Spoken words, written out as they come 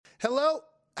Hello,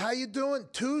 how you doing?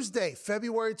 Tuesday,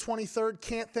 February 23rd.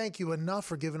 Can't thank you enough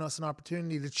for giving us an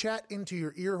opportunity to chat into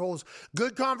your ear holes.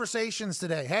 Good conversations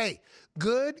today. Hey,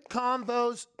 good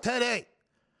combos today.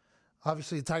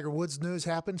 Obviously, the Tiger Woods news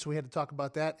happened, so we had to talk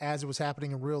about that as it was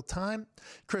happening in real time.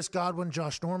 Chris Godwin,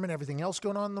 Josh Norman, everything else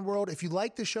going on in the world. If you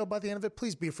like the show by the end of it,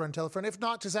 please be a friend, tell a friend. If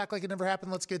not, just act like it never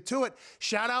happened. Let's get to it.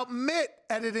 Shout out Mitt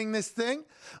editing this thing.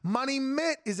 Money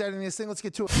Mitt is editing this thing. Let's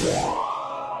get to it.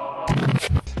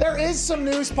 There is some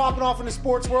news popping off in the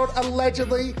sports world.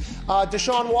 Allegedly,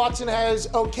 Deshaun Watson has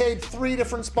okayed 3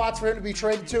 different spots for him to be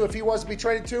traded to if he was to be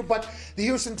traded to, but the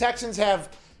Houston Texans have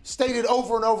stated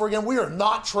over and over again, we are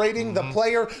not trading the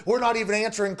player. We're not even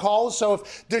answering calls. So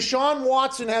if Deshaun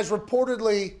Watson has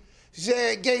reportedly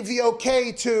gave the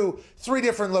okay to 3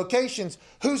 different locations,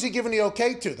 who's he giving the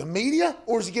okay to? The media?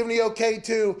 Or is he giving the okay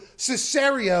to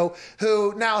Cesario,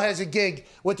 who now has a gig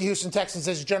with the Houston Texans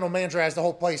as general manager as the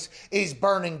whole place is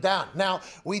burning down? Now,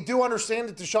 we do understand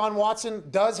that Deshaun Watson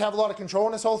does have a lot of control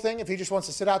in this whole thing. If he just wants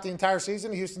to sit out the entire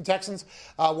season, the Houston Texans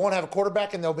won't have a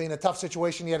quarterback, and they'll be in a tough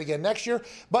situation yet again next year.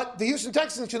 But the Houston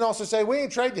Texans can also say, we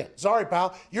ain't trading you. Sorry,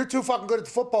 pal. You're too fucking good at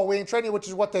the football. We ain't trading you, which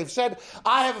is what they've said.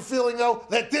 I have a feeling, though,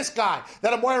 that this guy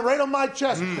that I'm wearing right on my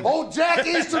chest, old Jack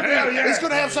Easterby, is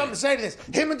going to have something to say to this.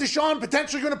 Him and Deshaun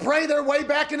potentially going to pray their way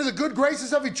back into the good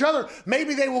graces of each other.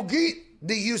 Maybe they will get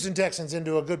the Houston Texans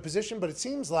into a good position, but it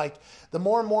seems like the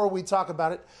more and more we talk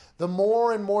about it, the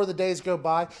more and more the days go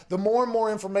by, the more and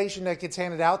more information that gets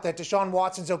handed out that Deshaun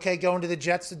Watson's okay going to the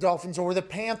Jets, the Dolphins, or the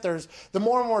Panthers, the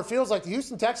more and more it feels like the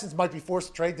Houston Texans might be forced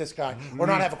to trade this guy or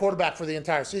not have a quarterback for the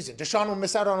entire season. Deshaun will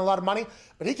miss out on a lot of money,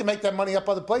 but he can make that money up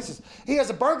other places. He has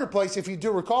a burger place, if you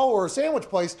do recall, or a sandwich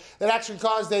place that actually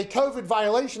caused a COVID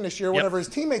violation this year whenever his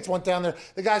teammates went down there.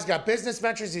 The guy's got business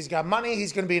ventures. He's got money.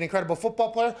 He's going to be an incredible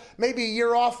football player. Maybe a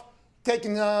year off,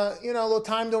 taking a little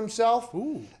time to himself.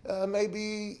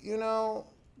 Maybe,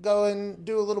 go and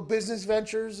do a little business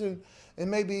ventures and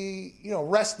maybe,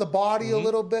 rest the body a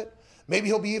little bit. Maybe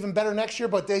he'll be even better next year,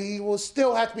 but he will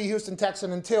still have to be Houston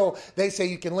Texan until they say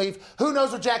you can leave. Who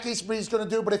knows what Jack Easterby is going to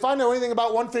do, but if I know anything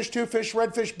about one fish, two fish,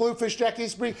 red fish, blue fish, Jack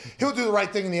Easterby, he'll do the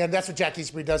right thing in the end. That's what Jack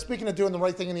Easterby does. Speaking of doing the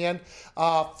right thing in the end,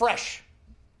 fresh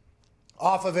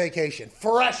off a vacation.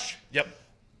 Fresh. Yep.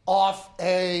 Off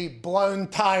a blown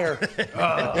tire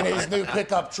in his new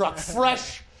pickup truck.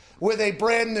 Fresh with a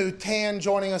brand new tan,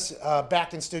 joining us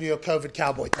back in studio, COVID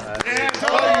Cowboy Tone.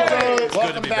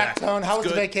 Welcome back, Tone. How was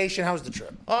the vacation? How was the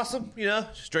trip? Awesome.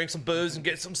 Just drink some booze and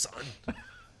get some sun. A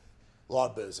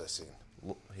lot of booze I've seen.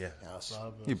 Yeah.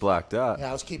 You blacked out. Yeah,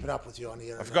 I was keeping up with you on the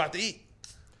internet. I forgot to eat.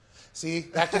 See,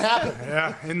 that can happen.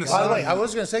 Yeah, in the By sun. the way, I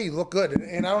was going to say you look good,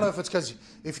 and I don't know if it's because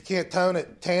if you can't tan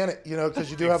it,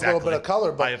 because you do have a little bit of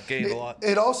color. But I have gained a lot.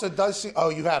 It also does seem. Oh,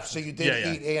 you have. So you did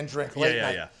eat and drink late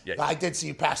night. Yeah. I did see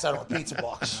you pass out on a pizza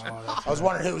box. I was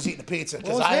wondering who was eating the pizza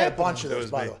because I had a bunch of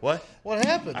those. By the way, What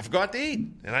happened? I forgot to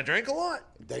eat, and I drank a lot.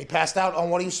 Then he passed out on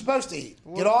what he was supposed to eat.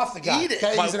 Get off the guy. Eat it.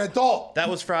 Okay, he's an adult. That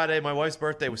was Friday. My wife's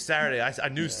birthday was Saturday. I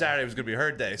knew Saturday was going to be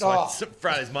her day, so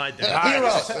Friday's my day. Hero,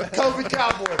 COVID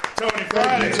Cowboy. Tony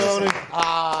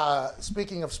Friday.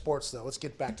 Speaking of sports, though, let's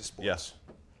get back to sports. Yes.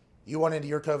 You went into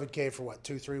your COVID cave for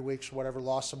 2-3 weeks, whatever,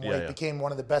 lost some weight, became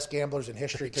one of the best gamblers in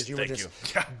history because you were just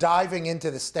diving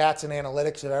into the stats and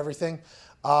analytics of everything.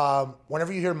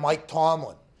 Whenever you hear Mike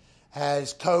Tomlin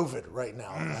has COVID right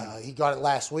now, he got it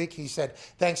last week. He said,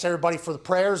 thanks everybody for the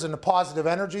prayers and the positive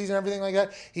energies and everything like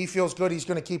that. He feels good. He's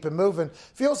going to keep it moving.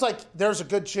 Feels like there's a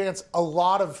good chance a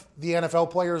lot of the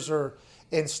NFL players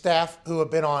and staff who have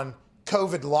been on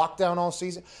COVID lockdown all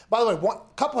season. By the way, a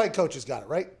couple head coaches got it,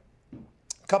 right?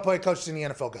 A couple head coaches in the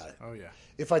NFL got it. Oh, yeah.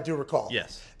 If I do recall.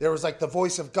 Yes. There was like the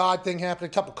voice of God thing happening.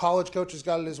 A couple college coaches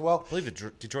got it as well. I believe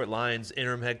the Detroit Lions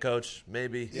interim head coach,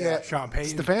 maybe. Yeah. Sean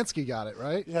Payton. Stefanski got it,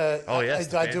 right? I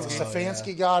do.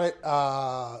 Stefanski got it.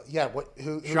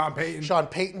 Sean Payton. Sean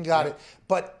Payton got it.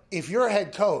 But if you're a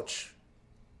head coach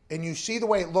and you see the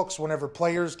way it looks whenever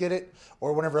players get it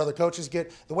or whenever other coaches get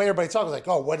it, the way everybody talks like,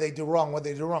 oh, what did they do wrong? What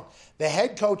did they do wrong? The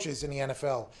head coaches in the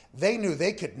NFL, they knew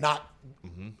they could not.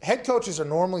 Head coaches are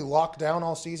normally locked down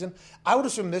all season. I would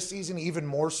assume this season even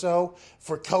more so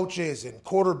for coaches and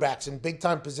quarterbacks in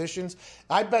big-time positions.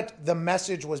 I bet the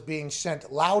message was being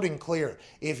sent loud and clear.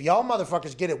 If y'all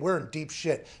motherfuckers get it, we're in deep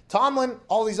shit. Tomlin,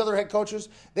 all these other head coaches,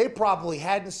 they probably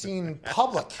hadn't seen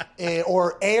public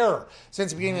or air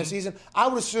since the beginning of the season. I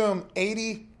would assume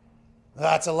 80.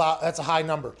 That's a lot. That's a high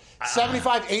number.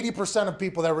 75, 80% of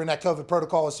people that were in that COVID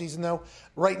protocol this season, though,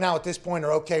 right now at this point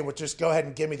are okay with just go ahead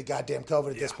and give me the goddamn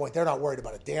COVID at this point. They're not worried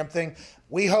about a damn thing.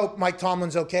 We hope Mike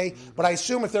Tomlin's okay, but I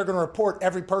assume if they're going to report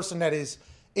every person that is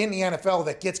in the NFL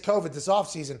that gets COVID this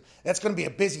offseason, that's going to be a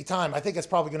busy time. I think it's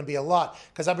probably going to be a lot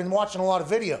because I've been watching a lot of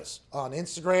videos on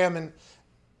Instagram and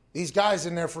these guys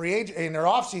in their free agent in their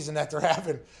offseason that they're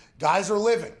having, guys are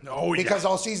living. Because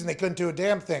all season they couldn't do a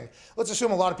damn thing. Let's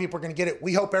assume a lot of people are going to get it.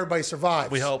 We hope everybody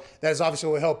survives. We hope. That is obviously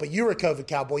what we hope. But you're a COVID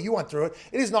cowboy. You went through it.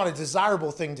 It is not a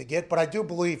desirable thing to get, but I do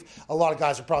believe a lot of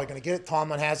guys are probably going to get it.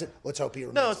 Tomlin has it. Let's hope he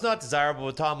remains. No, it's not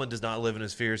desirable. Tomlin does not live in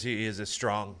his fears. He is a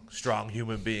strong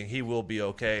human being. He will be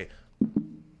okay.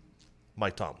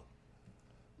 Mike Tomlin.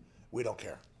 We don't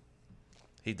care.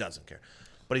 He doesn't care.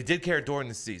 But he did care during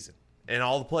the season. And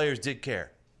all the players did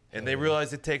care. And they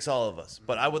realized it takes all of us.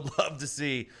 But I would love to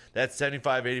see that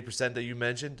 75-80% that you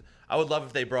mentioned. I would love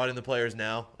if they brought in the players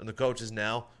now and the coaches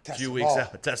now, a few weeks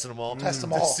out, testing them all. Test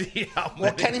them all. To see how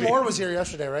well, Kenny Moore was here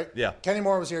yesterday, right? Yeah. Kenny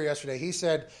Moore was here yesterday. He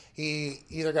said he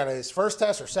either got his first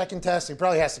test or second test. He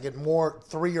probably has to get more,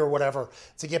 3 or whatever,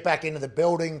 to get back into the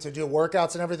building to do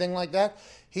workouts and everything like that.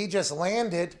 He just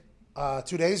landed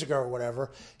 2 days ago or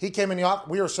whatever. He came in the office.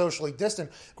 We were socially distant.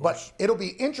 But it'll be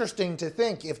interesting to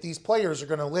think if these players are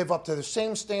going to live up to the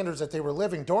same standards that they were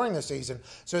living during the season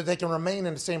so that they can remain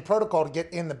in the same protocol to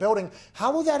get in the building.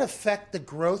 How will that affect the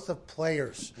growth of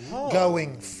players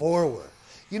going forward?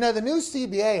 You know, the new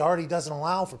CBA already doesn't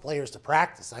allow for players to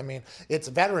practice. I mean, it's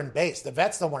veteran-based. The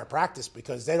vets don't want to practice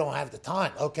because they don't have the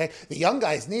time, okay? The young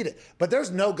guys need it. But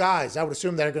there's no guys, I would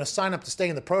assume, that are going to sign up to stay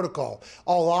in the protocol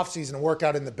all offseason and work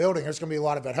out in the building. There's going to be a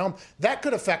lot of at home. That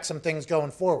could affect some things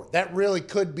going forward. That really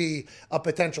could be a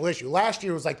potential issue. Last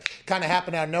year was like kind of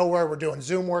happened out of nowhere. We're doing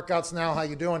Zoom workouts now. How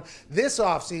you doing? This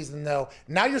offseason, though,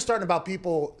 now you're starting about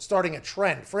people starting a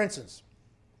trend. For instance,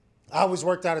 I always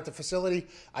worked out at the facility.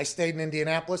 I stayed in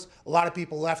Indianapolis. A lot of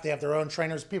people left. They have their own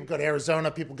trainers. People go to Arizona.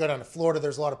 People go down to Florida.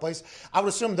 There's a lot of places. I would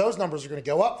assume those numbers are going to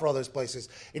go up for all those places.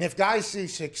 And if guys see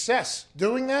success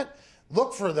doing that,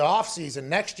 look for the offseason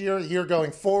next year, the year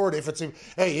going forward, if it's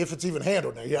even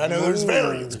handled now. Yeah, I know there's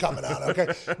variants coming out,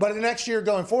 okay? But the next year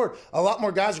going forward, a lot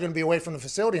more guys are going to be away from the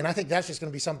facility, and I think that's just going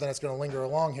to be something that's going to linger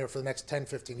along here for the next 10,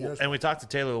 15 years. And we talked to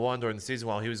Taylor Lewan during the season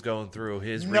while he was going through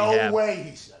his rehab. No way,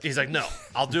 he said. He's like, no,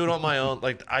 I'll do it on my own.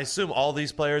 Like, I assume all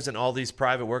these players and all these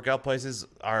private workout places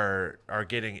are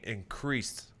getting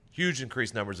huge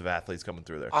increased numbers of athletes coming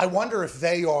through there. I wonder if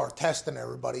they are testing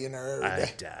everybody in there every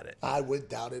day. I doubt it. I would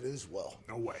doubt it as well.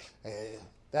 No way.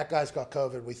 That guy's got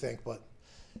COVID, we think, but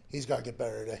he's got to get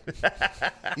better today.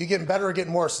 You getting better or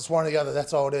getting worse? It's one or the other.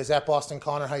 That's all it is. At Boston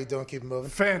Connor, how you doing? Keep it moving.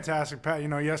 Fantastic, Pat. You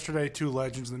know, yesterday, two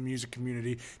legends in the music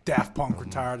community, Daft Punk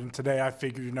retired, and today I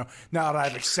figured, you know, now that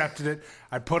I've accepted it,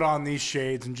 I put on these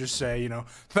shades and just say, you know,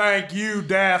 thank you,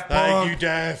 Daft Punk. Thank you,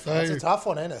 Daft. That's a tough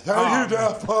one, isn't it? Thank you,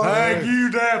 Daft Punk. Thank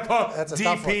you, Daft Punk. That's a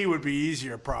tough one. DP would be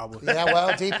easier, probably. Yeah, well,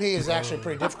 DP is actually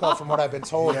pretty difficult from what I've been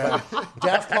told. Yeah. But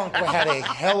Daft Punk had a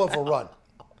hell of a run.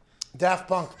 Daft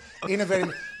Punk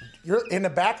innovated. You're in the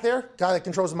back there, guy that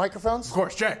controls the microphones? Of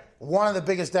course, Jay. One of the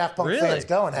biggest Daft Punk fans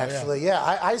going, actually. Yeah,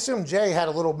 I assume Jay had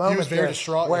a little moment there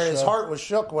where his heart was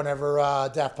shook whenever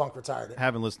Daft Punk retired. I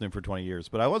haven't listened to him for 20 years,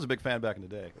 but I was a big fan back in the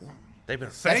day.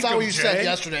 That's not what you said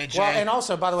yesterday, Jay. Well, and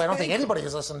also, by the way, I don't think anybody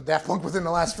has listened to Daft Punk within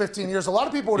the last 15 years. A lot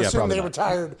of people would assume they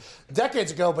retired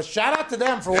decades ago, but shout out to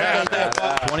them for what they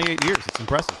did. 28 years. It's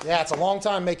impressive. Yeah, it's a long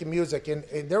time making music. And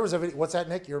there was a video. What's that,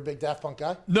 Nick? You're a big Daft Punk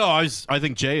guy? No, I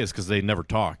think Jay is because they never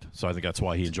talked. So I think that's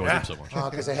why he enjoyed them so much.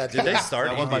 Because they had Did they start?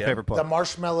 That was my favorite part. The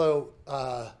Marshmallow,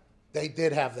 they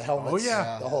did have the helmets. Oh,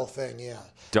 yeah. The whole thing, yeah.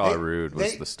 Darude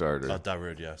was the starter.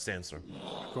 Darude, yeah. Sandstorm.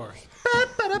 Of course.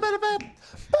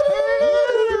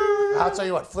 I'll tell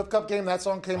you what, Flip Cup game, that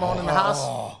song came on in the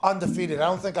house, undefeated. I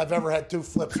don't think I've ever had two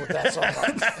flips with that song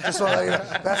on. Just so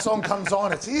that song comes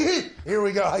on, it's here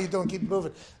we go. How you doing? Keep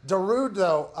moving. Darude,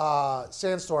 though,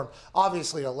 Sandstorm,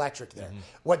 obviously electric there. Mm-hmm.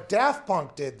 What Daft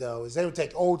Punk did, though, is they would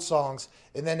take old songs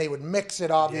and then they would mix it,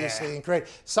 obviously, and create.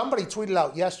 Somebody tweeted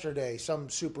out yesterday, some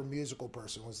super musical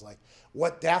person was like,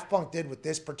 what Daft Punk did with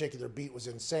this particular beat was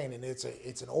insane, and it's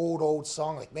an old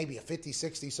song, like maybe a 50,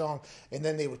 60 song, and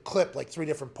then they would clip like 3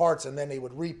 different parts, and then they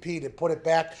would repeat and put it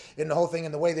back in the whole thing,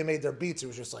 and the way they made their beats, it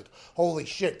was just like, holy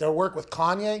shit. Their work with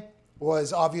Kanye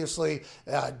was obviously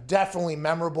definitely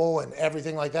memorable and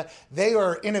everything like that. They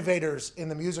are innovators in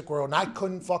the music world, and I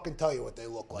couldn't fucking tell you what they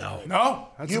look like. No.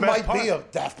 That's you the best might part. be a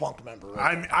Daft Punk member.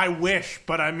 Right? I wish,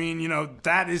 but I mean, you know,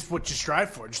 that is what you strive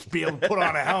for, just to be able to put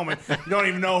on a helmet. You don't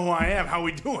even know who I am. How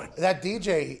we doing? That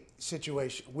DJ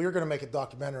situation, we were going to make a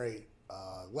documentary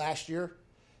last year,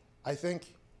 I think.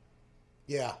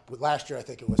 Yeah, last year I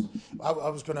think it was. I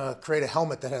was going to create a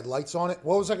helmet that had lights on it.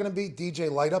 What was that going to be?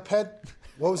 DJ Light Up Head?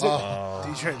 What was it?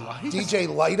 DJ Light?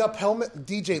 DJ Light Up helmet?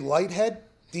 DJ Light Head?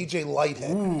 DJ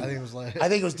Lighthead. I think it was like I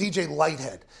think it was DJ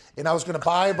Lighthead. And I was going to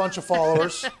buy a bunch of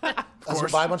followers.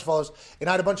 And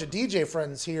I had a bunch of DJ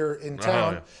friends here in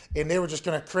town, and they were just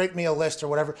going to create me a list or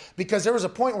whatever, because there was a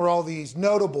point where all these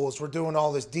notables were doing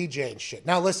all this DJ and shit.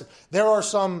 Now, listen, there are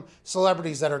some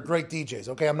celebrities that are great DJs,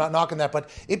 okay? I'm not knocking that, but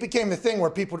it became the thing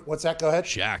where people, what's that? Go ahead.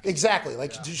 Shaq. Exactly.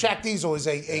 Like, Shaq Diesel is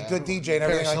a good DJ and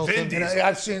everything. Paris Hilton. And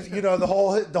I've seen, the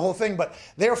whole thing, but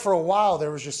there for a while,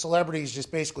 there was just celebrities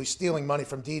just basically stealing money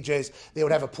from DJs. They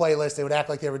would have a playlist. They would act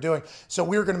like they were doing. So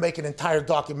we were going to make an entire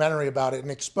documentary about it and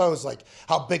expose, like,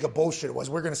 how big a bullshit it was.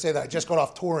 We're going to say that I just got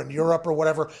off tour in Europe or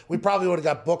whatever. We probably would have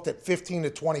got booked at 15 to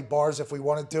 20 bars if we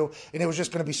wanted to, and it was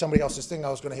just going to be somebody else's thing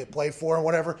I was going to hit play for and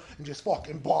whatever, and just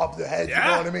fucking bob the head. Yeah,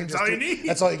 you know what I mean? that's all you need.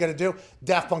 That's all you got to do.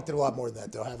 Daft Punk did a lot more than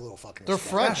that, though. Have a little fucking they're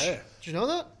respect. French. Yeah. Did you know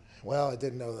that? Well, I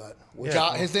didn't know that.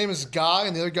 Guy, his name is Guy,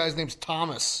 and the other guy's name's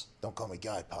Thomas. Don't call me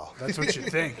Guy, pal. That's what you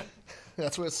think.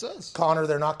 That's what it says. Connor,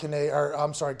 they're not Canadian.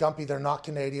 I'm sorry, Gumpy, they're not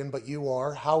Canadian, but you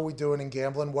are. How are we doing in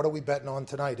gambling? What are we betting on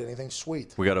tonight? Anything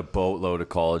sweet? We got a boatload of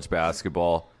college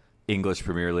basketball, English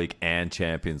Premier League, and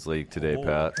Champions League today,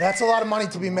 Pat. That's a lot of money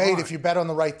to be made if you bet on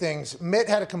the right things. Mitt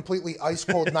had a completely ice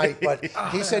cold night, but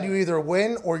he said you either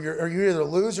win or you either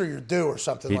lose or you're due or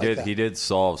something that. He did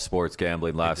solve sports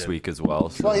gambling last week as well.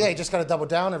 So. Well, yeah, you just got to double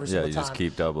down every single time. Yeah, you just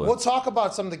keep doubling. We'll talk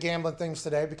about some of the gambling things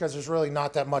today because there's really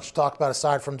not that much to talk about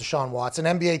aside from Deshaun Watson.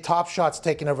 NBA Top Shot's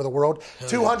taking over the world.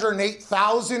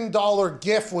 $208,000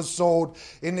 gift was sold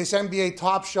in this NBA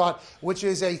Top Shot, which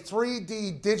is a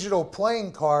 3D digital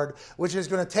playing card, which is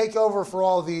going to take over for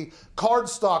all the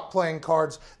cardstock playing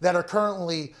cards that are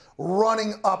currently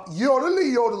running up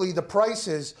yodelly the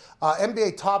prices.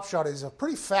 NBA Top Shot is a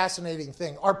pretty fascinating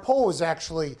thing. Our poll is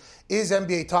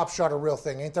NBA Top Shot a real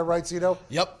thing? Ain't that right, Zito?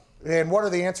 Yep. And what are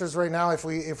the answers right now if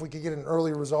we could get an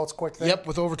early results quick thing? Yep,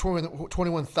 with over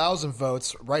 21,000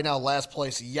 votes. Right now, last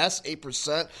place, yes,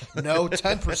 8%, no,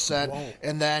 10%.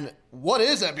 And then, what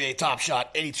is NBA Top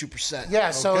Shot? 82%. Yeah,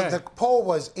 so the poll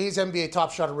was, is NBA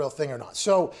Top Shot a real thing or not?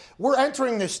 So we're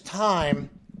entering this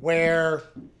time where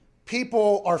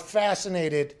people are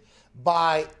fascinated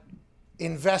by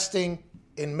investing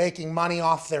in making money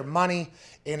off their money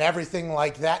and everything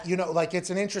like that.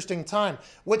 It's an interesting time,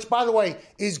 which, by the way,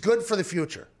 is good for the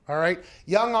future. All right?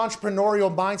 Young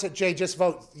entrepreneurial mindset. Jay, just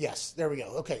vote yes. There we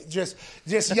go. Okay. Just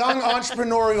young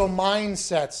entrepreneurial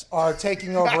mindsets are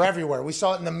taking over everywhere. We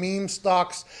saw it in the meme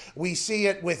stocks. We see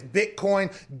it with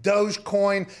Bitcoin,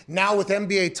 Dogecoin, now with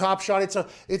NBA Top Shot.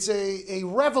 It's a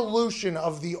revolution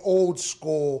of the old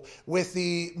school with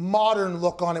the modern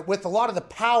look on it, with a lot of the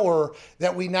power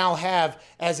that we now have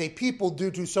as a people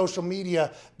due to social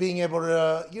media being able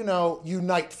to,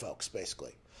 unite folks,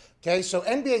 basically. Okay, so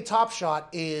NBA Top Shot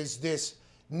is this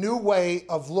new way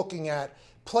of looking at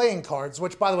playing cards,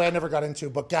 which, by the way, I never got into,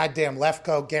 but goddamn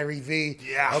Lefko, Gary V.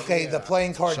 Yeah. Okay, the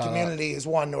playing card community is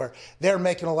one where they're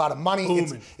making a lot of money.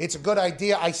 It's a good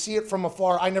idea. I see it from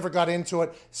afar. I never got into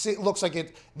it. It looks like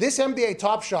it. This NBA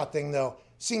Top Shot thing, though,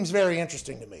 seems very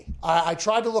interesting to me. I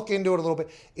tried to look into it a little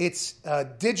bit. It's a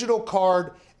digital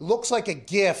card. Looks like a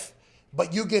GIF,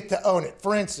 but you get to own it.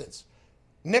 For instance,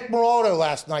 Nick Morotto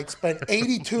last night spent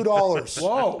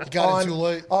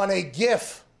 $82 on a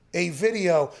GIF, a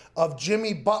video of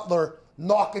Jimmy Butler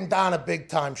knocking down a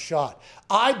big-time shot.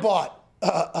 I bought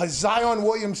a Zion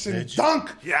Williamson dunk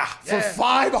for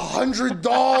 $500.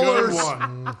 Good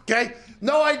one. Okay?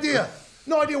 No idea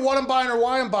what I'm buying or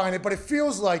why I'm buying it, but it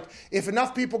feels like if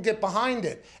enough people get behind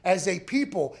it as a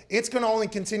people, it's going to only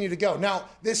continue to go. Now,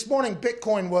 this morning,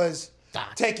 Bitcoin was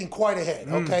taking quite a hit,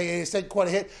 okay? It's taking quite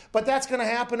a hit, but that's going to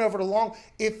happen over the long.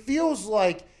 It feels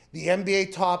like the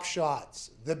NBA Top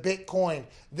Shots, the Bitcoin,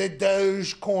 the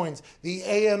Doge coins, the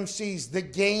AMCs, the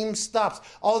GameStops,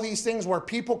 all these things where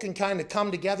people can kind of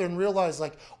come together and realize,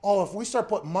 like, oh, if we start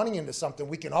putting money into something,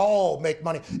 we can all make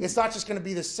money. It's not just going to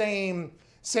be the same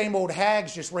old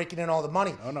hags just raking in all the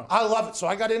money. Oh, no. I love it. So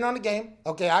I got in on the game.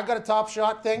 Okay, I got a Top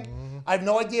Shot thing. I have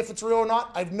no idea if it's real or not.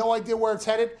 I have no idea where it's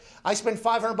headed. I spent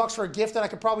 $500 for a gift that I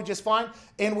could probably just find.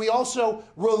 And we also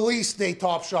released a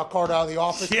Top Shot card out of the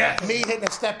office. Yes. Me hitting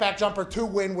a step back jumper to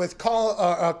win with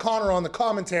Connor on the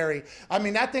commentary. I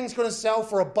mean, that thing's going to sell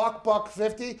for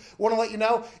 $150. Want to let you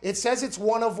know, it says it's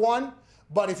one of one,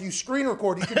 But if you screen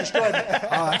record, you can destroy it.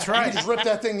 That's right. You can just rip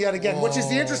that thing yet again, which is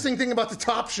the interesting thing about the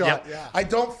Top Shot. Yep. I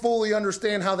don't fully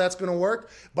understand how that's going to work,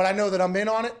 but I know that I'm in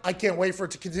on it. I can't wait for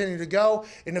it to continue to go.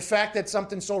 And the fact that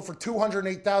something sold for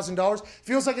 $208,000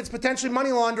 feels like it's potentially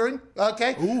money laundering.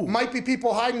 Okay, might be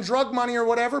people hiding drug money or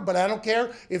whatever, but I don't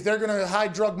care if they're going to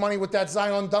hide drug money with that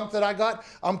Zion dunk that I got.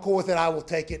 I'm cool with it. I will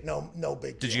take it. No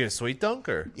big deal. Did you get a sweet dunk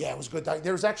or? Yeah, it was good.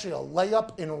 There was actually a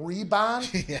layup and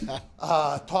rebound.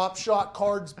 Top Shot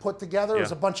cards put together.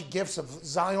 There's a bunch of gifs of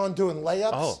Zion doing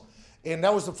layups. Oh. And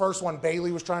that was the first one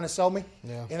Bailey was trying to sell me.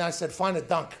 Yeah. And I said, find a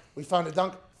dunk. We found a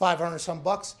dunk, $500 some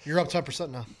bucks. You're up 10%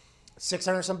 now.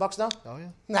 $600 some bucks now? Oh,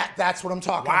 yeah. That's what I'm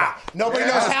talking about. Nobody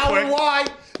knows how or why.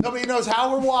 Nobody knows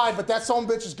how or why, but that son of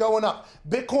a bitch is going up.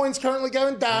 Bitcoin's currently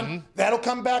going down. That'll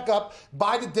come back up.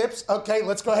 Buy the dips. Okay,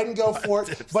 let's go ahead and go for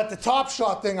it. But the Top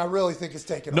Shot thing, I really think is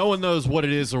taking No off. one knows what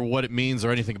it is or what it means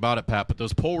or anything about it, Pat, but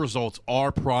those poll results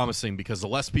are promising because the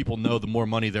less people know, the more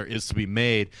money there is to be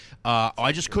made.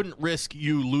 I just couldn't risk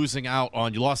you losing out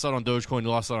on – you lost out on Dogecoin, you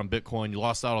lost out on Bitcoin, you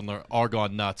lost out on the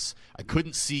Argon nuts. I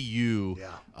couldn't see you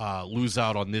lose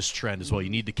out on this trend as well. You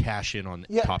need to cash in on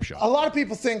Top Shot. A lot of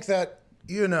people think that,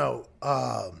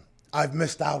 I've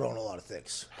missed out on a lot of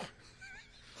things.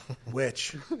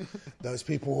 Which those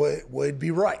people would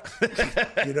be right.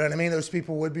 You know what I mean? Those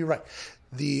people would be right.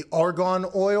 The argon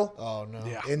oil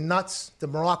in nuts, the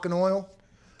Moroccan oil.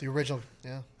 The original,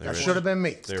 That should have been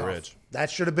me. They're rich. That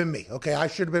should have been me. Okay, I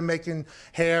should have been making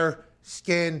hair,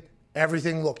 skin,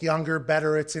 everything look younger,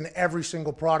 better. It's in every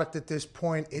single product at this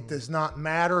point. It does not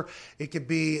matter. It could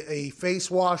be a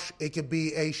face wash. It could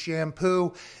be a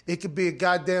shampoo. It could be a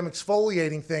goddamn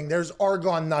exfoliating thing. There's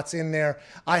argon nuts in there.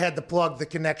 I had to plug the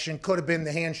connection. Could have been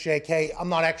the handshake. Hey, I'm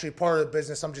not actually part of the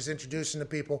business. I'm just introducing to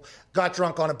people. Got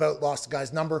drunk on a boat, lost the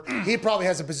guy's number. He probably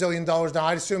has $1 bazillion now.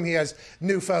 I'd assume he has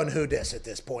new phone who dis at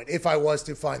this point, if I was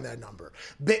to find that number.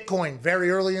 Bitcoin,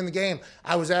 very early in the game,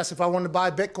 I was asked if I wanted to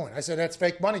buy Bitcoin. I said, that's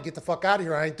fake money. Get the fuck out of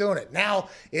here. I ain't doing it. Now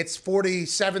it's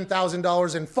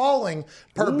 $47,000 and falling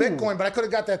per Bitcoin, but I could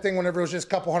have got that thing whenever it was just a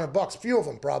couple $100. A few of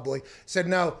them probably said,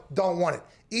 no, don't want it.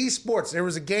 Esports, there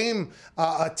was a game,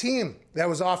 a team that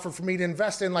was offered for me to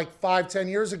invest in like 5-10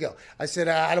 years ago. I said,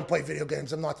 I don't play video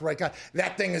games. I'm not the right guy.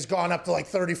 That thing has gone up to like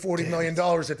 $30-40 million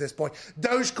at this point.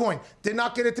 Dogecoin, did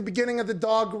not get at the beginning of the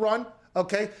dog run.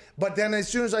 Okay, but then as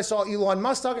soon as I saw Elon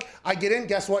Musk talking, I get in,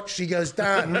 guess what? She goes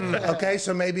down. Okay,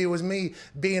 so maybe it was me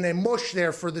being a mush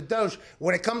there for the Doge.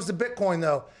 When it comes to Bitcoin,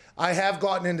 though, I have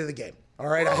gotten into the game. All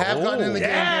right, I have gotten in the game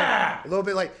here a little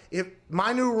bit late. If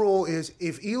my new rule is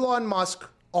if Elon Musk,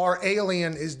 our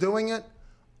alien, is doing it,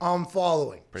 I'm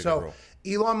following. Pretty so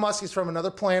good Elon Musk is from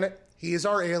another planet. He is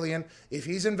our alien. If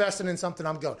he's investing in something,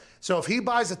 I'm going. So if he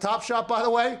buys a Top Shot, by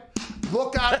the way,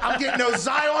 look out. I'm getting those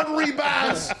Zion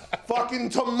rebounds fucking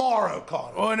tomorrow,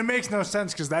 Connor. Well, and it makes no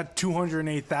sense because that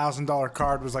 $208,000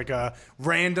 card was like a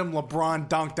random LeBron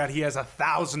dunk that he has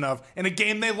 1,000 of in a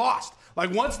game they lost.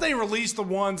 Like, once they release the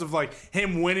ones of, like,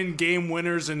 him winning game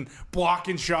winners and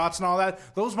blocking shots and all that,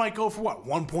 those might go for, what,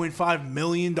 $1.5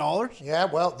 million? Yeah,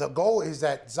 well, the goal is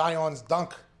that Zion's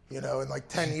dunk, in like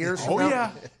 10 years from now.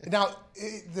 Yeah. Now,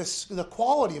 the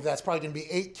quality of that's probably going to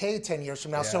be 8K 10 years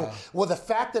from now. So, will the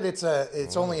fact that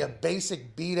it's only a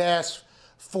basic beat-ass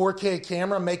 4K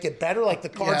camera make it better? Like the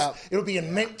cards, it'll be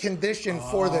in mint condition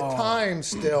for the time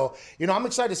still. I'm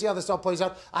excited to see how this all plays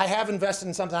out. I have invested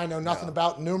in something I know nothing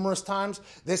about numerous times.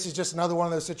 This is just another one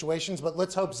of those situations, but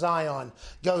let's hope Zion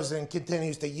goes and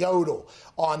continues to yodel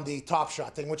on the Top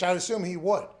Shot thing, which I would assume he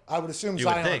would. I would assume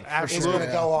Zion is going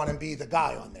to go on and be the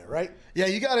guy on there, right? Yeah,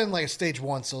 you got in like a stage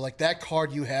 1, so like that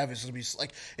card you have is going to be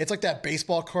like, it's like that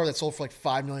baseball card that sold for like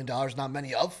 $5 million, not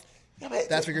many of. Yeah, but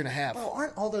that's what you're going to have. Bro,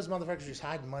 aren't all those motherfuckers just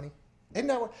hiding money? Isn't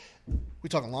that what? We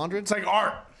talking laundering? It's like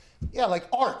art. Yeah, like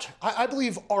art. I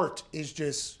believe art is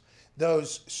just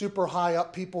those super high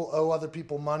up people owe other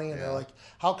people money, and they're like,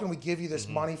 how can we give you this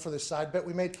money for this side bet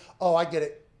we made? Oh, I get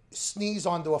it. Sneeze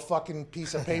onto a fucking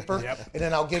piece of paper, and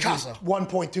then I'll give you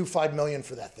 $1.25 million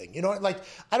for that thing. Like,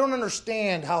 I don't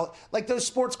understand how, like those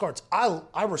sports cards.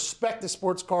 I respect the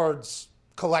sports cards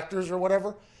collectors or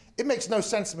whatever. It makes no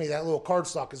sense to me that little card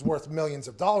stock is worth millions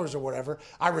of dollars or whatever.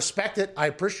 I respect it. I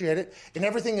appreciate it. And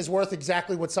everything is worth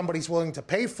exactly what somebody's willing to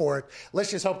pay for it. Let's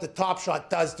just hope the Top Shot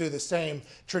does do the same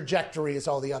trajectory as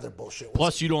all the other bullshit.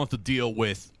 Plus, you don't have to deal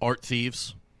with art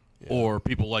thieves Or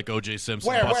people like O.J. Simpson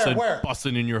Where?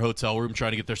 busting in your hotel room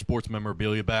trying to get their sports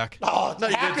memorabilia back. Oh, No,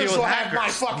 you gotta hackers deal with will have my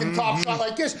hackers. fucking top shot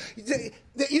like this.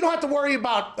 You don't have to worry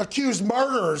about accused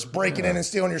murderers breaking in and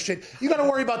stealing your shit. You got to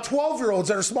worry about 12-year-olds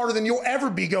that are smarter than you'll ever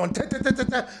be going,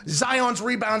 Zion's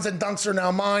rebounds and dunks are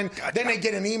now mine. Then they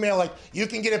get an email like, you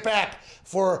can get it back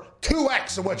for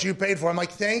 2x of what you paid for. I'm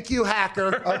like, thank you,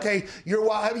 hacker. Okay, you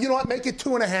know what? Make it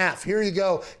 2.5. Here you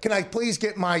go. Can I please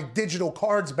get my digital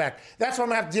cards back? That's what I'm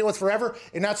gonna have to deal with forever,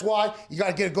 and that's why you got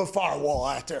to get a good firewall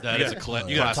out there. That is a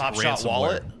You got a Top Shot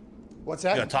wallet? What's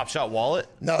that? You got a Top Shot wallet?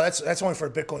 No, that's only for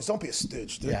Bitcoins. Don't be a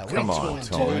stooge, dude. Yeah, Come on,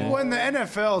 Tony. When the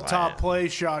NFL top play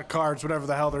shot cards, whatever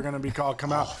the hell they're going to be called,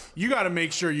 come out, you got to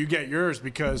make sure you get yours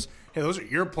because, hey, those are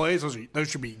your plays. Those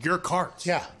should be your cards.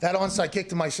 Yeah, that onside kick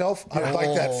to myself, I would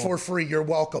like that for free. You're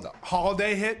welcome.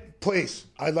 Holiday hit, Please,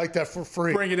 I'd like that for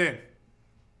free. bring it in.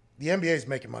 The NBA is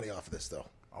making money off of this, though,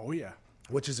 Oh, yeah.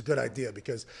 which is a good idea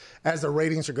because as the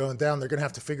ratings are going down, they're going to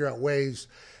have to figure out ways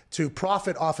to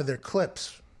profit off of their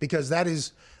clips because that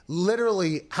is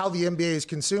literally how the NBA is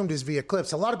consumed is via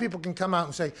clips. A lot of people can come out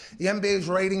and say the NBA's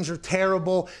ratings are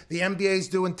terrible, the NBA's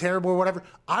doing terrible or whatever.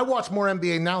 I watch more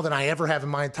NBA now than I ever have in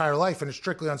my entire life, and it's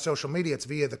strictly on social media. It's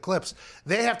via the clips.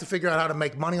 They have to figure out how to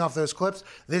make money off those clips.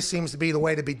 This seems to be the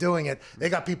way to be doing it. They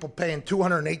got people paying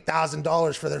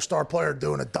 $208,000 for their star player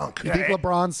doing a dunk. You think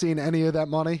LeBron's seen any of that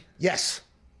money? Yes.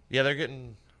 Yeah, they're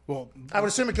getting. Well, I would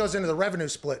assume it goes into the revenue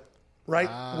split,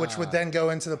 right? Which would then go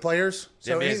into the players.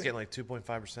 The NBA's getting like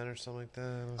 2.5% or something like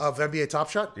that. of NBA Top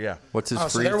Shot? Yeah. What's his Oh,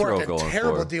 so free they're throw working going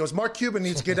terrible for? deals. Mark Cuban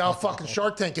needs to get out fucking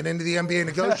Shark Tank and into the NBA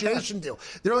negotiation deal.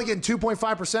 They're only getting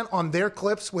 2.5% on their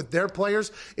clips with their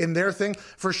players in their thing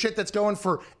for shit that's going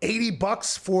for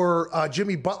 $80 for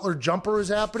Jimmy Butler jumper is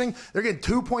happening. They're getting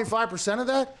 2.5% of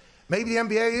that. Maybe the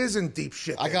NBA is in deep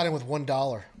shit. I got in with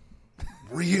 $1.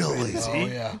 really. Oh,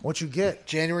 yeah. What you get?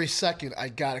 January 2nd, I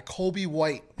got a Kobe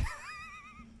White.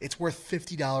 It's worth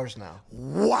 $50 now.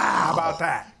 Wow. how about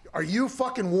that? Are you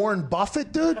fucking Warren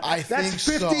Buffett, dude? I That's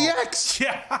think so. 50x.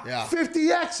 Yeah. Yeah.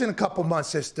 50x in a couple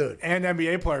months, this dude. And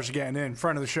NBA players are getting in.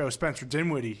 Friend of the show, Spencer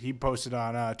Dinwiddie, he posted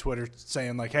on Twitter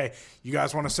saying, like, hey, you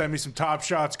guys want to send me some top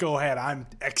shots? Go ahead. I'm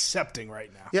accepting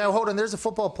right now. Yeah, hold on. There's a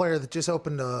football player that just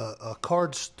opened a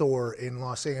card store in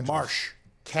Los Angeles. Marsh.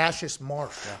 Cassius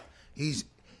Marsh. Yeah.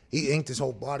 He inked his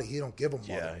whole body. He don't give him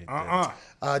money.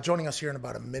 Yeah. Joining us here in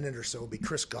about a minute or so will be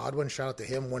Chris Godwin. Shout out to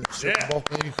him, winning the Super Bowl.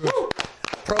 Woo!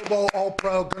 Pro Bowl,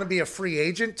 All-Pro, going to be a free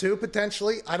agent too,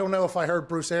 potentially. I don't know if I heard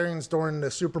Bruce Arians during the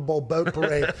Super Bowl boat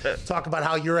parade talk about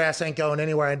how your ass ain't going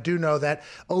anywhere. I do know that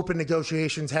open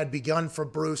negotiations had begun for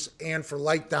Bruce and for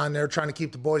Light down there trying to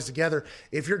keep the boys together.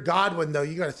 If you're Godwin, though,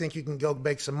 you got to think you can go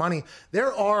make some money.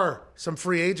 There are some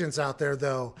free agents out there,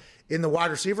 though, in the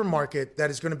wide receiver market that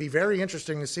is going to be very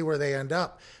interesting to see where they end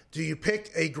up. Do you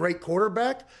pick a great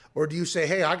quarterback or do you say,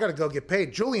 hey, I got to go get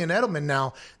paid? Julian Edelman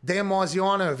now, Dan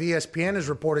Marziano of ESPN is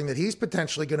reporting that he's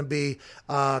potentially going to be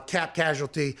cap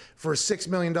casualty for a $6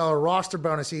 million roster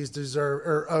bonus he's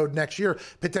owed next year,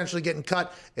 potentially getting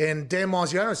cut. And Dan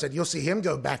Marziano said you'll see him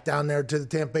go back down there to the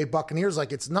Tampa Bay Buccaneers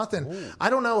like it's nothing. Ooh. I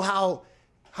don't know how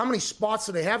many spots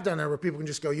do they have down there where people can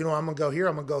just go, I'm going to go here,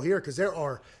 I'm going to go here? Because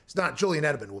it's not Julian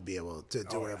Edelman will be able to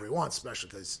do whatever he wants, especially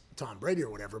because Tom Brady or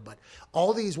whatever. But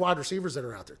all these wide receivers that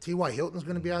are out there, T.Y. Hilton's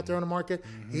going to be out there on the market.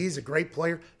 Mm-hmm. He's a great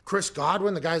player. Chris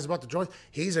Godwin, the guy who's about to join,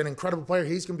 he's an incredible player.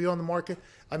 He's going to be on the market.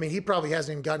 I mean, he probably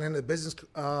hasn't even gotten into the business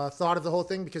thought of the whole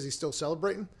thing because he's still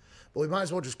celebrating. But we might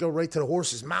as well just go right to the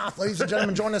horse's mouth. Ladies and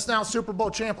gentlemen, join us now, Super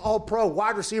Bowl champ, All-Pro,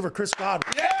 wide receiver, Chris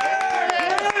Godwin.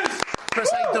 Yes! Chris,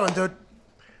 how you doing, dude?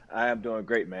 I am doing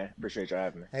great, man. Appreciate you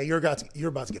having me. Hey, you're about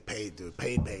to get paid, dude.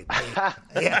 Paid.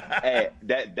 Yeah. Hey,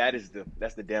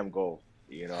 that's the damn goal.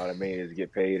 You know what I mean? Is to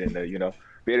get paid and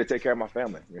be able to take care of my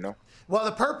family. Well,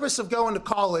 the purpose of going to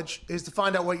college is to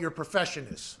find out what your profession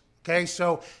is. Okay,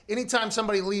 so anytime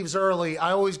somebody leaves early,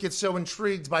 I always get so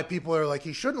intrigued by people who are like,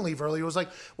 he shouldn't leave early. It was like,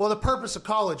 well, the purpose of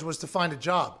college was to find a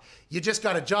job. You just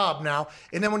got a job now.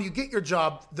 And then when you get your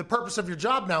job, the purpose of your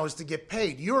job now is to get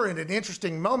paid. You're in an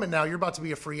interesting moment now. You're about to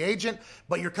be a free agent,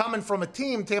 but you're coming from a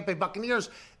team, Tampa Bay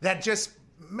Buccaneers, that just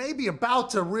maybe about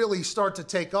to really start to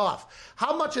take off.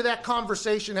 How much of that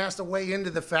conversation has to weigh into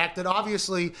the fact that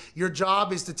obviously your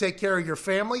job is to take care of your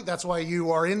family? That's why you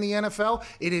are in the NFL.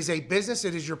 It is a business.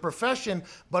 It is your profession.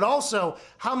 But also,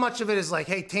 how much of it is like,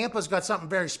 hey, Tampa's got something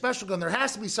very special going. There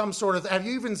has to be some sort of, have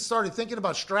you even started thinking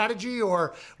about strategy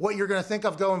or what you're going to think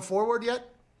of going forward yet?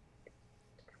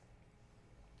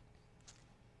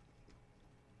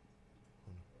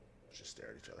 Just stare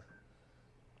at each other.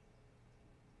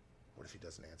 What if he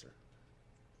doesn't answer?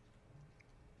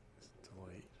 It's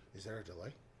delayed. Is there a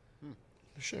delay?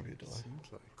 There should be a delay.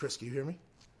 Chris, can you hear me?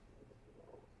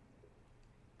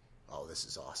 Oh, this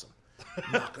is awesome.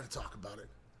 I'm not going to talk about it.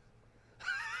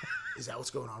 Is that what's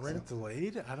going on right now?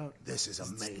 Delayed? I don't. This is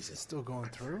amazing. It's still going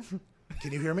through.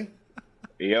 Can you hear me?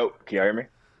 Yo, can you hear me?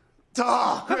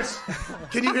 Oh, Chris,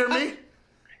 can you hear me?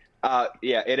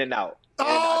 Yeah, in and out.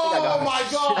 Oh, my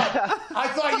God. I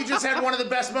thought you just had one of the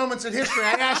best moments in history.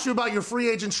 I asked you about your free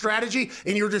agent strategy,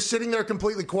 and you were just sitting there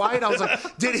completely quiet. I was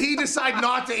like, did he decide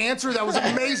not to answer? That was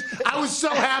amazing. I was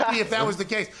so happy if that was the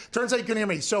case. Turns out you can hear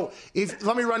me. So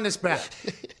let me run this back.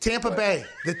 Tampa Bay,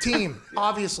 the team,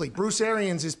 obviously, Bruce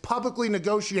Arians is publicly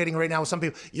negotiating right now with some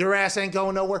people. Your ass ain't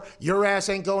going nowhere. Your ass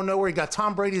ain't going nowhere. You got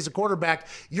Tom Brady as a quarterback.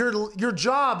 Your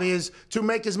job is to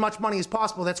make as much money as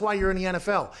possible. That's why you're in the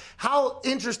NFL. How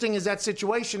interesting is that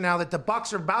situation now that the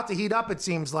Bucs are about to heat up, it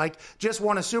seems like, just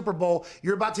won a Super Bowl.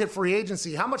 You're about to hit free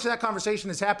agency. How much of that conversation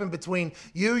has happened between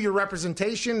you, your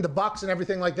representation, the Bucs, and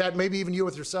everything like that, maybe even you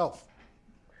with yourself?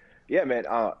 Yeah, man,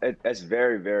 that's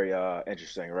very, very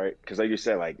interesting, right? Because like you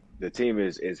said, like the team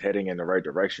is heading in the right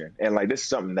direction, and like this is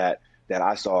something that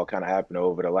I saw kind of happen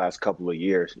over the last couple of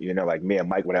years. You know, like me and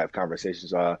Mike would have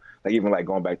conversations, like even like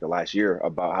going back to last year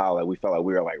about how like we felt like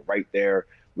we were like right there.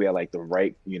 We had like the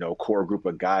right, core group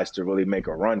of guys to really make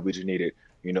a run. We just needed,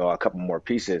 a couple more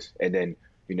pieces, and then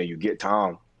you get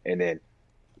Tom, and then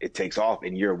it takes off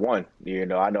in year one. I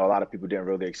know a lot of people didn't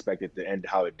really expect it to end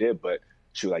how it did, but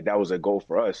shoot, like that was a goal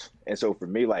for us. And so for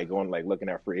me, like looking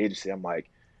at free agency, I'm like,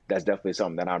 that's definitely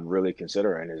something that I'm really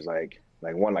considering. Is like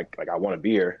one, like I want to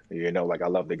be here. Like I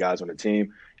love the guys on the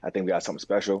team. I think we got something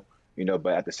special.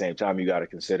 But at the same time, you got to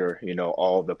consider,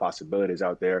 all of the possibilities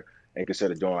out there, and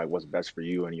consider doing like what's best for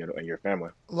you and your family.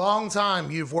 Long time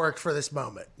you've worked for this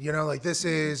moment. Like this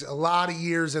is a lot of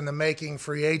years in the making.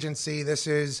 Free agency. This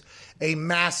is a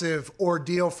massive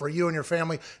ordeal for you and your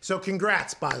family. So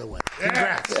congrats, by the way.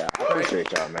 Congrats. Yeah, I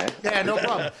appreciate y'all, man. Yeah, no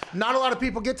problem. Not a lot of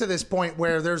people get to this point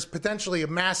where there's potentially a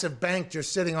massive bank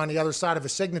just sitting on the other side of a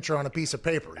signature on a piece of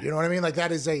paper. You know what I mean? Like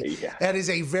that is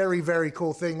a very, very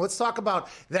cool thing. Let's talk about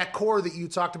that core that you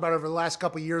talked about over the last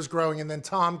couple of years growing, and then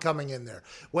Tom coming in there.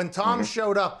 When Tom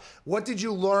showed up, what did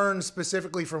you learn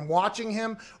specifically from watching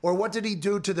him, or what did he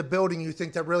do to the building you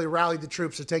think that really rallied the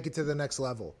troops to take it to the next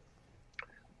level?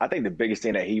 I think the biggest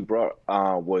thing that he brought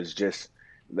was just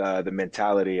the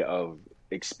mentality of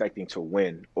expecting to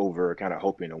win over kind of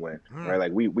hoping to win, right?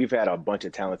 Like we've had a bunch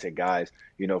of talented guys,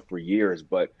 for years,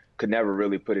 but could never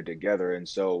really put it together. And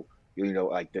so,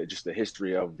 like just the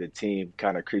history of the team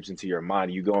kind of creeps into your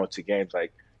mind. You go into games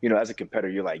like, as a competitor,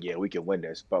 you're like, yeah, we can win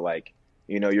this, but like,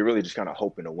 you're really just kind of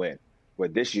hoping to win.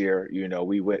 But this year,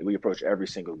 we approach every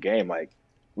single game like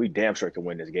we damn sure can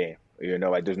win this game.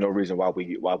 Like there's no reason why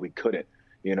we couldn't.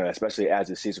 Especially as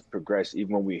the season progressed,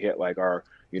 even when we hit like our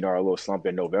little slump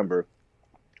in November,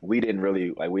 we didn't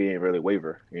really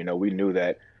waver. We knew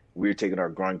that we were taking our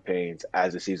growing pains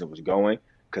as the season was going,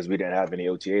 because we didn't have any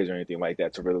OTAs or anything like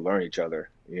that to really learn each other.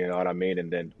 You know what I mean?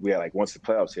 And then we had like, once the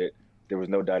playoffs hit, there was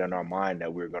no doubt in our mind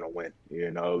that we were going to win.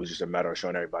 It was just a matter of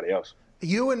showing everybody else.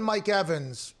 You and Mike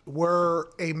Evans were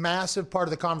a massive part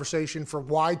of the conversation for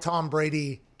why Tom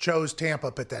Brady chose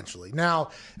Tampa potentially. Now,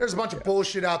 there's a bunch of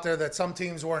bullshit out there that some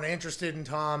teams weren't interested in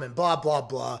Tom and blah, blah,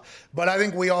 blah. But I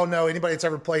think we all know, anybody that's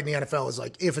ever played in the NFL is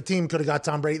like, if a team could have got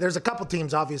Tom Brady, there's a couple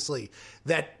teams, obviously,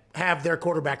 that have their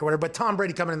quarterback or whatever, but Tom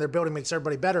Brady coming in their building makes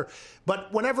everybody better.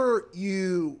 But whenever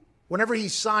he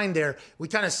signed there, we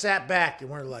kind of sat back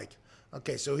and we're like,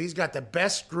 okay, so he's got the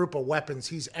best group of weapons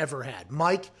he's ever had.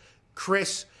 Mike,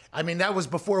 Chris, I mean, that was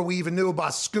before we even knew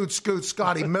about Scoot,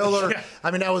 Scotty Miller. Yeah.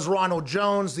 I mean, that was Ronald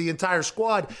Jones, the entire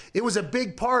squad. It was a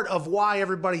big part of why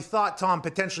everybody thought Tom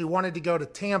potentially wanted to go to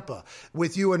Tampa,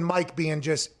 with you and Mike being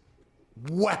just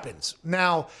weapons.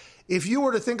 Now, if you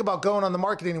were to think about going on the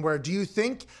market anywhere, do you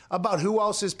think about who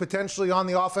else is potentially on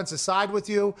the offensive side with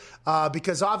you?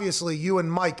 Because obviously you and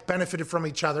Mike benefited from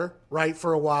each other, right,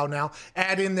 for a while now.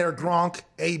 Add in there Gronk,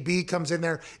 AB comes in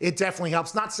there. It definitely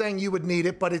helps. Not saying you would need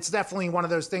it, but it's definitely one of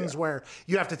those things where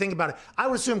you have to think about it. I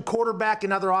would assume quarterback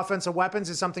and other offensive weapons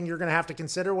is something you're going to have to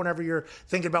consider whenever you're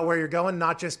thinking about where you're going,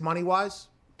 not just money-wise.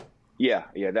 Yeah,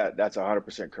 that's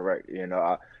 100% correct.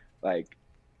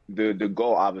 The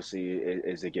goal obviously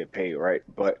is to get paid, right?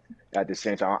 But at the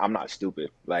same time, I'm not stupid.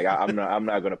 Like I'm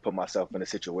not going to put myself in a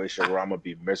situation where I'm going to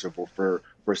be miserable for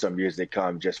some years to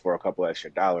come just for a couple extra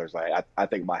dollars. Like I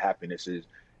think my happiness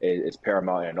is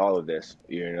paramount in all of this,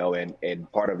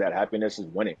 and part of that happiness is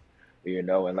winning,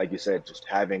 and like you said, just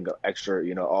having extra,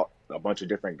 a bunch of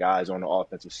different guys on the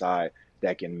offensive side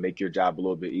that can make your job a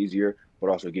little bit easier, but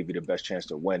also give you the best chance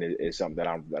to win is something that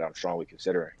I'm strongly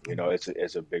considering.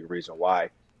 It's a big reason why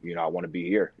I want to be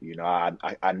here.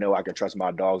 I know I can trust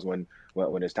my dogs when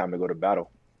it's time to go to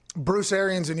battle. Bruce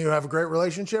Arians and you have a great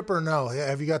relationship, or no?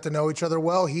 Have you got to know each other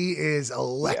well? He is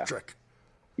electric.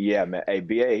 Yeah, man. Hey,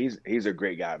 BA, he's a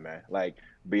great guy, man. Like,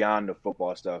 beyond the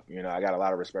football stuff, I got a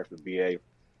lot of respect for BA.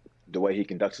 The way he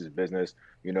conducts his business,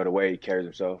 the way he carries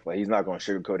himself. Like, he's not going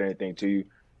to sugarcoat anything to you.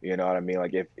 You know what I mean?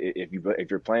 Like, if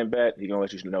you're playing bad, he's gonna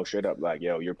let you know straight up, like,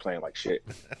 yo, you're playing like shit.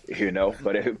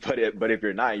 But if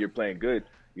you're not, and you're playing good.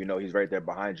 He's right there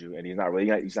behind you, and he's not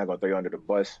gonna throw you under the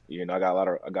bus. I got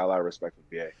a lot of respect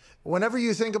for BA. Whenever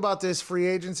you think about this free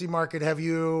agency market, have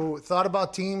you thought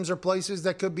about teams or places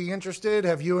that could be interested?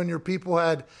 Have you and your people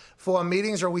had full-on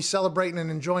meetings, or are we celebrating and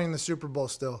enjoying the Super Bowl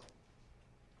still?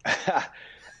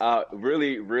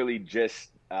 Really just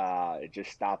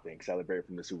stopping celebrating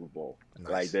from the Super Bowl.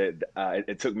 Nice. Like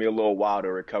it took me a little while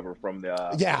to recover from the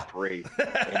parade.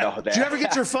 Did you ever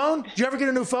get your phone? Did you ever get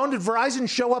a new phone? Did Verizon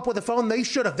show up with a phone? They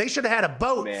should have. They should have had a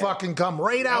boat fucking come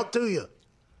right out to you.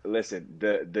 Listen,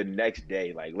 the next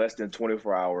day, like less than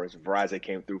 24 hours, Verizon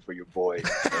came through for your boy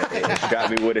and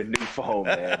strapped me with a new phone,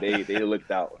 man. They looked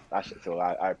out. So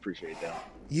I appreciate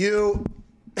them.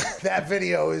 That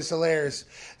video is hilarious.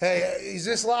 Hey, is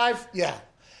this live? Yeah.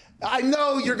 I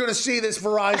know you're going to see this,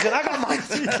 Verizon. I got my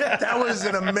That was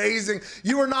an amazing.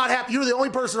 You were not happy. You were the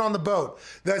only person on the boat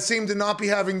that seemed to not be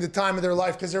having the time of their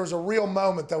life, because there was a real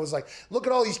moment that was like, look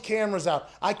at all these cameras out.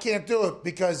 I can't do it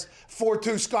because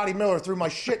 4-2 Scotty Miller threw my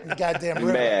shit in the goddamn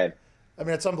river. Man, I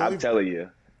mean, it's unbelievable.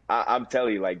 I'm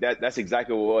telling you, like that's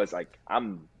exactly what it was. Like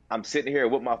I'm sitting here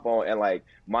with my phone, and like,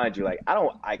 mind you, like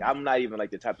I'm not even like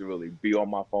the type to really be on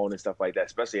my phone and stuff like that,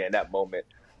 especially in that moment.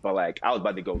 But like, I was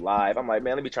about to go live. I'm like,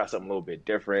 man, let me try something a little bit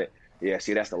different. Yeah,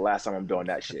 see, that's the last time I'm doing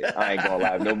that shit. I ain't going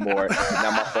live no more.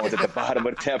 Now my phone's at the bottom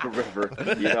of the Tampa River.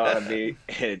 You know what I mean?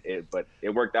 But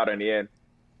it worked out in the end.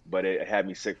 But it had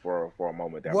me sick for a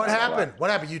moment there. What happened?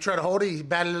 What happened? You tried to hold it? You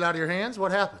batted it out of your hands?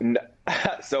 What happened?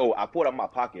 So I pulled out my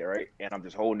pocket, right? And I'm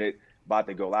just holding it, about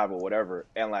to go live or whatever.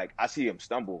 And like, I see him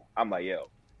stumble. I'm like, yo,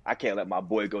 I can't let my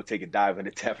boy go take a dive in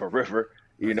the Tampa River.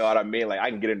 You know what I mean? Like, I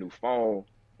can get a new phone.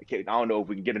 I don't know if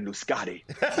we can get a new Scotty.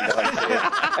 You know what I'm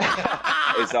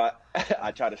saying? And so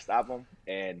I tried to stop him,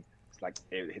 and it's like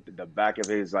it hit the back of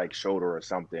his like shoulder or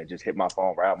something. Just hit my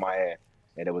phone right out my hand,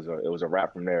 and it was a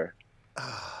wrap from there.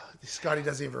 Scotty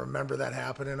doesn't even remember that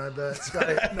happening, I bet.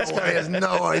 Scotty has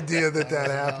no idea that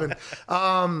happened.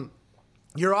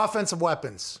 Your offensive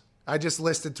weapons, I just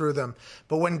listed through them.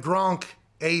 But when Gronk,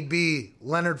 AB,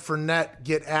 Leonard Fournette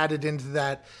get added into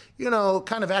that,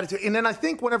 kind of attitude. And then I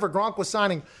think whenever Gronk was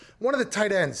signing, one of the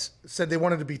tight ends said they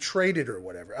wanted to be traded or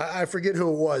whatever. I forget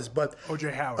who it was, but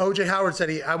O.J. Howard. O.J. Howard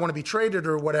said, I want to be traded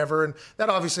or whatever, and that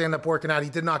obviously ended up working out. He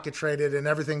did not get traded, and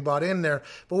everything bought in there.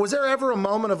 But was there ever a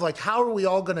moment of, like, how are we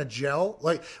all going to gel?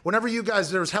 Like, whenever you guys,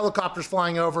 there was helicopters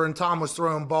flying over, and Tom was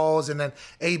throwing balls, and then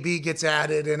AB gets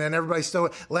added, and then everybody still,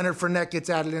 Leonard Fournette gets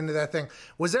added into that thing.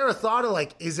 Was there a thought of,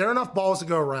 like, is there enough balls to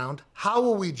go around? How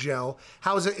will we gel?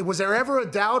 Was there ever a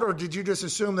doubt, or did you just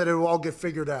assume that it will all get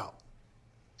figured out?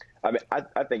 I mean,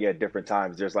 I think at different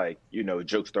times there's like,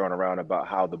 jokes thrown around about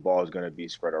how the ball is going to be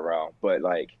spread around. But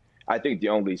like, I think the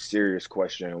only serious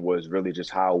question was really just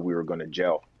how we were going to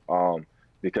gel.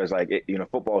 Because like,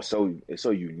 football is so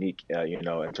unique,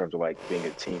 in terms of like being a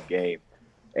team game.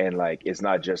 And like, it's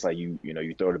not just like you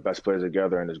throw the best players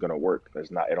together and it's going to work.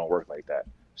 It don't work like that.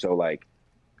 So like,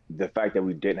 the fact that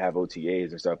we didn't have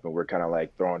OTAs and stuff, and we're kind of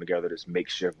like throwing together this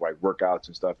makeshift like workouts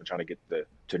and stuff and trying to get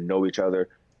to know each other.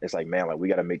 It's like, man, like we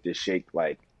got to make this shake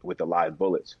like with the live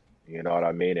bullets. You know what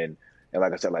I mean? And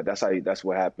like I said, like that's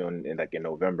what happened in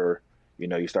November.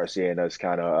 You start seeing us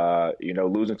kind of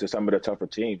losing to some of the tougher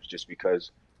teams just because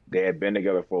they had been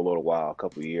together for a little while, a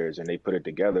couple of years, and they put it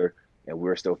together, and we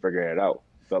were still figuring it out.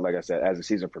 But like I said, as the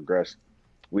season progressed,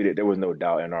 there was no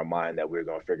doubt in our mind that we were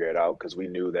going to figure it out, because we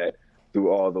knew that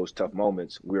through all those tough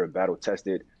moments, we were battle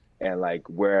tested, and like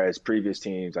whereas previous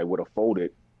teams like would have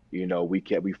folded.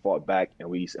 We fought back and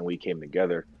we came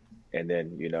together, and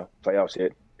then, playoffs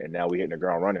hit, and now we hitting the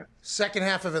ground running. Second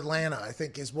half of Atlanta, I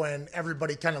think, is when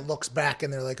everybody kind of looks back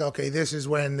and they're like, okay, this is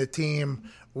when the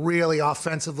team really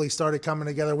offensively started coming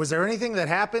together. Was there anything that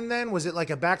happened then? Was it like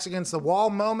a backs against the wall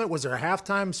moment? Was there a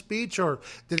halftime speech, or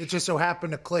did it just so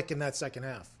happen to click in that second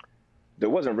half? There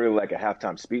wasn't really like a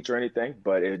halftime speech or anything,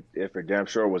 but it for damn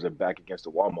sure was a back against the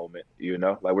wall moment.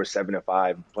 Like we're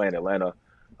 7-5 playing Atlanta.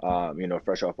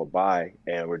 Fresh off a bye,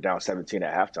 and we're down 17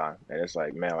 at halftime. And it's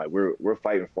like, man, like we're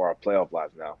fighting for our playoff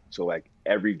lives now. So like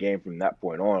every game from that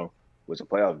point on was a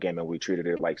playoff game, and we treated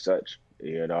it like such.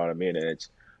 You know what I mean? And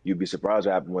you'd be surprised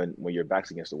what happened when your back's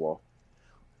against the wall.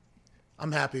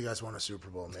 I'm happy you guys won a Super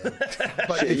Bowl, man.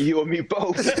 But Shit, you and me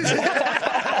both.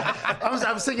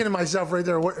 I was thinking to myself right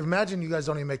there. Imagine you guys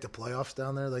don't even make the playoffs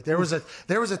down there. Like there was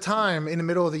a time in the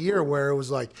middle of the year where it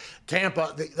was like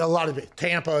Tampa. A lot of it.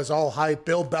 Tampa is all hype.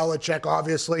 Bill Belichick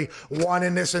obviously won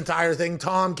in this entire thing.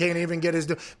 Tom can't even get his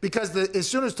because as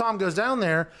soon as Tom goes down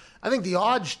there, I think the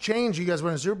odds change. You guys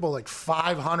win a Super Bowl like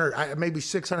 500, maybe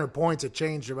 600 points. It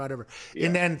changed or whatever. Yeah.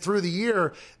 And then through the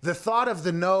year, the thought of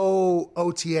the no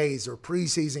OTAs or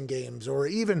preseason games or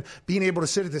even being able to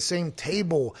sit at the same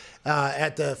table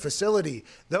at the facility,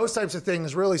 those types of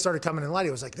things really started coming in light.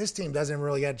 It was like, this team doesn't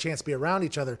really get a chance to be around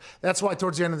each other. That's why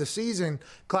towards the end of the season,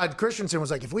 Clyde Christensen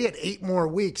was like, if we had 8 more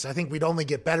weeks, I think we'd only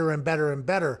get better and better and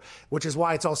better, which is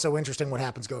why it's also interesting what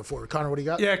happens going forward. Connor, what do you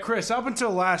got? Yeah, Chris, up until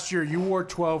last year, you wore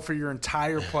 12 for your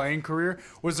entire playing career.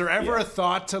 Was there ever a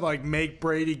thought to like make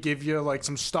Brady give you like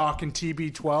some stock in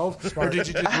TB12, or did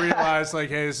you just realize like,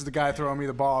 hey, this is the guy throwing me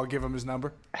the ball, I'll give him his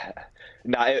number?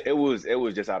 Nah, it was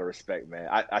just out of respect, man.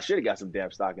 I should have got some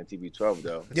damn stock in TB12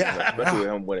 though. Yeah, especially with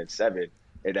him winning 7,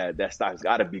 that stock's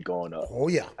got to be going up. Oh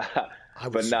yeah.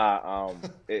 But nah,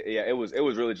 it was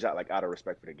really just like out of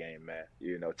respect for the game, man.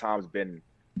 You know, Tom's been,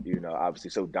 you know, obviously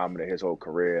so dominant his whole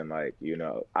career, and like, you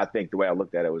know, I think the way I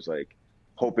looked at it was like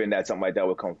hoping that something like that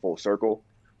would come full circle.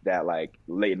 That like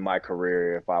late in my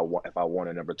career, if I won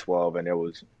a number 12 and it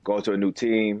was going to a new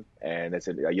team and it's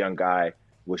a young guy,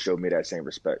 would show me that same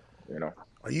respect. You know.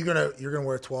 Are you're gonna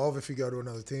wear 12 if you go to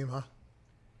another team, huh?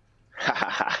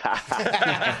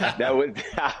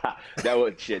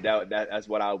 That's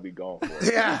what I'll be going for.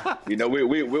 Yeah. You know,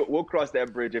 we'll cross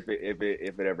that bridge if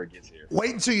it ever gets here.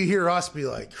 Wait until you hear us be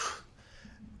like,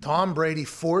 Tom Brady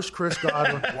forced Chris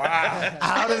Godwin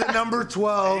out of the number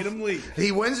 12. Made him leave.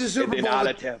 He wins the Super Bowl. Out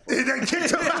of Tampa. Then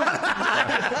kicked him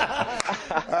out.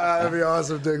 That'd be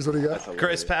awesome. Diggs, what do you got?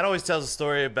 Chris, Pat always tells a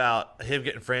story about him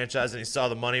getting franchised and he saw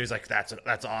the money. He was like, that's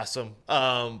awesome.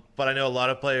 But I know a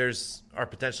lot of players are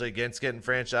potentially against getting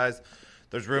franchised.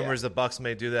 There's rumors the Bucs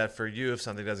may do that for you if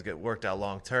something doesn't get worked out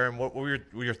long term. What will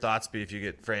your thoughts be if you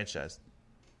get franchised?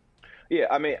 Yeah,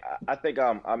 I mean, I think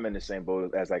I'm in the same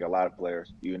boat as like a lot of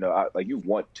players. You know, like you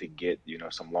want to get, you know,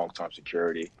 some long-term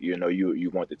security. You know, you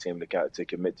want the team to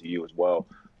commit to you as well.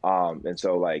 And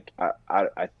so like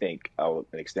I think an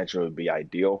extension would be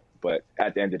ideal. But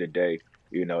at the end of the day,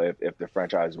 you know, if the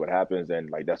franchise is what happens, then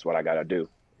like that's what I gotta do.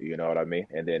 You know what I mean?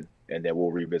 And then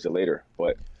we'll revisit later.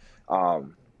 But you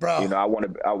know, I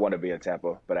want to be in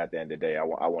Tampa, but at the end of the day, I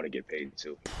want to get paid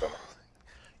too. So.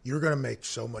 You're going to make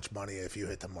so much money if you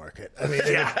hit the market. I mean,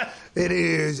 it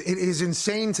is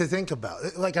insane to think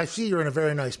about. Like, I see you're in a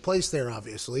very nice place there,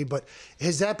 obviously, but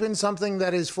has that been something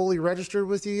that is fully registered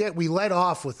with you yet? We led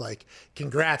off with, like,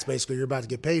 congrats, basically, you're about to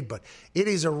get paid, but it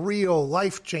is a real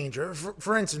life changer.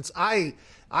 For instance, I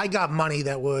got money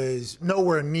that was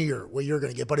nowhere near what you're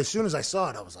going to get. But as soon as I saw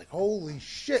it, I was like, holy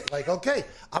shit. Like, okay,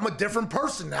 I'm a different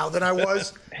person now than I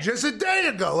was just a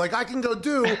day ago. Like, I can go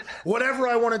do whatever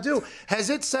I want to do. Has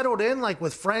it settled in, like,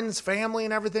 with friends, family,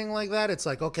 and everything like that? It's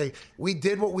like, okay, we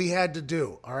did what we had to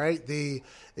do, all right? It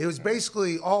was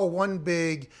basically all one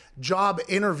big job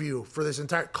interview for this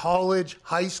entire college,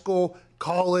 high school,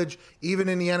 college, even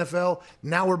in the NFL.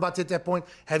 Now we're about to hit that point.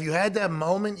 Have you had that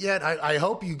moment yet? I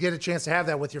hope you get a chance to have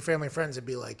that with your family and friends and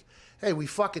be like, hey, we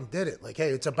fucking did it. Like, hey,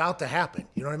 it's about to happen.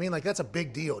 You know what I mean? Like, that's a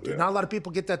big deal, dude. Yeah. Not a lot of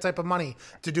people get that type of money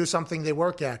to do something they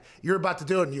work at. You're about to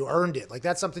do it and you earned it. Like,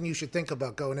 that's something you should think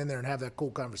about going in there and have that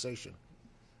cool conversation.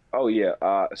 Oh, yeah.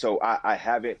 So I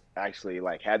haven't actually,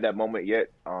 like, had that moment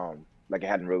yet. Like, it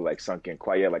hadn't really, like, sunk in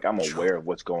quite yet. Like, I'm aware of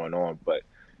what's going on, but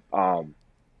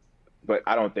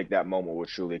I don't think that moment will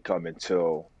truly come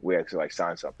until we actually like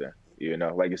sign something. You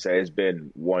know, like you said, it's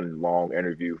been one long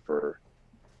interview for,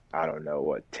 I don't know,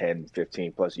 what, 10,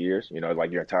 15 plus years, you know,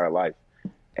 like your entire life.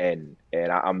 And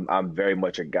I'm very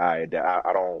much a guy that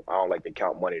I don't like to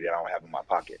count money that I don't have in my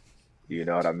pocket. You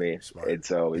know what I mean? Smart. And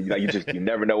so, like, you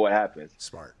never know what happens.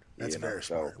 Smart. That's very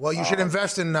smart. Well, you should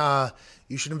invest in Top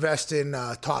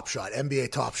Shot,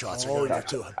 NBA Top Shots.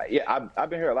 Yeah, I've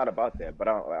been hearing a lot about that, but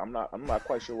I'm not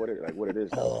quite sure what it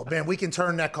is. Oh man, we can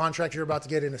turn that contract you're about to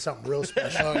get into something real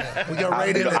special. We go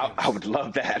right in. I would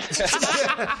love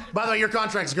that. By the way, your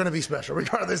contract is going to be special,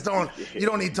 regardless. You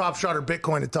don't need Top Shot or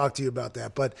Bitcoin to talk to you about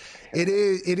that, but it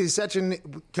is such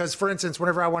because for instance,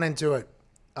 whenever I went into it,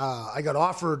 I got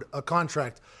offered a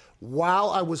contract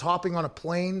while I was hopping on a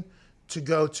plane to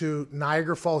go to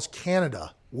Niagara Falls,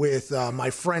 Canada with my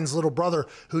friend's little brother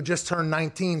who just turned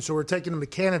 19. So we're taking him to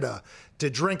Canada to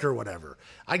drink or whatever.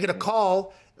 I get a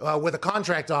call with a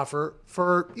contract offer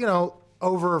for, you know,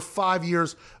 over 5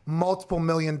 years, multiple $1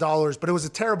 million, but it was a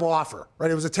terrible offer,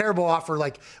 right? It was a terrible offer.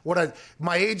 Like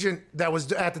my agent that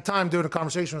was at the time doing a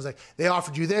conversation was like, they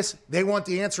offered you this, they want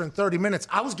the answer in 30 minutes.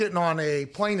 I was getting on a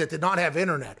plane that did not have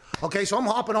internet. Okay, so I'm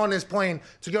hopping on this plane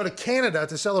to go to Canada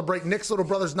to celebrate Nick's little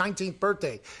brother's 19th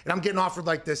birthday. And I'm getting offered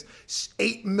like this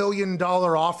 $8 million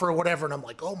offer or whatever. And I'm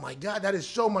like, oh my God, that is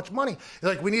so much money.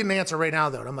 They're like, we need an answer right now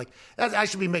though. And I'm like, I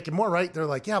should be making more, right? They're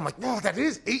like, yeah. I'm like, whoa, that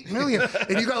is $8 million.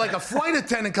 And you got like a flight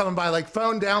attendant coming by, like,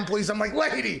 phone down, please. I'm like,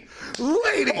 lady,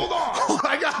 hold on.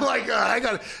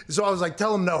 So I was like,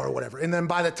 tell him no or whatever. And then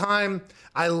by the time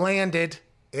I landed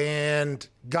and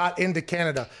got into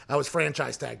Canada, I was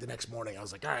franchise tagged the next morning. I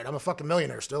was like, all right, I'm a fucking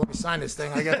millionaire still. Let me sign this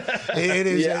thing. I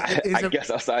guess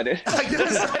I'll sign it. I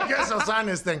guess I'll sign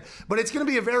this thing. But it's going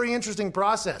to be a very interesting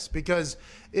process because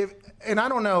and I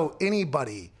don't know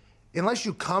anybody, unless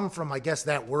you come from, I guess,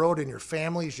 that world and your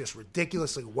family is just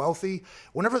ridiculously wealthy,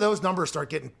 whenever those numbers start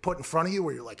getting put in front of you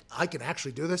where you're like, I can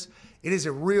actually do this, it is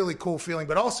a really cool feeling.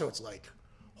 But also it's like,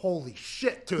 holy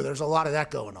shit, too. There's a lot of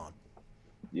that going on.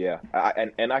 Yeah,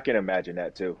 and I can imagine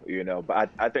that, too, But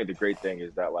I think the great thing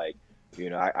is that, like,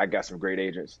 I got some great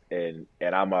agents, and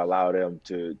I'm going to allow them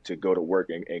to go to work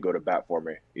and go to bat for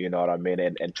me, you know what I mean?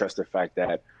 And trust the fact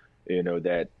that,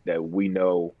 that we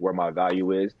know where my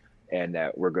value is, and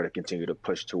that we're going to continue to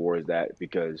push towards that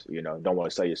because, don't want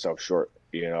to sell yourself short.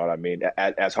 You know what I mean?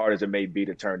 As hard as it may be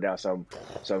to turn down some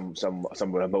of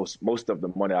the most of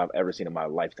the money I've ever seen in my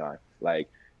lifetime, like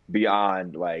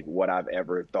beyond like what I've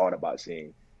ever thought about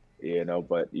seeing,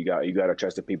 but you got to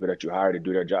trust the people that you hire to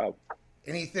do their job.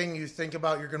 Anything you think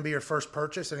about you're going to be your first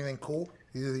purchase? Anything cool?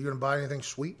 You're going to buy anything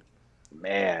sweet?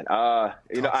 Man, I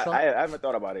haven't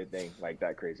thought about anything like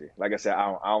that crazy. Like I said,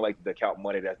 I don't like to count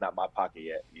money that's not my pocket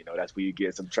yet. That's where you get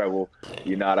in some trouble.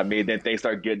 You know what I mean? Then things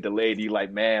start getting delayed. You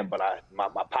like, man, but my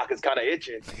pocket's kind of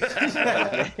itching.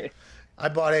 I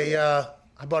bought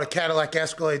a Cadillac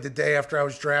Escalade the day after I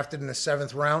was drafted in the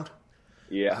 7th round.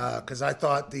 Yeah, because I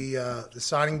thought the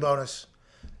signing bonus,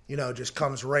 just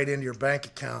comes right into your bank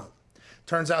account.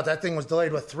 Turns out that thing was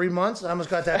delayed, 3 months? I almost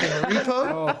got that thing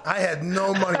repoed. I had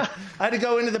no money. I had to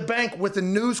go into the bank with a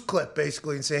news clip,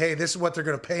 basically, and say, hey, this is what they're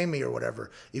going to pay me or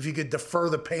whatever. If you could defer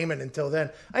the payment until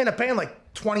then. I ended up paying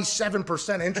like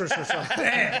 27% interest or something.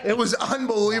 It was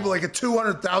unbelievable, like a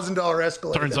 $200,000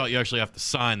 Escalade. Turns out you actually have to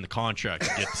sign the contract to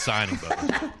get the signing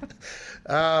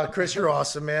bonus. Chris, you're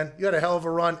awesome, man. You had a hell of a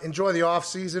run. Enjoy the off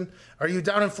season. Are you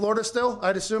down in Florida still?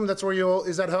 I'd assume that's where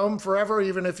is that home forever,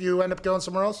 even if you end up going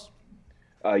somewhere else?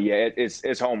 Yeah,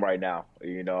 it's home right now.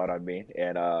 You know what I mean?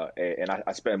 And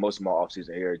I spend most of my off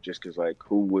season here just because, like,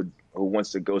 who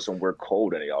wants to go somewhere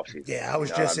cold in the off season? Yeah, I was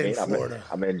just in Florida.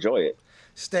 I'm gonna enjoy it.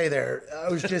 Stay there. I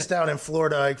was just down in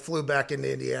Florida. I flew back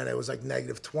into Indiana. It was like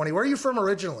 -20. Where are you from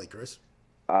originally, Chris?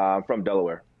 I'm from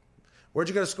Delaware. Where'd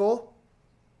you go to school?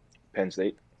 Penn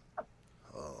State.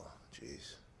 Oh,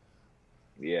 jeez.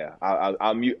 Yeah,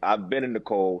 I've been in the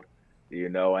cold.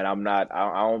 And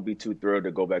I won't be too thrilled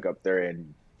to go back up there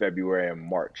in February and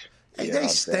March. Hey, they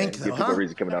stink, though, Give people a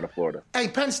reason coming out of Florida. Hey,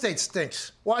 Penn State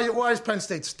stinks. Why does Penn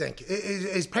State stink?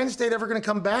 Is Penn State ever going to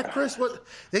come back, Chris? What?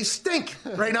 They stink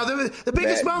right now. The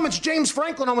biggest moment's James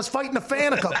Franklin almost fighting a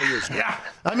fan a couple years ago. Yeah.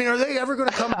 I mean, are they ever going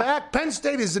to come back? Penn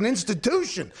State is an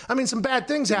institution. I mean, some bad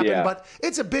things happen, but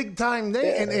it's a big-time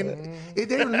thing, and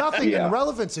they're nothing in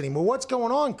relevance anymore. What's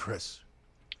going on, Chris?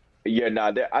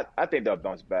 Yeah, I think they'll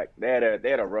bounce back. They had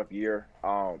a rough year.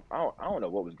 I don't know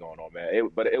what was going on,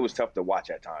 man. But it was tough to watch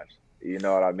at times. You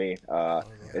know what I mean?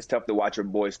 It's tough to watch your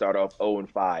boys start off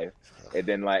 0-5, and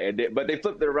then but they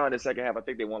flipped it around in the second half. I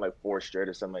think they won like 4 straight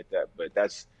or something like that. But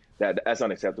that's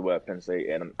unacceptable at Penn State,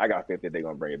 and I got faith that they're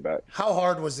gonna bring it back. How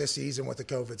hard was this season with the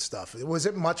COVID stuff? Was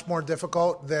it much more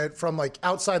difficult that from like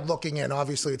outside looking in?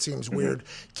 Obviously, it seems weird.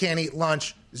 Can't eat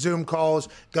lunch, Zoom calls,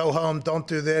 go home, don't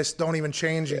do this, don't even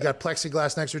change. You got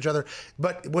plexiglass next to each other.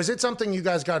 But was it something you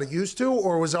guys got used to,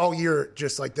 or was all year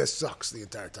just like this sucks the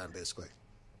entire time, basically?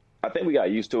 I think we got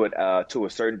used to it to a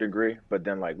certain degree, but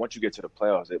then like once you get to the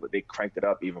playoffs, they cranked it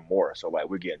up even more. So like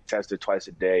we're getting tested twice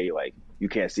a day. Like you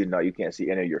can't see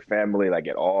any of your family like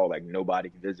at all. Like nobody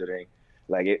visiting.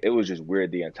 Like it was just weird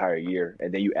the entire year.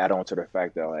 And then you add on to the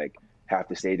fact that like half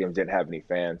the stadiums didn't have any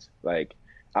fans. Like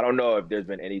I don't know if there's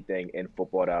been anything in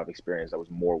football that I've experienced that was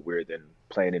more weird than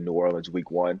playing in New Orleans week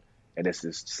 1, and it's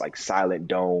this like silent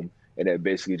dome, and it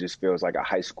basically just feels like a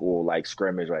high school like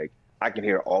scrimmage. Like I can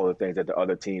hear all the things that the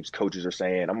other teams' coaches are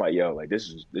saying. I'm like, yo, like this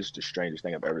is the strangest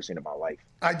thing I've ever seen in my life.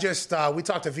 I just we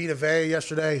talked to Vita Vea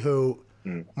yesterday, who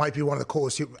might be one of the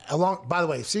coolest. By the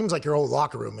way, it seems like your old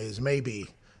locker room is maybe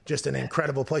just an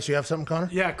incredible place. You have something, Connor?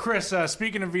 Yeah, Chris,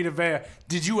 speaking of Vita Vea,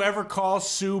 did you ever call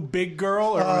Sue Big Girl,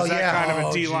 or was that kind of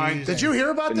a D-line thing? Did you hear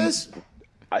about this?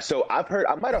 So I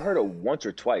might have heard it once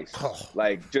or twice,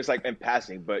 just in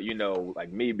passing. But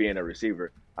like me being a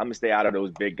receiver, I'm gonna stay out of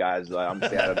those big guys. I'm gonna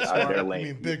stay out of their lane. I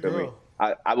mean, big girl.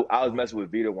 I was messing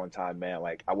with Vita one time, man.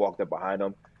 Like I walked up behind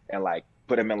him and like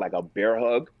put him in like a bear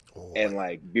hug, and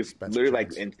like literally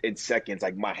like in seconds,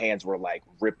 like my hands were like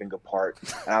ripping apart,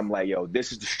 and I'm like, yo,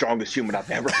 this is the strongest human I've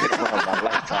ever been around in my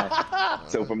lifetime.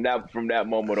 So from that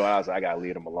moment on, I was like, I gotta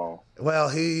leave him alone. Well,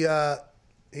 he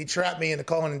trapped me into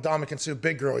calling Ndamukong Suh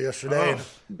Big Girl yesterday.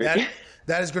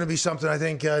 That is going to be something I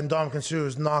think Ndamukong Suh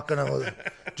is not going to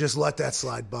just let that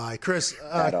slide by. Chris,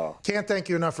 can't thank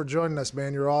you enough for joining us,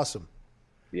 man. You're awesome.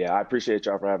 Yeah, I appreciate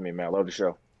y'all for having me, man. I love the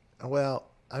show. Well,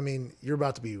 I mean, you're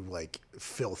about to be like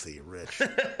filthy rich.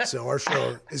 So our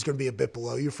show is going to be a bit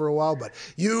below you for a while, but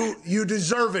you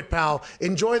deserve it, pal.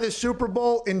 Enjoy this Super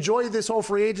Bowl. Enjoy this whole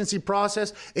free agency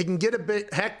process. It can get a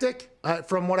bit hectic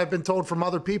from what I've been told from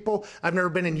other people. I've never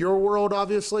been in your world,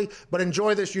 obviously, but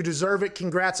enjoy this. You deserve it.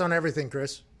 Congrats on everything,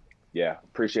 Chris. Yeah,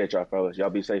 appreciate y'all, fellas. Y'all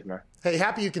be safe, man. Hey,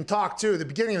 happy you can talk, too. The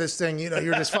beginning of this thing,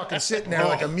 you're just fucking sitting there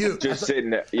like a mute. Just sitting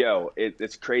there. Yo,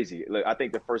 it's crazy. Look, I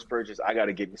think the first purchase, I got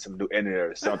to get me some new internet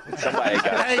or something. Somebody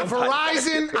got Hey,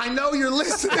 Verizon, I know you're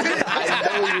listening. I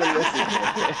know you're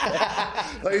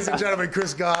listening. Ladies and gentlemen,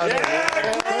 Chris Godwin.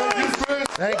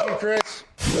 Thank you, Chris.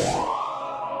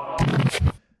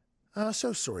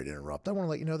 So sorry to interrupt. I want to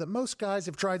let you know that most guys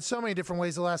have tried so many different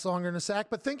ways to last longer in a sack,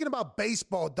 but thinking about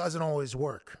baseball doesn't always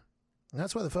work. And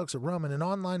that's why the folks at Roman, an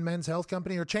online men's health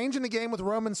company, are changing the game with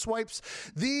Roman Swipes,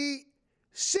 the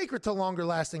secret to longer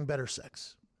lasting better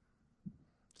sex.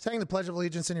 Saying the Pledge of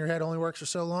Allegiance in your head only works for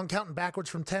so long. Counting backwards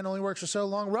from 10 only works for so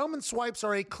long. Roman Swipes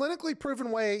are a clinically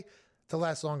proven way to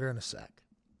last longer in a sack.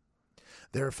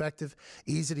 They're effective,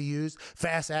 easy to use,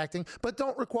 fast acting, but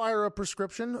don't require a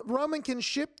prescription. Roman can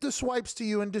ship the swipes to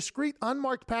you in discreet,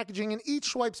 unmarked packaging, and each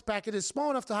swipes packet is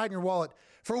small enough to hide in your wallet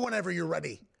for whenever you're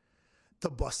ready to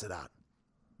bust it out.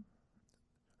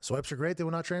 Swipes are great. They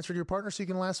will not transfer to your partner, so you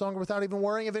can last longer without even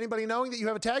worrying of anybody knowing that you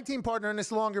have a tag team partner and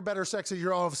it's longer, better sex that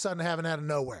you're all of a sudden having out of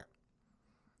nowhere.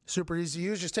 Super easy to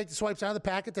use. Just take the swipes out of the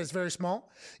packet that's very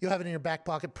small. You'll have it in your back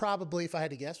pocket, probably, if I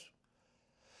had to guess.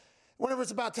 Whenever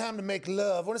it's about time to make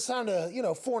love, when it's time to,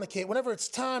 fornicate, whenever it's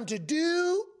time to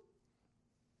do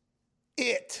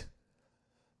it.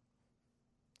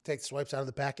 Take the swipes out of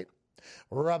the packet,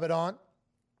 rub it on,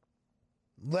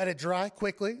 let it dry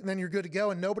quickly, and then you're good to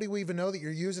go, and nobody will even know that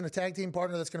you're using a tag team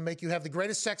partner that's going to make you have the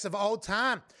greatest sex of all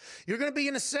time. You're going to be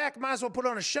in a sack, might as well put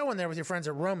on a show in there with your friends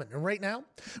at Roman. And right now,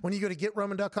 when you go to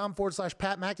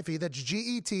getroman.com/Pat McAfee, that's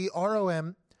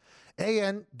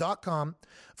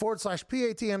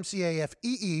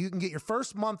GETROMAN.com/PATMCAFEE, you can get your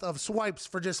first month of swipes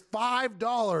for just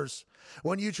 $5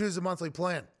 when you choose a monthly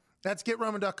plan. That's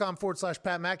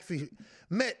getroman.com/Pat McAfee.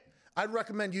 Mitt, I'd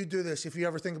recommend you do this if you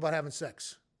ever think about having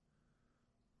sex.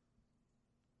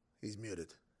 He's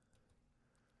muted.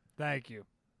 Thank you.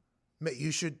 Mitt,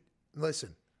 you should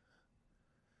listen.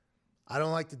 I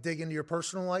don't like to dig into your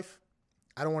personal life.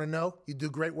 I don't want to know. You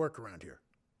do great work around here.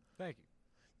 Thank you.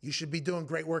 You should be doing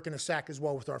great work in a sack as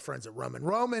well with our friends at Roman.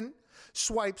 Roman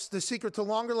Swipes, the secret to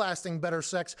longer lasting, better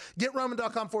sex.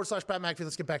 GetRoman.com/Pat McAfee.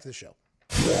 Let's get back to the show.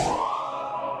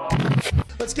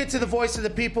 Let's get to the voice of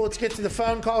the people. Let's get to the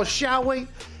phone calls, shall we?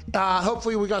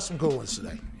 Hopefully we got some cool ones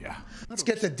today. Yeah. Let's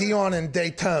get to Dion and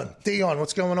Dayton. Dion,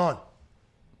 what's going on?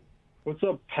 What's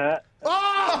up, Pat?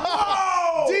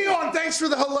 Oh! Dion, thanks for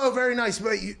the hello. Very nice.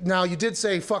 But now, you did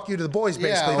say fuck you to the boys,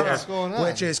 basically, there, what's going on?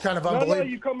 which is kind of No, unbelievable.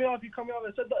 you cut me off. I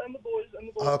said and the boys.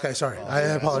 Okay, sorry. I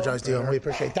apologize, Dion. We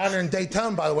appreciate it. Down there in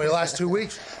Dayton, by the way, the last 2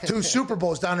 weeks, 2 Super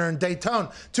Bowls down there in Dayton.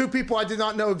 2 people I did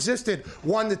not know existed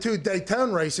won the 2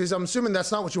 Dayton races. I'm assuming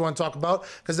that's not what you want to talk about,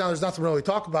 because now there's nothing really to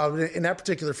talk about in that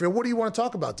particular field. What do you want to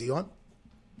talk about, Dion?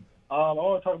 I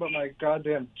want to talk about my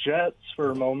goddamn Jets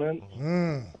for a moment.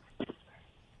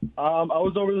 I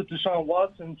was over the Deshaun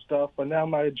Watson stuff, but now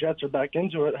my Jets are back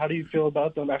into it. How do you feel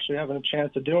about them actually having a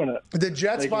chance of doing it? The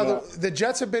Jets, the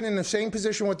Jets have been in the same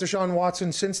position with Deshaun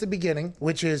Watson since the beginning,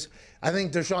 which is, I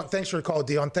think, Deshaun. Thanks for the call,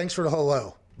 Dion. Thanks for the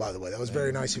hello, by the way. That was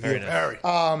very nice of you.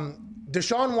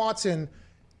 Deshaun Watson,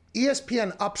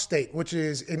 ESPN Upstate, which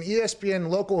is an ESPN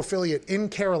local affiliate in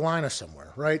Carolina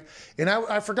somewhere, right? And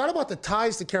I forgot about the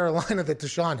ties to Carolina that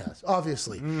Deshaun has,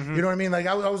 obviously. You know what I mean? Like,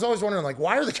 I was always wondering, like,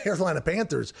 why are the Carolina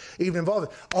Panthers even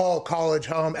involved? All college,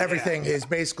 home, everything is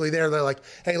basically there. They're like,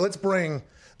 hey, let's bring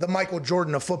the Michael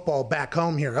Jordan of football back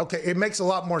home here. Okay, it makes a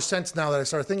lot more sense now that I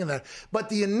started thinking that. But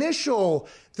the initial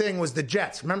thing was the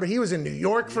Jets. Remember, he was in New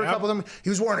York for a couple of them. He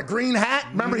was wearing a green hat.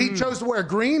 Remember, he chose to wear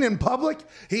green in public.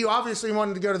 He obviously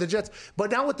wanted to go to the Jets.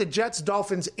 But now with the Jets,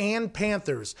 Dolphins, and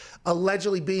Panthers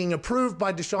allegedly being approved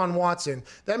by Deshaun Watson,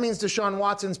 that means Deshaun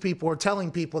Watson's people are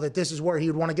telling people that this is where he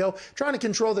would want to go, trying to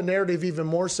control the narrative even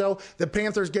more so. The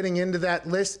Panthers getting into that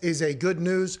list is a good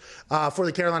news for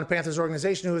the Carolina Panthers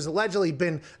organization, who has allegedly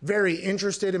been very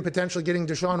interested in potentially getting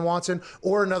Deshaun Watson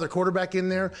or another quarterback in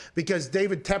there, because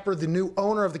David Tepper, the new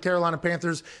owner of the Carolina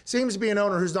Panthers, seems to be an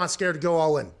owner who's not scared to go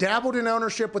all in. Dabbled in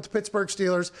ownership with the Pittsburgh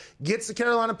Steelers, gets the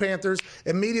Carolina Panthers,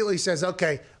 immediately says,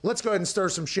 okay, let's go ahead and stir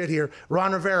some shit here.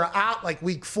 Ron Rivera out like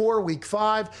week 4, week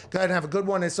 5. Go ahead and have a good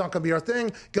one. It's not going to be our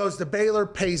thing. Goes to Baylor,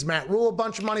 pays Matt Rule a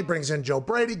bunch of money, brings in Joe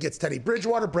Brady, gets Teddy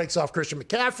Bridgewater, breaks off Christian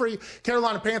McCaffrey.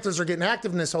 Carolina Panthers are getting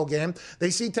active in this whole game.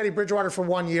 They see Teddy Bridgewater for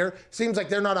 1 year. Seems like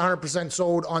they're not 100%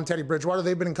 sold on Teddy Bridgewater.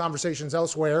 They've been in conversations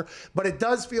elsewhere. But it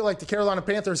does feel like the Carolina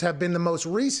Panthers have been the most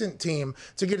recent team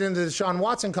to get into the Deshaun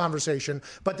Watson conversation.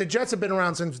 But the Jets have been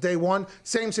around since day one.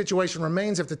 Same situation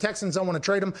remains. If the Texans don't want to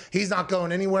trade him, he's not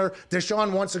going anywhere.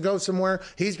 Deshaun wants to go somewhere.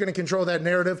 He's going to control that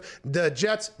narrative. The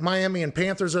Jets, Miami, and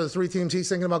Panthers are the 3 teams he's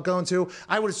thinking about going to.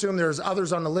 I would assume there's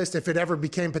others on the list if it ever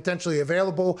became potentially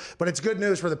available. But it's good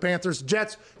news for the Panthers.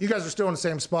 Jets, you guys are still in the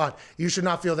same spot. You should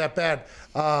not feel that bad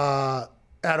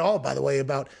at all, by the way,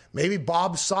 about maybe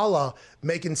Bob Saleh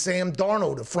making Sam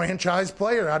Darnold a franchise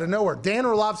player out of nowhere. Dan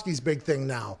Orlovsky's big thing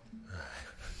now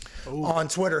on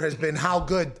Twitter has been how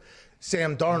good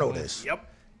Sam Darnold is. Yep.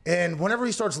 And whenever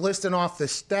he starts listing off the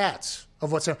stats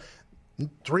of what's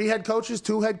 3 head coaches,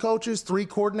 2 head coaches, 3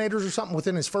 coordinators or something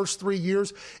within his first 3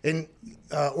 years. And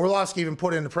Orlovsky even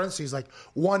put in the parentheses like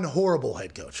 1 horrible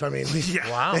head coach. I mean,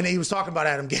 wow. And he was talking about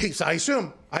Adam Gase. I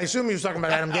assume he was talking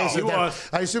about Adam Gase.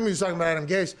 I assume he was talking about Adam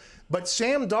Gase. But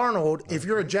Sam Darnold, if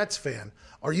you're a Jets fan,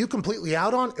 are you completely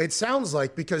out on? It sounds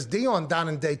like, because Dion down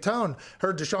in Daytona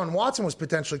heard Deshaun Watson was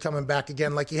potentially coming back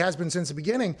again like he has been since the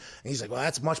beginning. And he's like, well,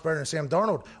 that's much better than Sam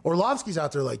Darnold. Orlovsky's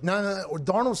out there like, no.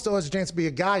 Darnold still has a chance to be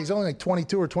a guy. He's only like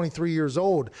 22 or 23 years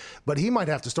old, but he might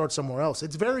have to start somewhere else.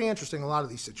 It's very interesting, a lot of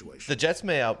these situations. The Jets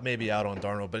may be out on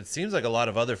Darnold, but it seems like a lot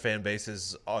of other fan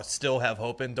bases still have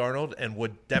hope in Darnold and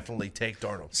would definitely take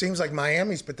Darnold. Seems like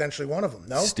Miami's potentially one of them,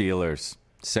 no? Steelers.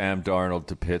 Sam Darnold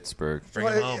to Pittsburgh. Bring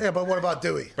him home. Yeah, but what about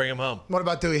Dewey? Bring him home. What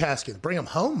about Dewey Haskins? Bring him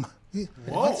home?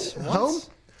 Whoa. Home?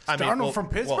 I mean, Darnold from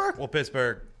Pittsburgh? Well,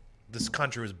 Pittsburgh, this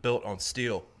country was built on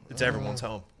steel. It's everyone's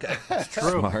home.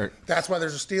 True. Smart. That's why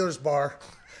there's a Steelers bar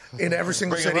in every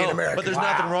single Bring city him in home. America. But there's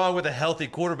nothing wrong with a healthy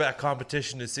quarterback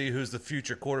competition to see who's the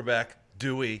future quarterback,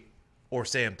 Dewey or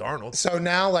Sam Darnold. So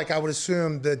now, like, I would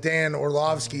assume the Dan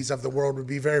Orlovskys of the world would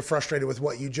be very frustrated with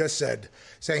what you just said,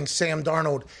 saying Sam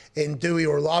Darnold and Dewey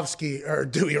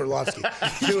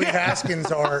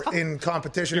Haskins are in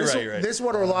competition. You're This right. is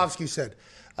what Orlovsky said.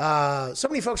 So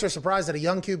many folks are surprised that a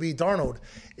young QB, Darnold,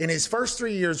 in his first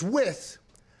 3 years with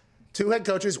 2 head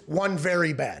coaches, 1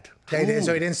 very bad. Okay?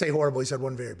 So he didn't say horrible. He said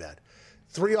 1 very bad.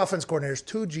 3 offense coordinators,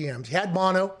 2 GMs. He had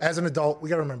mono as an adult. We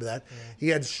got to remember that. Yeah. He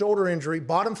had shoulder injury,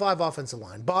 bottom 5 offensive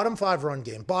line, bottom 5 run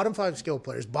game, bottom 5 skill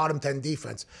players, bottom 10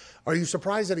 defense. Are you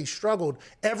surprised that he struggled?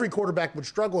 Every quarterback would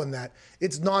struggle in that.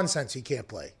 It's nonsense he can't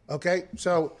play. Okay?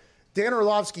 So Dan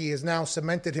Orlovsky has now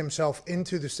cemented himself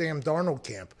into the Sam Darnold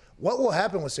camp. What will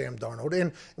happen with Sam Darnold?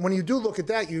 And when you do look at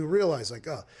that, you realize, like,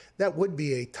 that would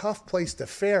be a tough place to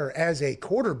fare as a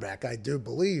quarterback, I do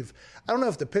believe. I don't know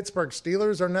if the Pittsburgh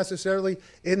Steelers are necessarily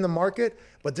in the market,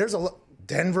 but there's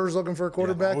Denver's looking for a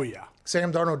quarterback. Yeah. Oh, yeah.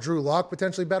 Sam Darnold, Drew Lock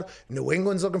potentially battle. New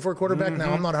England's looking for a quarterback.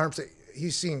 Now, I'm not 100%.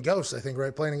 He's seen ghosts, I think,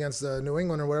 right, playing against New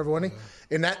England or whatever, wasn't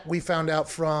he? And that we found out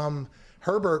from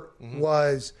Herbert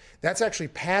was that's actually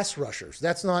pass rushers.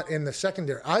 That's not in the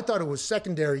secondary. I thought it was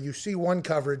secondary. You see one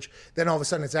coverage, then all of a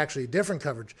sudden it's actually a different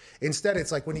coverage. Instead,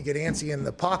 it's like when you get antsy in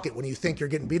the pocket, when you think you're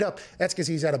getting beat up, that's because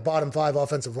he's had a bottom 5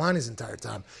 offensive line his entire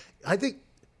time. I think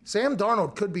Sam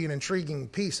Darnold could be an intriguing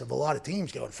piece of a lot of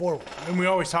teams going forward. And we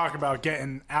always talk about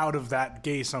getting out of that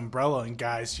Gase umbrella and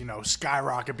guys,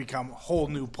 skyrocket, become a whole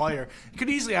new player. It could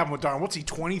easily happen with Darnold. What's he,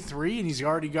 23, and he's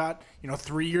already got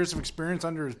 3 years of experience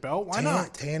under his belt? Why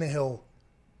not? Tannehill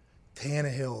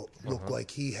looked like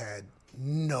he had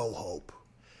no hope.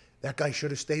 That guy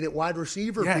should have stayed at wide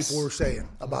receiver, people were saying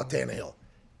about Tannehill.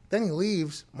 Then he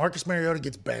leaves. Marcus Mariota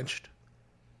gets benched.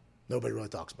 Nobody really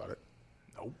talks about it.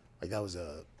 Nope. Like that was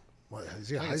is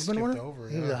he a Heisman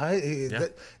winner?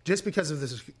 Just because of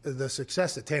the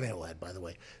success that Tannehill had, by the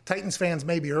way. Titans fans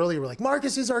maybe earlier were like,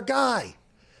 Marcus is our guy.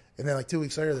 And then like 2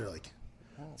 weeks later, they're like,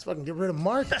 let's fucking get rid of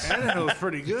Marcus. Tannehill's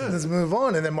pretty good. Let's move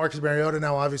on. And then Marcus Mariota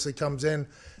now obviously comes in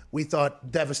We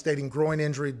thought devastating groin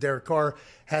injury. Derek Carr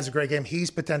has a great game.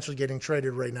 He's potentially getting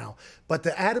traded right now. But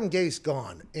the Adam Gase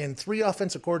gone, and 3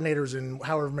 offensive coordinators in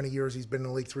however many years he's been in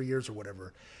the league, 3 years or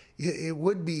whatever, it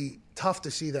would be tough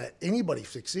to see that anybody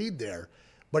succeed there.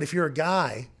 But if you're a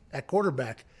guy at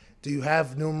quarterback, do you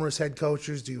have numerous head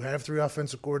coaches? Do you have 3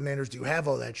 offensive coordinators? Do you have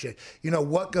all that shit? You know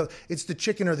what goes? It's the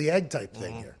chicken or the egg type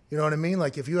thing here. You know what I mean?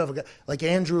 Like if you have a guy like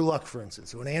Andrew Luck, for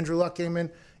instance. When Andrew Luck came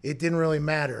in, it didn't really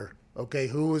matter. Okay,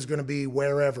 who was going to be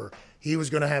wherever. He was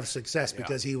going to have success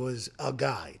because he was a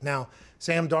guy. Now,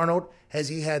 Sam Darnold, has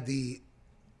he had the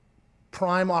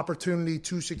prime opportunity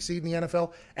to succeed in the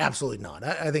NFL? Absolutely not.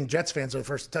 I think Jets fans are the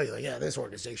first to tell you, like, yeah, this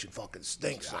organization fucking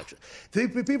stinks.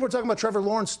 People are talking about Trevor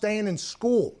Lawrence staying in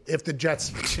school if the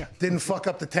Jets didn't fuck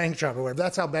up the tank job or whatever.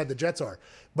 That's how bad the Jets are.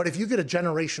 But if you get a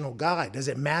generational guy, does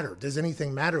it matter? Does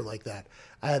anything matter like that?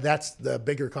 That's the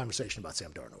bigger conversation about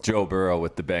Sam Darnold. Joe Burrow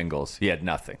with the Bengals. He had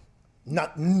nothing.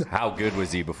 How good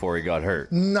was he before he got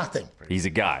hurt? Nothing. He's a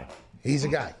guy. He's a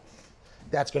guy.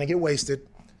 That's going to get wasted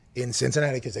in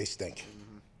Cincinnati because they stink.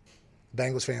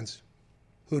 Bengals fans,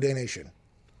 Who Dey Nation,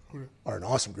 are an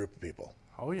awesome group of people.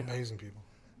 Oh, yeah. Amazing people.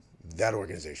 That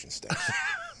organization stinks.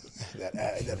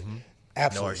 that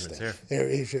absolutely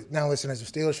stinks. Now, listen, as a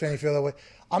Steelers fan, you feel that way.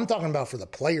 I'm talking about for the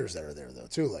players that are there, though,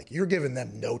 too. Like, you're giving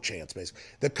them no chance, basically.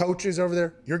 The coaches over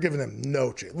there, you're giving them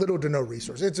no chance, little to no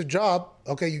resource. It's a job.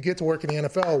 Okay, you get to work in the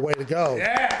NFL, way to go.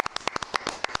 Yeah.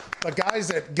 But guys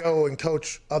that go and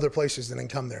coach other places and then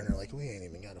come there and they're like, we ain't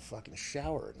even got a fucking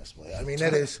shower in this place. I mean,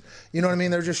 that is, you know what I mean?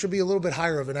 There just should be a little bit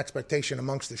higher of an expectation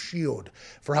amongst the shield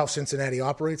for how Cincinnati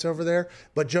operates over there.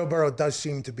 But Joe Burrow does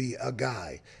seem to be a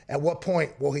guy. At what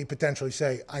point will he potentially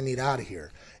say, I need out of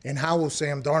here? And how will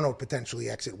Sam Darnold potentially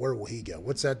exit? Where will he go?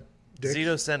 What's that? Dick?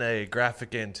 Zito sent a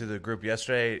graphic into the group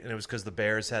yesterday, and it was because the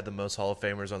Bears had the most Hall of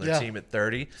Famers on their team at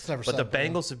 30. But the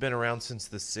Bengals have been around since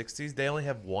the 60s. They only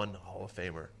have 1 Hall of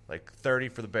Famer. Like 30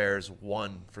 for the Bears,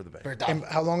 1 for the Bengals. And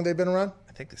how long have they been around?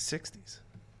 I think the 60s.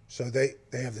 So they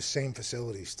have the same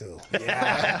facilities, too.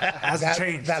 Yeah. Hasn't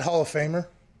changed. That Hall of Famer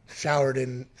showered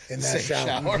in that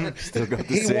shower. Still got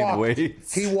the same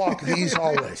weights. He walked these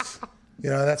hallways. You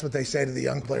know, that's what they say to the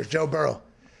young players. Joe Burrow,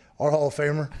 our Hall of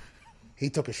Famer, he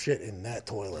took a shit in that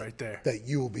toilet right there that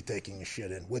you will be taking a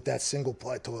shit in with that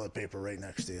single-ply toilet paper right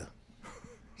next to you.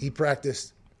 He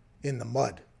practiced in the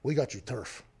mud. We got you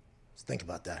turf. Just think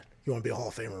about that. You want to be a Hall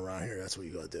of Famer around here, that's what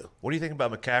you got to do. What do you think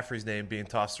about McCaffrey's name being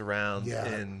tossed around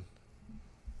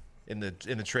in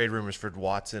the trade rumors for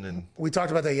Watson? And we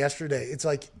talked about that yesterday. It's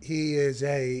like he is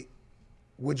a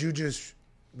 – would you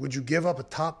give up a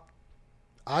top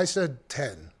 – I said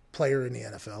 10 player in the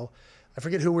NFL. I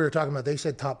forget who we were talking about. They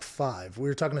said top 5. We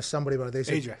were talking to somebody about it. They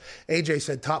said AJ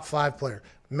said top 5 player.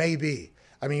 Maybe.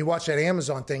 I mean, you watch that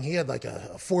Amazon thing. He had like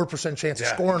a 4% chance of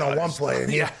scoring on one play,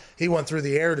 and he went through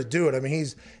the air to do it. I mean,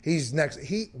 he's next.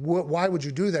 Why would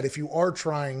you do that if you are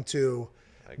trying to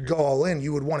go all in?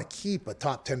 You would want to keep a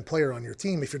top 10 player on your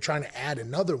team if you're trying to add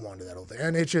another one to that whole thing.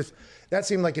 And it's just that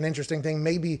seemed like an interesting thing.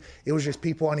 Maybe it was just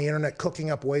people on the internet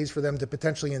cooking up ways for them to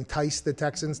potentially entice the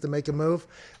Texans to make a move.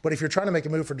 But if you're trying to make a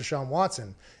move for Deshaun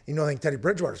Watson, you don't think Teddy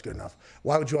Bridgewater's good enough.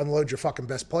 Why would you unload your fucking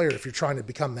best player if you're trying to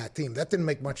become that team? That didn't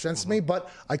make much sense to me, but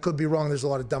I could be wrong. There's a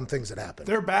lot of dumb things that happen.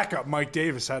 Their backup, Mike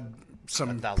Davis, had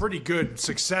some pretty good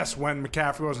success when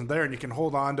McCaffrey wasn't there, and you can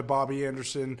hold on to Bobby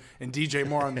Anderson and DJ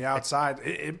Moore on the outside.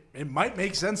 It might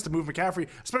make sense to move McCaffrey,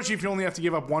 especially if you only have to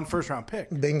give up 1 first-round pick.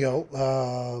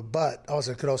 Bingo. But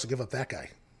also could also give up that guy.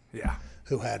 Yeah.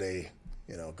 Who had a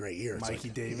great year. Mikey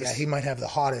Davis. Yeah, he might have the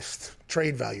hottest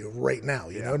trade value right now.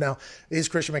 You know, now is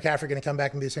Christian McCaffrey going to come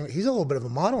back and be the same? He's a little bit of a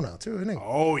model now too, isn't he?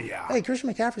 Oh yeah. Hey,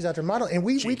 Christian McCaffrey's out there modeling, and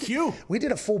we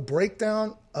did a full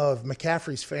breakdown of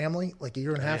McCaffrey's family like a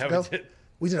year and a half ago.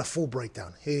 We did a full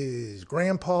breakdown. His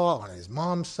grandpa on his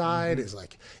mom's side is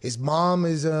like his mom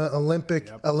is an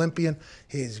Olympian.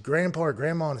 His grandpa or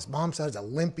grandma on his mom's side is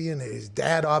Olympian. His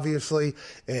dad, obviously,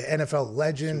 NFL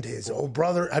legend. His old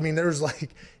brother. I mean, there's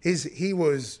like he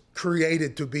was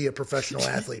created to be a professional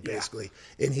athlete, basically,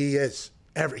 and he is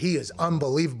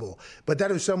unbelievable. But that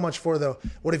is so much for the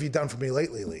what have you done for me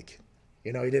lately league.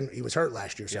 You know, he was hurt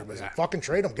last year, so everybody's like, fucking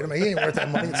trade him. Get him. He ain't worth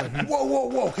that money. It's like,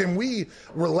 whoa. Can we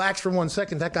relax for 1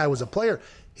 second? That guy was a player.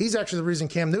 He's actually the reason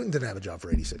Cam Newton didn't have a job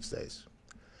for 86 days.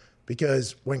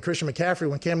 Because when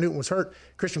Cam Newton was hurt,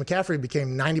 Christian McCaffrey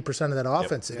became 90% of that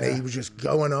offense. And he was just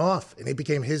going off. And it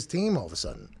became his team all of a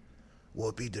sudden. Will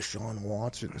it be Deshaun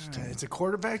Watson's team? It's a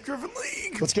quarterback-driven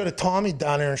league. Let's go to Tommy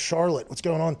down there in Charlotte. What's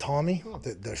going on, Tommy?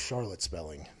 The Charlotte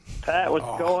spelling. Pat, what's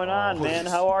going on, man?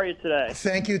 How are you today?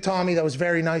 Thank you, Tommy. That was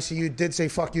very nice of you. Did say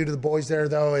fuck you to the boys there,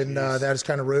 though, and that is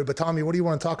kind of rude. But, Tommy, what do you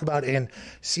want to talk about in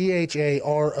CHAROLLETTE,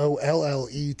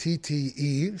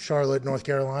 Charlotte, North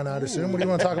Carolina, I'd assume? What do you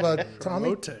want to talk about,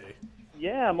 Tommy?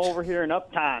 Yeah, I'm over here in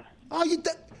Uptown. Oh,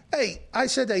 hey, I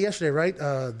said that yesterday, right?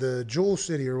 The Jewel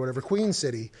City or whatever, Queen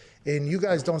City, and you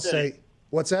guys don't say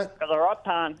what's that? Because our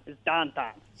Uptown is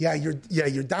downtown. Yeah,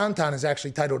 your downtown is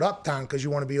actually titled Uptown because you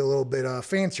want to be a little bit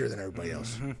fancier than everybody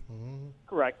else.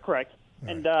 Correct.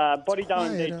 And buddy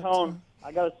down in Daytona,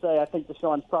 I got to say, I think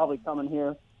Deshaun's probably coming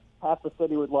here. Half the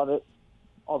city would love it.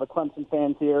 All the Clemson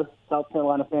fans here, South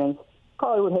Carolina fans,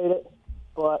 probably would hate it.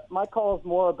 But my call is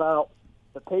more about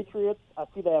the Patriots. I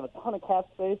see they have a ton of cap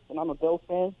space, and I'm a Bills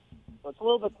fan. So it's a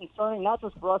little bit concerning, not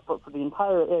just for us, but for the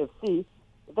entire AFC.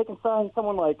 If they can sign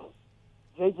someone like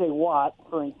J.J. Watt,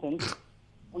 for instance,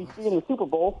 we see in the Super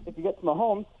Bowl, if you get to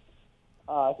Mahomes,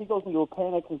 he goes into a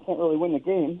panic and can't really win the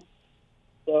game.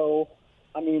 So,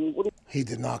 I mean, he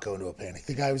did not go into a panic.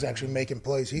 The guy was actually making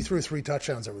plays. He threw 3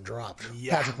 touchdowns that were dropped.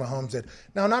 Yeah. Patrick Mahomes did.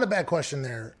 Now, not a bad question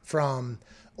there from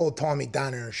old Tommy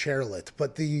down there in Charlotte,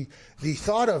 but the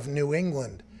thought of New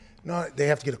England, they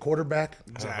have to get a quarterback.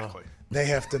 Exactly. They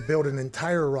have to build an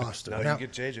entire roster. No, you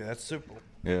get JJ. That's Super Bowl.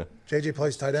 Yeah. JJ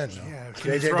plays tight end. No? Yeah.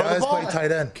 JJ does play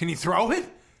tight end. Can he throw it?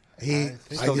 I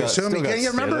assume he can.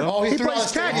 You remember? He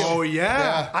plays catch. Oh,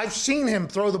 yeah. I've seen him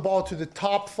throw the ball to the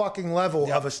top fucking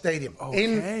level of a stadium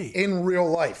in real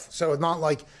life. So it's not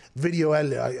like video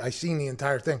edited. I've seen the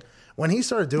entire thing. When he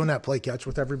started doing that play catch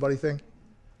with everybody thing,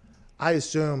 I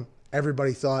assume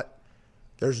everybody thought,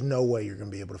 there's no way you're going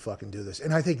to be able to fucking do this.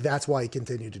 And I think that's why he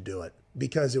continued to do it.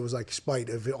 Because it was like spite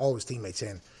of all his teammates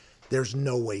saying, there's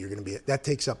no way you're going to be it. That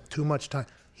takes up too much time.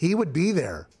 He would be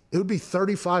there. It would be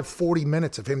 35, 40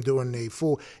 minutes of him doing a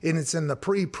full, and it's in the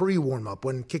pre-warm-up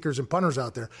when kickers and punters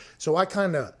out there. So I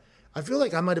feel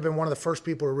like I might have been one of the first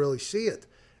people to really see it.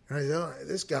 And I thought,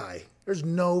 this guy, there's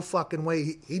no fucking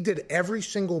way. He did every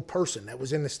single person that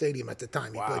was in the stadium at the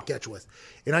time he played catch with.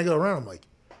 And I go around, I'm like,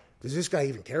 does this guy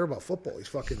even care about football? He's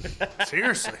fucking...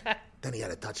 Seriously. Then he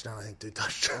had a touchdown, I think 2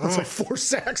 touchdowns, like 4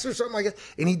 sacks or something like that.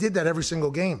 And he did that every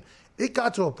single game. It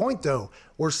got to a point, though,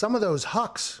 where some of those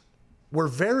hucks were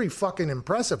very fucking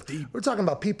impressive. We're talking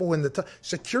about people in the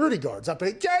security guards up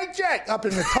in JJ up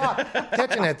in the top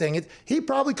catching that thing. He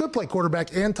probably could play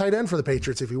quarterback and tight end for the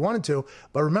Patriots if he wanted to.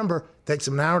 But remember, it takes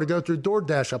him an hour to go through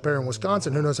DoorDash up here in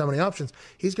Wisconsin. Who knows how many options?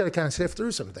 He's got to kind of sift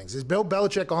through some things. Is Bill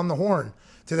Belichick on the horn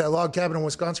to that log cabin in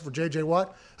Wisconsin for J.J.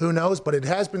 Watt? Who knows? But it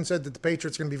has been said that the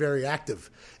Patriots are going to be very active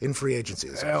in free agency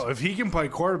this season. If he can play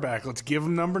quarterback, let's give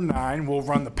him number 9. We'll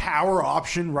run the power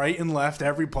option right and left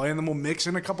every play, and then we'll mix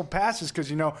in a couple passes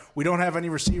because, we don't have any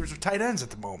receivers or tight ends at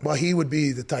the moment. Well, he would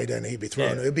be the tight end. He'd be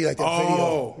throwing it. It'd be like that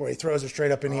video where he throws it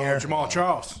straight up in the air. Jamal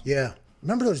Charles. Yeah.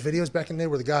 Remember those videos back in the day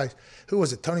where the guy, who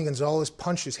was it, Tony Gonzalez,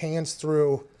 punched his hands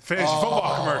through fantasy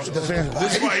football commercials.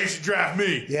 This is why you should draft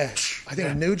me. Yeah. I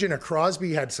think Nugent or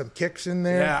Crosby had some kicks in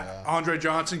there. Yeah. Andre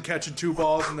Johnson catching 2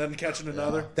 balls and then catching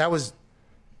another. That was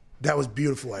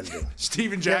beautiful editing.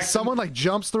 Steven Jackson. Yeah, someone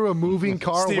jumps through a moving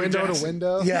car window to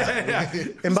window. Yeah.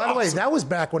 And by the way, that was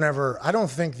back whenever I don't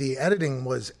think the editing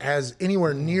was as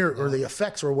anywhere near, or the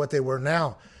effects were what they were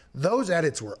now. Those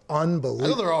edits were unbelievable. I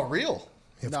know they're all real.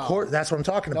 Of course, that's what I'm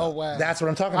talking about. No way. That's what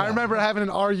I'm talking about. I remember having an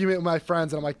argument with my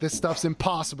friends, and I'm like, this stuff's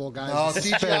impossible, guys. No,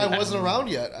 CGI wasn't around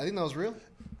yet. I think that was real.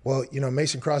 Well,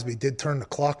 Mason Crosby did turn the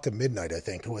clock to midnight, I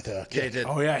think, with a kick. Yeah, he did.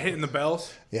 Oh, yeah, hitting the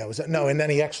bells? Yeah, was that? No, and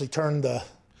then he actually turned the...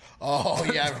 Oh,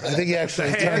 yeah. I think he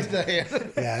actually turned... The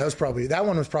hand. Yeah, that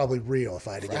one was probably real, if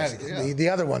I had to guess. Yeah. The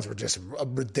other ones were just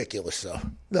ridiculous, so.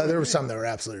 No, there were some that were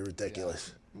absolutely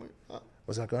ridiculous.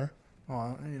 Was that Gunnar?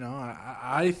 Well,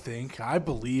 I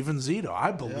believe in Zito.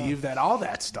 I believe that all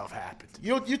that stuff happened.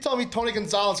 You tell me Tony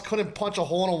Gonzalez couldn't punch a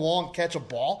hole in a wall and catch a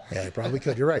ball? Yeah, he probably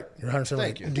could. You're right. You're 100% right.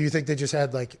 Thank you. Do you think they just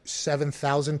had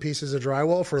 7,000 pieces of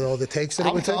drywall for all the takes that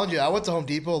it would take? I'm telling you, I went to Home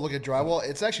Depot to look at drywall.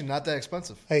 It's actually not that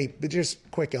expensive. Hey, but just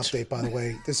quick update, by the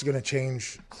way. This is going to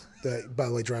change. By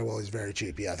the way, drywall is very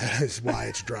cheap. Yeah, that is why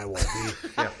it's drywall.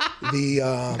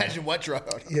 Imagine wet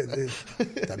drywall. Yeah,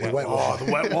 that'd be wet wall. The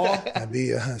wet wall? That'd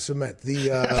be cement.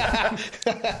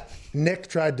 Nick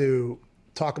tried to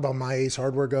talk about My Ace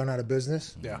Hardware going out of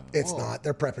business. Yeah. It's not.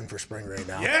 They're prepping for spring right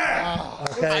now. Yeah.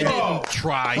 Okay. I didn't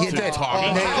try to talk.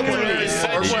 He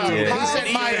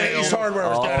said My Ace Hardware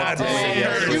was going out of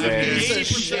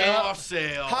business. 80% off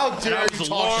sale. How dare you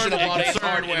talk shit about Ace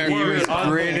Hardware? He was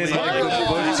grinning like a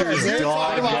butcher's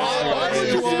dog. Now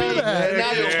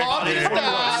you're talking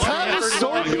about. Pat is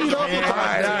so beat up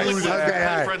about it.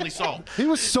 Okay. Friendly salt. He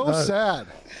was so sad.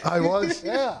 I was.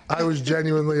 Yeah. I was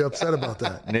genuinely upset about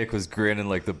that. Nick was grinning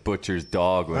like the butcher's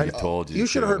dog when he told you. You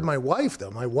should have to. heard my wife,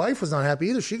 though. My wife was not happy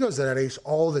either. She goes to that Ace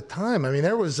all the time. I mean,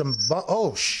 there was some.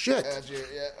 Oh, shit.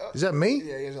 Is that me?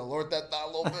 Yeah, he's going to lower that down a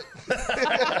little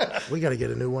bit. We got to get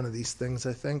a new one of these things,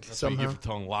 I think. That's somehow. what you give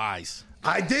tongue lies.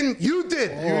 I didn't. You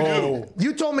did.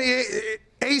 You told me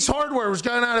Ace Hardware was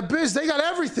going out of biz. They got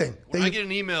everything. When I get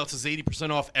an email that says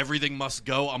 80% off, everything must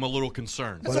go, I'm a little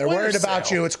concerned. Well, they're worried about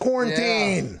you. It's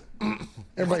quarantine.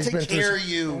 Everybody's Take been through. care of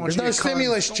you. There's no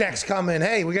stimulus checks coming.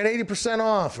 Hey, we got 80%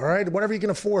 off. All right, whatever you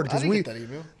can afford. I didn't get that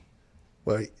email.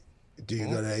 Well, do you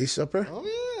go to Ace up there? Oh,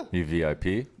 yeah. You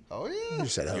VIP? Oh, yeah. You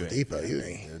said Home Depot. You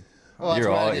ain't. Well, that's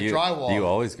why I get drywall. You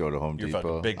always go to Home You're Depot.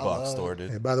 fucking big box store, dude.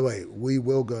 Hey, by the way, we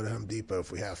will go to Home Depot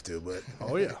if we have to, but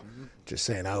Oh, yeah. just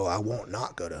saying, I won't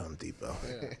not go to Home Depot.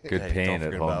 Good Hey, pain don't at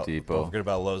forget Home about- Depot. Don't forget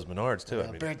about Lowe's Menards, too.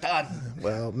 I mean, Bear done.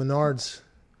 Well, Menards.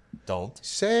 don't.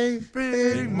 Save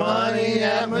big money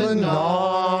at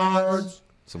Menards.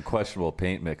 Some questionable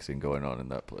paint mixing going on in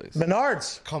that place.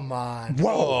 Menards. Come on.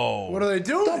 Whoa. What are they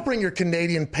doing? Don't bring your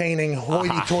Canadian painting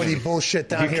hoity-toity bullshit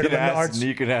down here to Menards.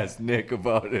 You can ask Nick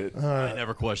about it. I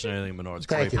never question anything Menards.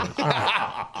 Thank you. All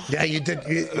right. Yeah, you did.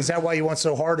 Is that why you went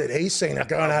so hard at Ace saying they're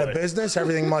going out of business?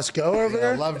 Everything must go over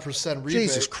there? 11% rebate.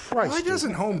 Jesus Christ. Why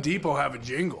doesn't Home Depot have a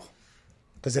jingle?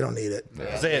 Because they don't need it.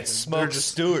 They had Smoke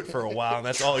Stewart for a while, and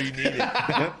that's all you needed.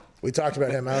 We talked about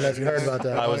him. I don't know if you heard about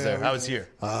that. I was there. I was here.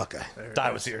 Oh, okay.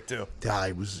 I was here, too.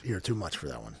 I was here too much for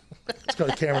that one. Let's go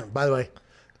to Cameron. By the way,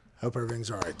 hope everything's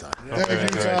all right, Todd.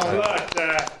 Thank you, Tom.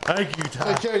 Thank you, Tom.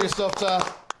 Take care of yourself, Tom.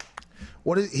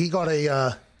 What is he got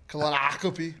a?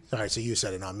 Colonoscopy. All right, so you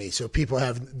said it, not me. So people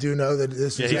do know that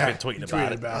this Yeah, is. he's been tweeting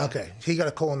about it. Okay, he got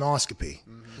a colonoscopy,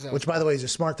 which, by the way, is a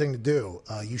smart thing to do.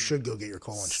 You should go get your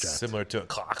colons checked. Similar to a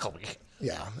clockly.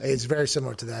 Yeah, it's very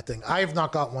similar to that thing. I have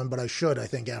not got one, but I should, I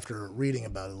think, after reading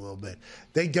about it a little bit.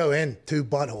 They go in to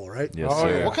butthole, right? Yes,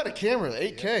 sir. What kind of camera?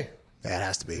 8K. Yeah, it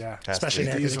has to be. Yeah. Especially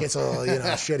now because it gets a little,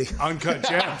 shitty. Uncut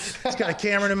gems. It's got a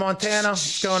Cameron in Montana.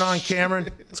 What's going on, Cameron?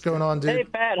 What's going on, dude? Hey,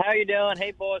 Pat, how you doing?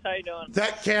 Hey, boys, how you doing?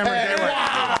 That Cameron, great work.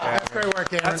 That's great work,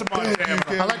 Cameron. That's a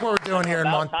Montana. I like what we're doing here in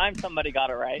About Montana. time somebody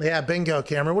got it right. Yeah, bingo,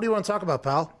 Cameron. What do you want to talk about,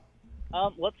 pal?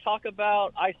 Let's talk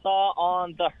about, I saw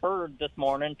on The Herd this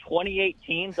morning, 28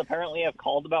 teams apparently have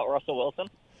called about Russell Wilson.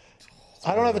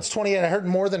 I don't know if it's 28. I heard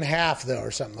more than half, though,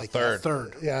 or something like that.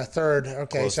 Third. Yeah, third.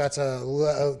 Okay, so that's a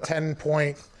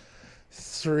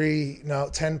 10.3, no,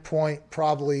 10 point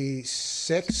probably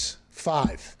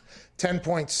 6.5.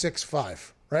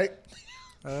 10.65, right?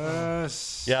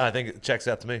 Yeah, I think it checks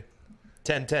out to me.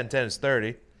 10 is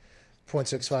 30.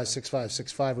 0.65,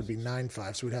 6.5 would be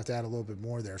 9.5, so we'd have to add a little bit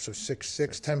more there. So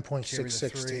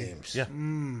 10.66 teams. Yeah.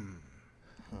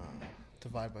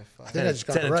 Divide by 5. I think I just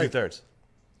got 10 it and right. 2/3.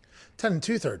 10 and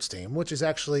 2/3 team, which is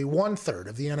actually 1/3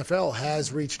 of the NFL,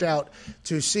 has reached out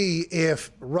to see if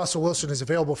Russell Wilson is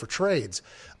available for trades.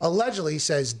 Allegedly,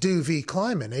 says Du V.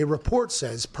 Kleiman, a report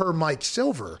says, per Mike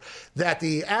Silver, that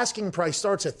the asking price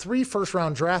starts at 3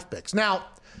 first-round draft picks. Now,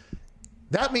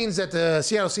 that means that the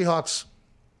Seattle Seahawks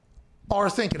are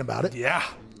thinking about it. Yeah.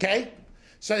 Okay?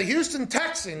 So the Houston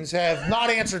Texans have not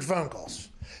answered phone calls.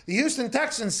 The Houston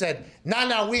Texans said,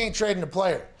 no, we ain't trading a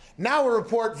player. Now a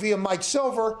report via Mike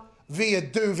Silver, via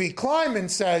Du V. Kleiman,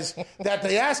 says that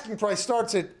the asking price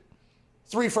starts at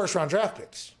 3 first-round draft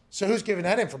picks. So who's giving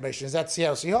that information? Is that the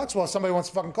Seattle Seahawks? Well, if somebody wants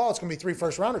to fucking call, it's going to be 3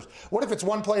 first-rounders. What if it's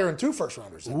 1 player and 2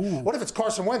 first-rounders? What if it's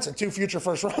Carson Wentz and 2 future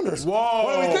first-rounders? Whoa.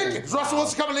 What are we thinking? Is Russell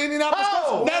Wilson coming to Indianapolis?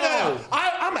 No.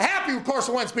 I'm happy with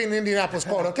Carson Wentz being the Indianapolis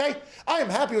Colts, okay? I am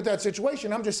happy with that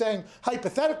situation. I'm just saying,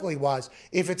 hypothetically wise,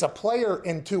 if it's a player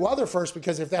and 2 other firsts,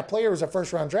 because if that player is a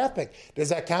first-round draft pick, does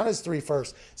that count as 3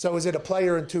 firsts? So is it a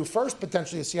player and 2 firsts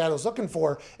potentially Seattle's looking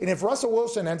for? And if Russell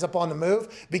Wilson ends up on the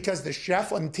move because the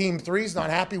chef on Team 3 is not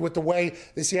happy with the way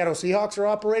the Seattle Seahawks are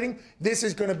operating, this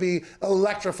is going to be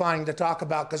electrifying to talk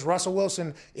about because Russell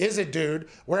Wilson is a dude.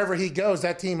 Wherever he goes,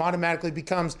 that team automatically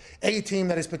becomes a team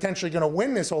that is potentially going to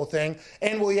win this whole thing.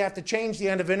 And will he have to change the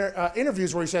end of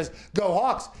interviews where he says, go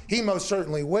Hawks? He most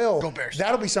certainly will. Go Bears.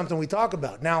 That'll be something we talk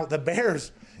about. Now, the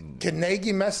Bears, could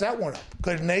Nagy mess that one up?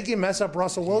 Could Nagy mess up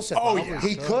Russell Wilson? Oh, yeah.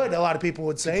 He could, a lot of people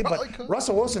would say, but could.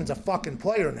 Russell Wilson's a fucking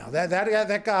player now.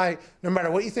 That guy, no matter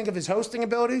what you think of his hosting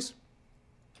abilities,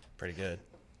 Pretty good.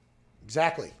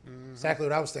 exactly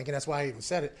what I was thinking. That's why I even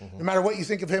said it. No matter what you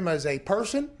think of him as a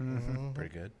person,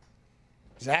 Pretty good.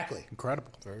 exactly.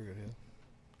 Incredible. Very good, yeah.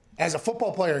 As a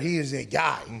football player, he is a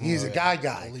guy. He is a guy.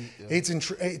 Elite, yeah.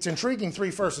 It's intriguing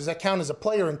 3 firsts. Does that count as a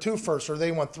player and 2 firsts, or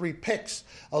they want 3 picks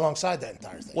alongside that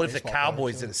entire thing? What if the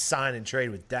Cowboys did a sign and trade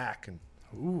with Dak? And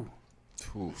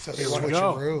So they want to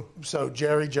go. So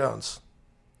Jerry Jones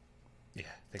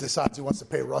decides he wants to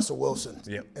pay Russell Wilson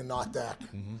and not Dak,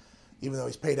 even though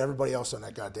he's paid everybody else on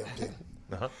that goddamn team.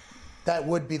 That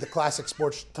would be the classic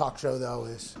sports talk show, though,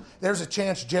 is there's a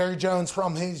chance Jerry Jones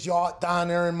from his yacht down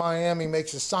there in Miami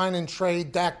makes a sign and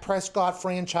trade. Dak Prescott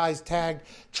franchise tag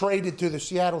traded to the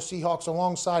Seattle Seahawks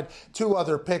alongside 2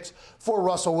 other picks for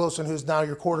Russell Wilson, who's now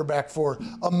your quarterback for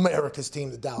America's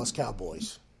team, the Dallas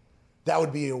Cowboys. That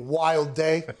would be a wild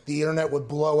day. The internet would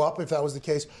blow up if that was the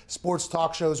case. Sports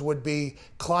talk shows would be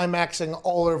climaxing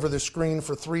all over the screen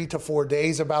for 3 to 4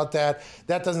 days about that.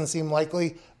 That doesn't seem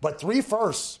likely, but 3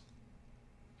 firsts.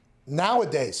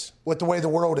 Nowadays, with the way the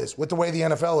world is, with the way the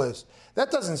NFL is,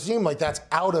 that doesn't seem like that's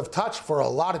out of touch for a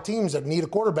lot of teams that need a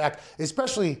quarterback,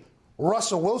 especially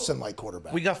Russell Wilson-like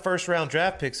quarterback. We got first-round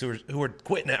draft picks who are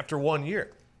quitting after 1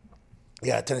 year.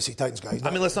 Yeah, Tennessee Titans guy. I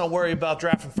mean, let's not worry about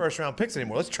drafting first-round picks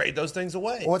anymore. Let's trade those things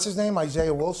away. What's his name?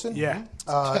 Isaiah Wilson? Yeah.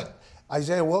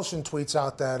 Isaiah Wilson tweets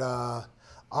out that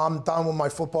I'm done with my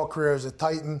football career as a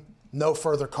Titan. No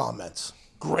further comments.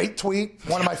 Great tweet.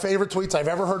 One of my favorite tweets I've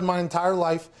ever heard in my entire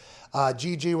life.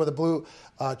 GG with a blue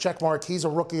check mark. He's a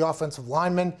rookie offensive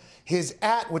lineman. His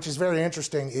which is very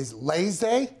interesting, is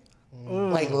Lazy.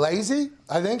 Like lazy,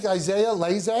 I think Isaiah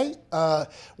Lazy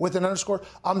with an underscore.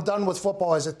 I'm done with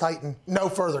football as a Titan. No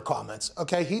further comments.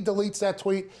 Okay, he deletes that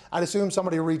tweet. I'd assume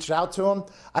somebody reached out to him.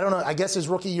 I don't know. I guess his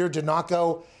rookie year did not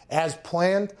go as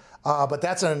planned, but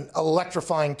that's an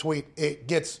electrifying tweet. It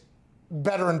gets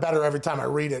better and better every time I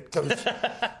read it.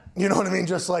 You know what I mean?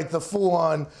 Just like the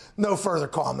full-on, no further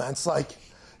comments. Like,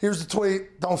 here's the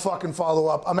tweet. Don't fucking follow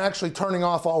up. I'm actually turning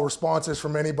off all responses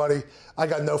from anybody. I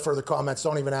got no further comments.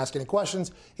 Don't even ask any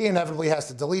questions. He inevitably has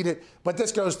to delete it. But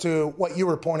this goes to what you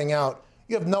were pointing out.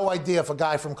 You have no idea if a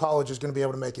guy from college is going to be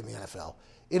able to make it in the NFL.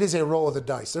 It is a roll of the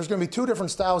dice. There's going to be 2 different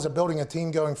styles of building a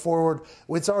team going forward.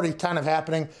 It's already kind of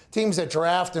happening. Teams that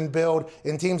draft and build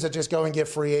and teams that just go and get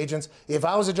free agents. If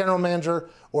I was a general manager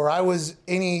or I was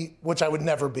which I would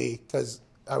never be because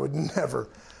I would never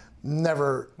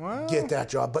get that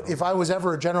job. But if I was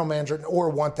ever a general manager or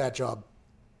want that job,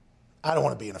 I don't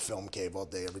want to be in a film cave all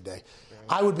day, every day.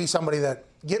 I would be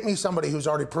get me somebody who's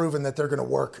already proven that they're going to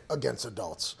work against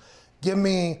adults. Give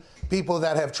me people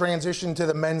that have transitioned to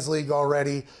the men's league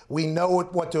already. We know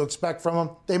what to expect from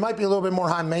them. They might be a little bit more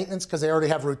high maintenance because they already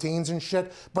have routines and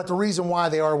shit. But the reason why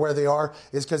they are where they are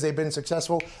is because they've been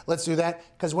successful. Let's do that.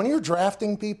 Because when you're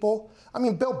drafting people, I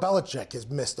mean, Bill Belichick has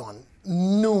missed on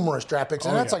numerous draft picks.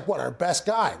 And that's like, our best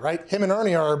guy, right? Him and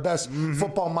Ernie are our best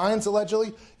football minds,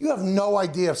 allegedly. You have no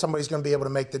idea if somebody's going to be able to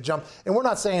make the jump. And we're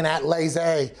not saying that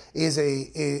Lazy is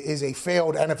a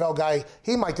failed NFL guy.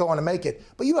 He might go on to make it.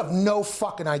 But you have no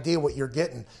fucking idea what you're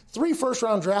getting. 3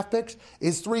 first-round draft picks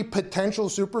is 3 potential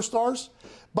superstars.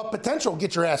 But potential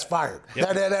get your ass fired.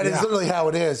 Yep. That is literally how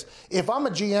it is. If I'm a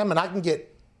GM and I can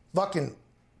get fucking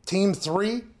Team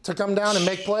 3 to come down and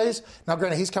make plays. Now,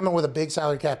 granted, he's coming with a big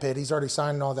salary cap hit. He's already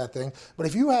signed and all that thing. But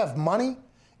if you have money,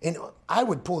 and I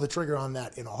would pull the trigger on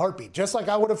that in a heartbeat, just like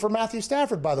I would have for Matthew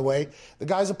Stafford, by the way. The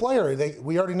guy's a player.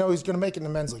 We already know he's going to make it in the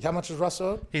men's league. How much is Russ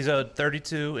owed? He's owed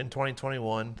 32 in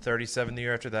 2021, 37 the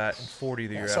year after that, and 40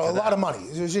 the year after that. So a lot of money.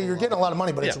 You're getting a lot of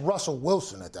money, but it's Russell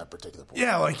Wilson at that particular point.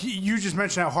 Yeah, like you just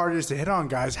mentioned how hard it is to hit on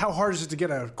guys. How hard is it to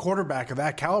get a quarterback of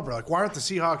that caliber? Like, why aren't the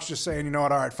Seahawks just saying, you know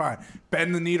what, all right, fine,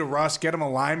 bend the knee to Russ, get him a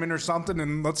lineman or something,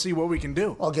 and let's see what we can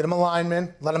do. I'll get him a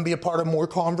lineman, let him be a part of more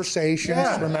conversations.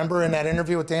 Yeah. Remember in that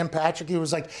interview with Dan Patrick, he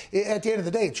was like, at the end of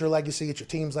the day, it's your legacy, it's your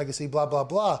team's legacy, blah, blah,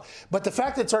 blah. But the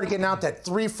fact that it's already getting out that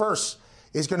 3 firsts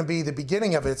is going to be the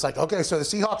beginning of it. It's like, okay, so the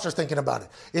Seahawks are thinking about it.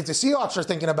 If the Seahawks are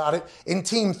thinking about it, in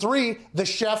Team 3, the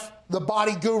chef, the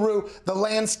body guru, the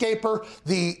landscaper,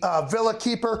 the villa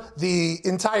keeper, the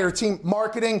entire team,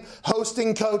 marketing,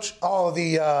 hosting coach, all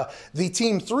the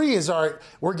Team 3 is, all right,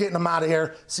 we're getting them out of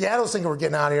here. Seattle's thinking we're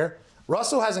getting out of here.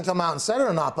 Russell hasn't come out and said it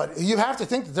or not, but you have to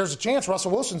think that there's a chance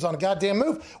Russell Wilson's on a goddamn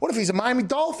move. What if he's a Miami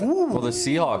Dolphin? Ooh. Well, the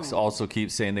Seahawks also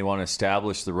keep saying they want to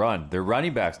establish the run. Their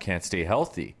running backs can't stay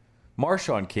healthy.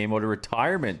 Marshawn came out of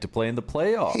retirement to play in the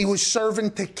playoffs. He was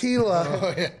serving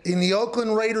tequila in the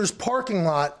Oakland Raiders parking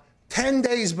lot 10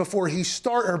 days before he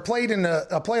played in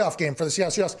a playoff game for the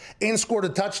Seattle Seahawks and scored a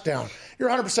touchdown. You're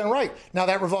 100% right. Now,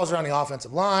 that revolves around the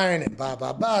offensive line and blah,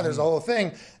 blah, blah. There's a whole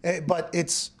thing. But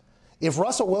if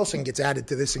Russell Wilson gets added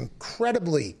to this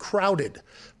incredibly crowded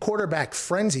quarterback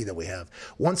frenzy that we have,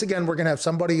 once again, we're going to have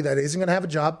somebody that isn't going to have a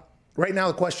job. Right now,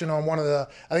 the question on one of the,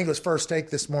 I think it was First Take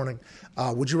this morning,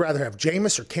 would you rather have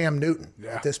Jameis or Cam Newton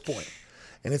at this point?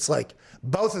 And it's like,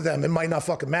 both of them, it might not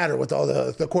fucking matter with all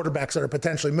the quarterbacks that are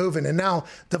potentially moving. And now,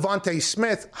 Devontae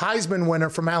Smith, Heisman winner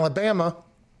from Alabama,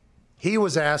 He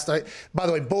was asked, by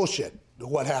the way, bullshit,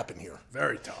 what happened here.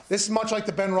 Very tough. This is much like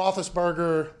the Ben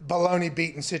Roethlisberger baloney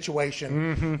beaten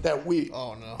situation that we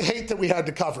hate that we had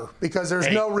to cover because there's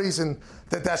no reason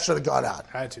that should have got out.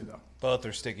 Had to, though. Both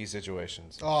are sticky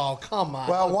situations. Oh, come on.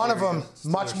 Well, one of them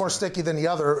much more sticky than the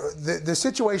other. The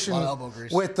situation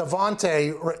with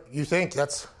Devontae, you think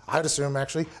that's, I'd assume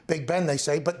actually, Big Ben they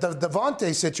say, but the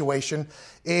Devontae situation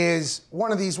is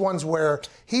one of these ones where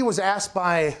he was asked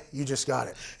by, you just got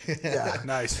it. Yeah.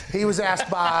 Nice. He was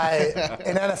asked by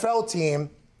an NFL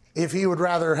team if he would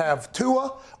rather have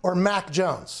Tua or Mac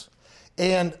Jones.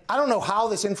 And I don't know how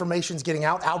this information's getting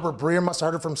out. Albert Breer must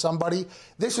have heard it from somebody.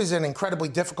 This is an incredibly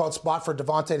difficult spot for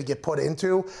Devontae to get put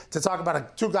into, to talk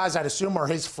about two guys I'd assume are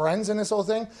his friends in this whole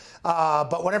thing.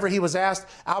 But whenever he was asked,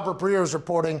 Albert Breer was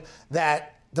reporting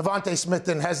that Devontae Smith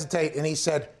didn't hesitate, and he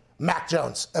said Mac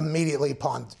Jones immediately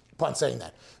upon saying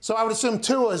that. So I would assume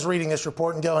Tua is reading this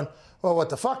report and going, well,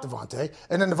 what the fuck, Devontae?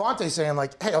 And then Devontae saying,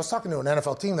 like, hey, I was talking to an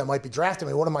NFL team that might be drafting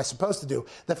me. What am I supposed to do?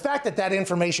 The fact that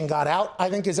information got out, I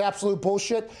think, is absolute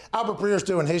bullshit. Albert Breer's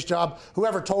doing his job.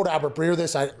 Whoever told Albert Breer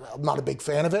this, I'm not a big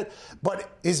fan of it. But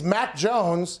is Mac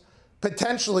Jones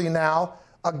potentially now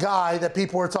a guy that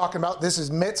people were talking about? This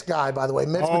is Mitt's guy, by the way.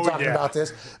 Mitt's been talking about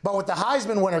this. But with the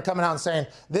Heisman winner coming out and saying,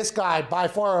 this guy by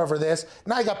far over this,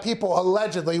 now you got people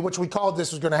allegedly, which we called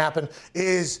this was going to happen,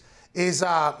 is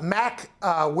Zach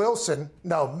Wilson.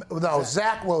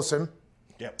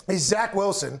 Yep. Is Zach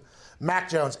Wilson, Mac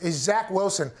Jones, is Zach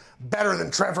Wilson better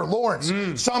than Trevor Lawrence?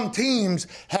 Some teams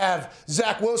have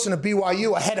Zach Wilson of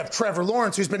BYU ahead of Trevor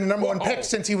Lawrence, who's been the number one pick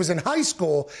since he was in high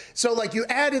school. So, like, you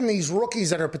add in these rookies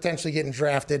that are potentially getting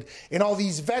drafted and all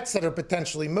these vets that are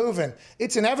potentially moving,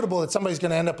 it's inevitable that somebody's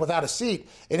going to end up without a seat,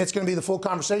 and it's going to be the full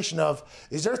conversation of,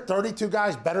 is there 32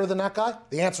 guys better than that guy?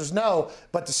 The answer is no,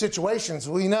 but the situations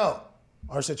we know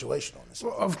are situational.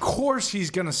 Well, of course he's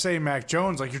going to say Mac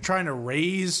Jones. Like, you're trying to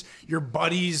raise your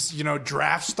buddy's,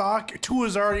 draft stock.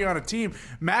 Tua's already on a team.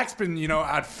 Mac's been,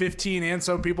 at 15, and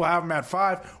some people have him at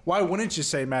 5. Why wouldn't you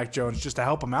say Mac Jones just to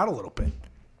help him out a little bit?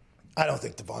 I don't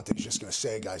think Devontae's just going to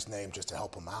say a guy's name just to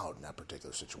help him out in that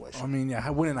particular situation. I mean, yeah,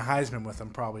 winning a Heisman with him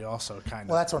probably also kind of.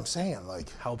 Well, that's what I'm saying. Like,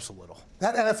 helps a little.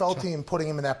 That NFL team putting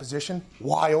him in that position,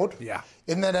 wild. Yeah.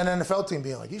 And then an NFL team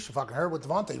being like, you should fucking heard with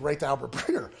Devontae right to Albert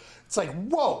Breer. It's like,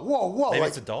 whoa. Maybe like,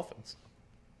 it's the Dolphins.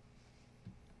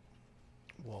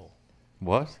 Whoa.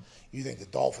 What? You think the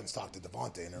Dolphins talked to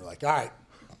Devontae and they're like, all right,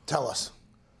 tell us.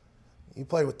 You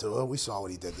played with Tua. We saw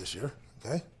what he did this year.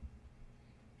 Okay.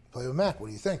 Play with Mac. What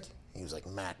do you think? He was like,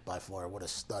 Mac by far, what a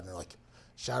stud. And they're like,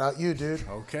 shout out you, dude.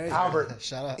 Okay. Albert,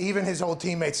 Shout out. Even his old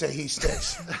teammates say he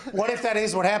stinks. What if that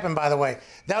is what happened, by the way?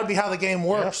 That would be how the game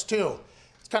works, too.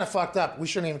 It's kind of fucked up. We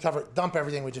shouldn't even cover it. Dump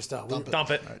everything we just done.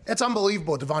 Dump it. It's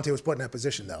unbelievable Devontae was put in that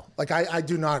position, though. Like, I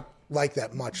do not like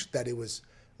that much that it was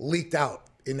leaked out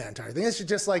in that entire thing. It's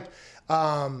just like,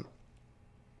 because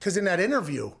in that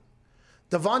interview,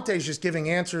 Devontae's just giving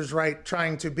answers, right,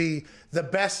 trying to be the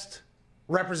best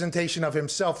representation of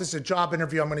himself. This is a job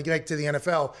interview I'm going to make to the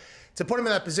NFL. To put him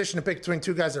in that position to pick between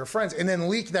two guys that are friends and then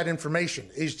leak that information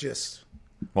is just...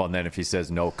 Well, and then if he says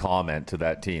no comment to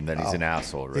that team, then he's an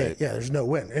asshole, right? Yeah, there's no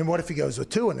win. And what if he goes with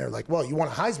Tua and they're like, well, you won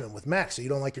a Heisman with Max, so you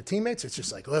don't like your teammates? It's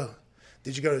just like, well,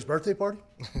 did you go to his birthday party?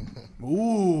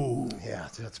 Ooh. Yeah,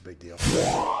 that's a big deal.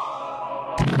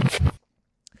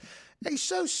 Hey,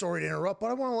 so sorry to interrupt, but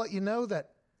I want to let you know that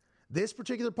this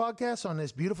particular podcast on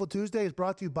this beautiful Tuesday is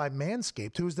brought to you by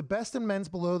Manscaped, who is the best in men's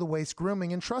below-the-waist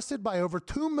grooming and trusted by over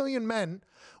 2 million men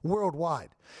worldwide.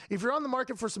 If you're on the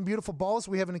market for some beautiful balls,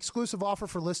 we have an exclusive offer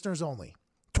for listeners only.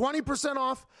 20%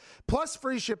 off plus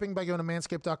free shipping by going to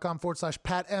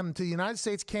manscaped.com/PatM to the United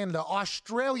States, Canada,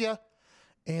 Australia,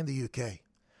 and the UK.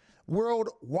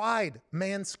 Worldwide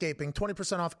manscaping,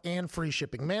 20% off and free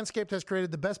shipping. Manscaped has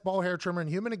created the best ball hair trimmer in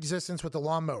human existence with the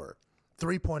Lawnmower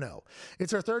 3.0.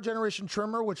 It's our third-generation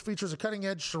trimmer, which features a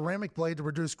cutting-edge ceramic blade to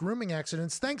reduce grooming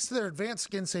accidents thanks to their advanced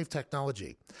skin-safe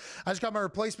technology. I just got my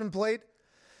replacement blade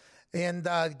and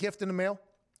gift in the mail.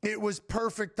 It was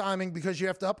perfect timing because you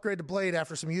have to upgrade the blade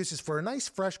after some uses for a nice,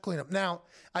 fresh cleanup. Now,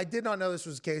 I did not know this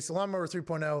was the case. The Lawnmower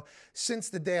 3.0, since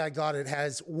the day I got it,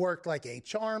 has worked like a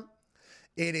charm.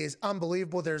 It is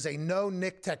unbelievable. There's a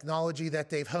no-nick technology that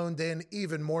they've honed in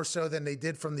even more so than they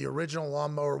did from the original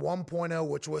Lawnmower 1.0,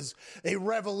 which was a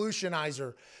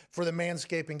revolutionizer for the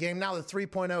manscaping game. Now the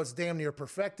 3.0 is damn near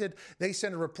perfected. They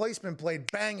send a replacement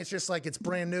blade. Bang, it's just like it's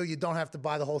brand new. You don't have to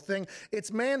buy the whole thing.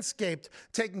 It's Manscaped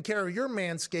taking care of your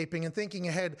manscaping and thinking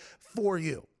ahead for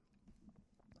you.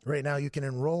 Right now you can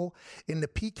enroll in the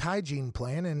Peak Hygiene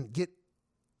Plan and get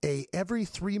a every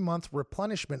 3-month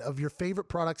replenishment of your favorite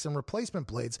products and replacement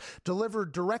blades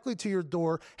delivered directly to your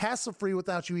door, hassle-free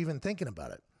without you even thinking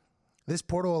about it. This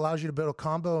portal allows you to build a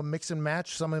combo and mix and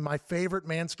match some of my favorite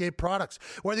Manscaped products.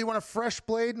 Whether you want a fresh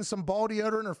blade and some ball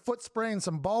deodorant or foot spray and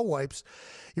some ball wipes,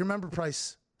 your member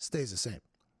price stays the same.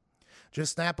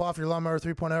 Just snap off your Lawnmower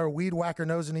 3.0 or Weed Whacker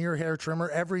nose and ear hair trimmer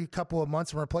every couple of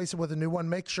months and replace it with a new one.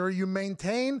 Make sure you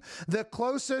maintain the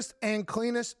closest and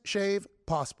cleanest shave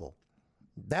possible.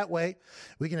 That way,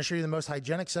 we can assure you the most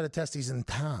hygienic set of testes in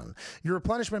town. Your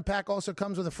replenishment pack also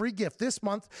comes with a free gift. This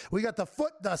month, we got the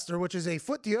Foot Duster, which is a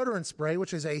foot deodorant spray,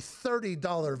 which is a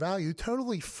 $30 value,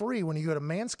 totally free when you go to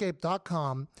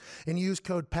manscaped.com and use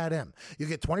code PATM. You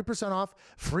get 20% off,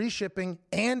 free shipping,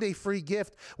 and a free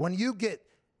gift when you get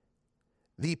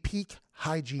the Peak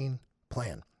Hygiene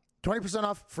Plan. 20%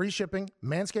 off, free shipping,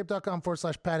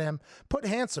 manscaped.com/PatM. Put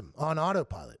handsome on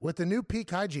autopilot with the new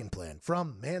Peak Hygiene Plan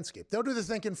from Manscaped. They'll do the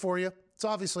thinking for you. It's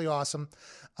obviously awesome.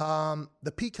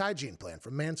 The Peak Hygiene Plan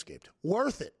from Manscaped.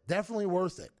 Worth it. Definitely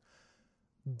worth it.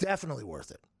 Definitely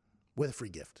worth it. With a free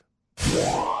gift.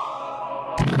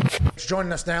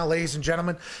 Joining us now, ladies and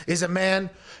gentlemen, is a man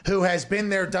who has been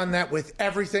there, done that with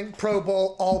everything. Pro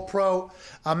Bowl, All-Pro,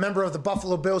 a member of the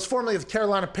Buffalo Bills, formerly of the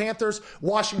Carolina Panthers,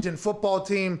 Washington football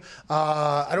team.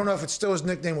 I don't know if it's still his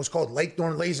nickname was called Lake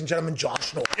Norn. Ladies and gentlemen,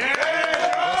 Josh Norman. Yeah!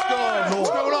 Let's go.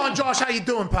 What's going on, Josh? How you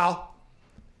doing, pal?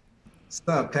 What's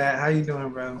up, Pat? How you doing,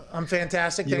 bro? I'm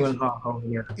fantastic. You and Hawk over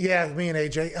here. Yeah, me and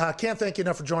AJ. Can't thank you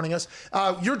enough for joining us.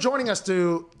 You're joining us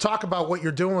to talk about what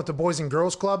you're doing with the Boys and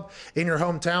Girls Club in your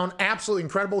hometown. Absolutely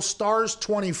incredible. Stars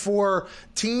 24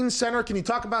 Teen Center. Can you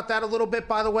talk about that a little bit,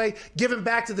 by the way? Giving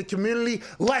back to the community.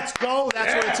 Let's go.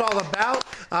 That's what it's all about.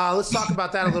 Let's talk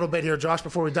about that a little bit here, Josh,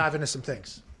 before we dive into some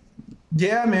things.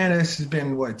 Yeah, man. This has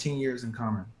been, 10 years in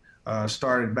coming.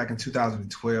 Started back in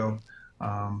 2012.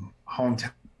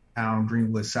 Hometown.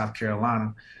 Greenwood, South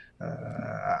Carolina.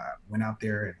 I went out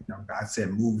there and I said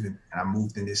moving, and I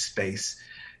moved in this space,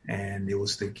 and it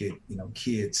was to get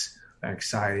kids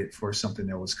excited for something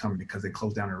that was coming because they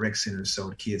closed down the rec center, so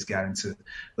the kids got into a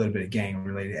little bit of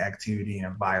gang-related activity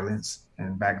and violence.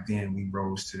 And back then, we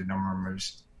rose to the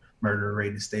murder rate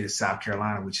in the state of South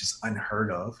Carolina, which is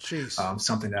unheard of.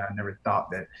 Something that I never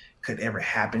thought that could ever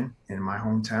happen in my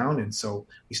hometown. And so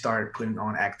we started putting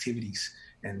on activities.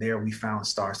 And there we found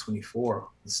Stars 24,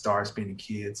 the Stars being the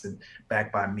kids and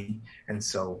backed by me. And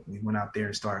so we went out there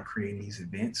and started creating these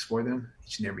events for them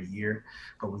each and every year.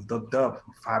 But we looked up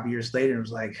 5 years later and it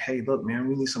was like, hey, look, man,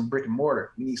 we need some brick and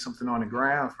mortar. We need something on the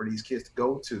ground for these kids to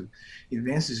go to.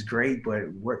 Events is great,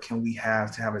 but what can we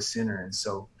have to have a center? And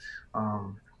so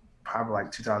probably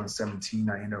like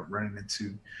 2017, I ended up running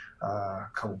into a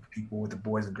couple of people with the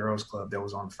Boys and Girls Club that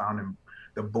was on founding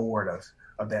the board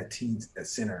of that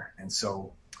center. And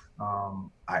so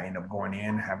I ended up going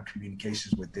in, having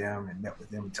communications with them and met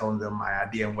with them and telling them my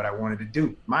idea and what I wanted to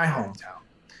do, my hometown.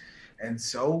 And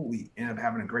so we ended up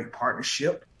having a great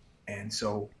partnership. And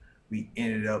so we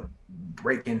ended up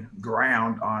breaking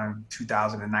ground on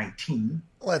 2019.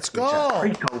 Let's go.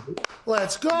 Pre-COVID.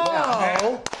 Let's go.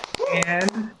 Yeah.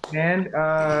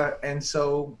 And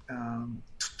so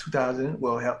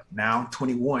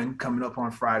 21 coming up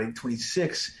on Friday,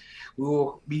 26, we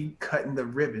will be cutting the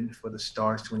ribbon for the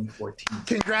Stars 2014.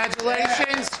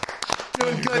 Congratulations.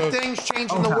 Doing good things,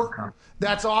 changing the world.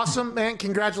 That's awesome, man.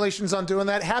 Congratulations on doing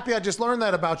that. Happy I just learned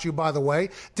that about you, by the way.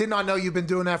 Did not know you've been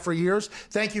doing that for years.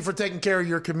 Thank you for taking care of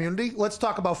your community. Let's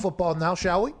talk about football now,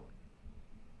 shall we?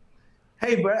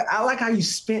 Hey, bro, I like how you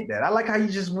spent that. I like how you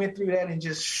just went through that and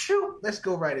just shoot. Let's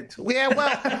go right into it. Yeah,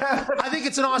 well, I think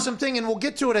it's an awesome thing, and we'll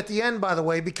get to it at the end, by the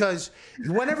way, because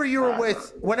we'll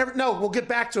get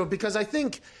back to it, because I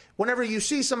think whenever you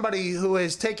see somebody who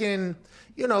has taken,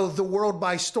 the world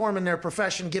by storm in their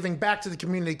profession, giving back to the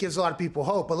community, it gives a lot of people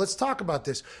hope. But let's talk about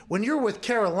this. When you're with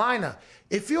Carolina,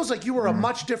 it feels like you were a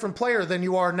much different player than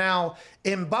you are now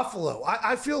in Buffalo.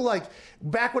 I feel like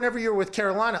back whenever you were with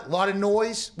Carolina, a lot of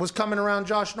noise was coming around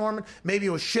Josh Norman. Maybe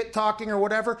it was shit talking or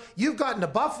whatever. You've gotten to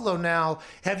Buffalo now.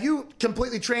 Have you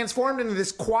completely transformed into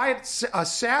this quiet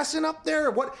assassin up there?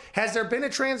 What has there been a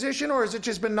transition, or has it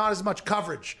just been not as much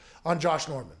coverage on Josh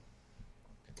Norman?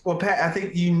 Well, Pat, I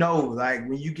think like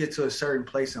when you get to a certain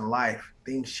place in life,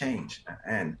 things change,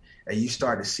 and you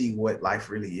start to see what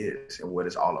life really is and what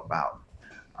it's all about.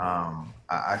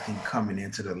 I think coming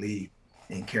into the league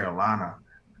in Carolina,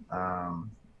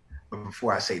 but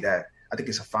before I say that, I think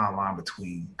it's a fine line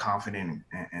between confident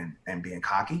and being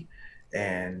cocky.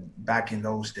 And back in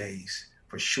those days,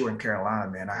 for sure in Carolina,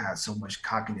 man, I had so much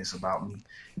cockiness about me,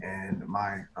 and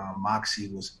my moxie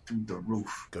was through the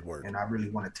roof. Good word. And I really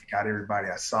wanted to take out everybody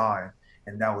I saw,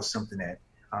 and that was something that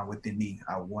within me.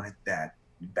 I wanted that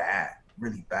bad,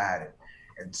 really bad.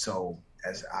 And so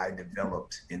as I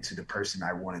developed into the person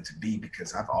I wanted to be,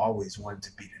 because I've always wanted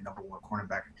to be the number one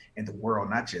cornerback in the world,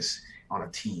 not just on a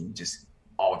team, just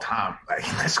all time. Like,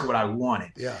 that's what I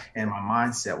wanted. Yeah. And my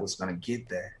mindset was going to get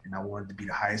that. And I wanted to be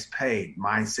the highest paid.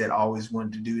 Mindset always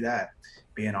wanted to do that.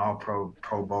 Being all pro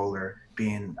bowler,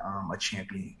 being a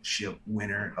championship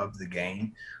winner of the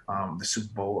game, the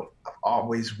Super Bowl. I've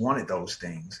always wanted those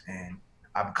things. And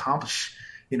I've accomplished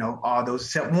all those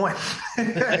except one,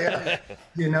 and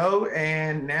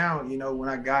now, when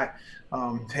I got,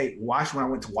 when I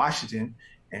went to Washington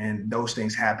and those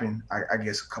things happened, I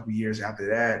guess a couple years after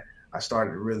that, I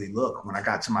started to really look. When I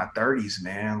got to my 30s,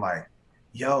 man, like,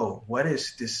 yo, what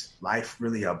is this life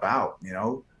really about?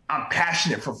 I'm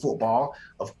passionate for football.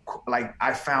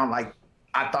 I found I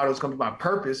thought it was going to be my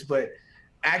purpose, but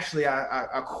actually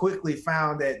I quickly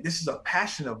found that this is a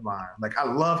passion of mine. Like, I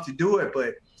love to do it,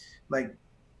 but like,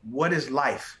 what is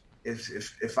life?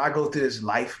 If I go through this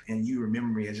life and you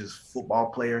remember me as just a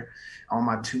football player on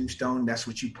my tombstone, that's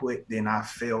what you put, then I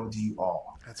failed you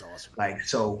all. That's awesome. Like,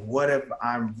 so what if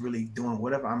I'm really doing,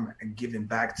 what if I'm giving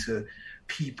back to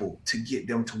people to get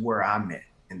them to where I'm at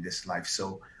in this life?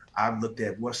 So I've looked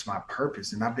at what's my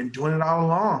purpose, and I've been doing it all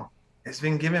along. It's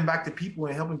been giving back to people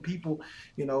and helping people,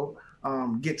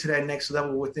 get to that next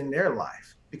level within their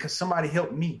life, because somebody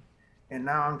helped me. And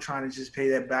now I'm trying to just pay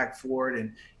that back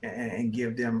forward and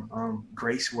give them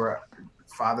grace where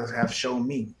fathers have shown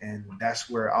me. And that's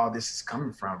where all this is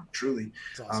coming from, truly.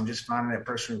 Awesome. Just finding that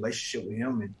personal relationship with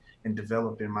him and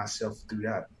developing myself through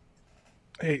that.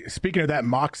 Hey, speaking of that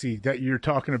moxie that you're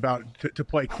talking about to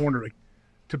play corner, like,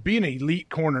 to be an elite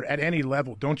corner at any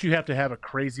level, don't you have to have a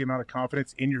crazy amount of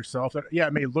confidence in yourself? Yeah,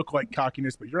 it may look like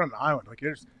cockiness, but you're on an island. Like,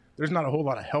 there's not a whole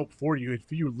lot of help for you.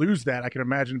 If you lose that, I can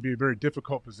imagine it'd be a very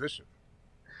difficult position.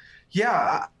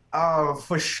 Yeah,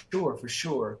 for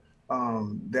sure.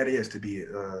 That is to be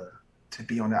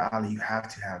on the island. You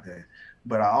have to have that.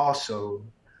 But I also,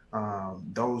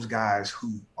 those guys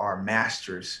who are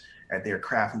masters at their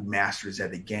craft, who masters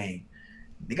at the game,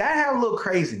 they gotta have a little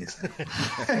craziness.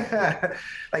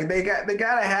 Like, they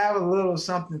gotta have a little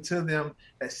something to them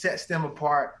that sets them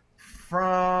apart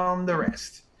from the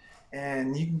rest.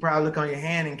 And you can probably look on your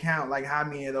hand and count like how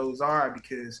many of those are,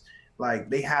 because like,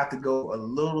 they have to go a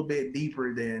little bit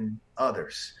deeper than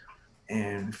others.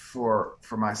 And for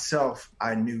myself,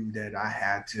 I knew that I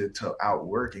had to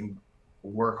outwork and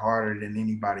work harder than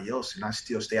anybody else. And I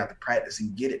still stay out to practice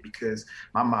and get it, because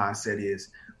my mindset is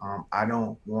I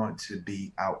don't want to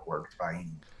be outworked by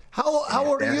anyone. How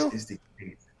old are you?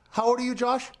 How old are you,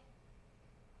 Josh?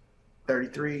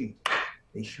 33.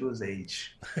 Issua's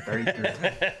age. 33.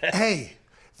 Hey,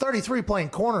 33 playing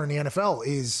corner in the NFL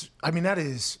is,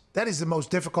 that is the most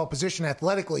difficult position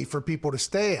athletically for people to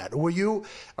stay at. Are you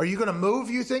going to move,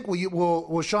 you think?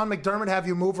 Will Sean McDermott have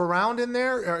you move around in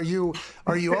there? Are you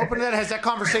open to that? Has that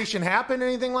conversation happened,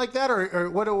 anything like that? Or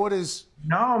what is?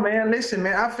 No, man, listen,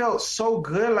 man, I felt so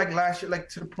good like last year, like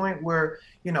to the point where,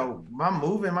 my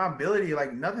moving, my ability,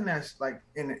 like nothing that's like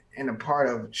in a part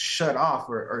of shut off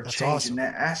or changing awesome.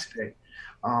 That aspect.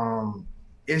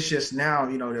 It's just now,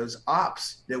 those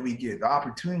ops that we get, the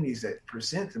opportunities that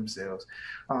present themselves.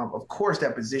 Of course,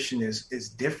 that position is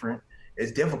different,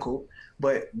 it's difficult.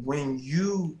 But when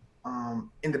you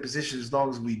in the position as long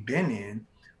as we've been in,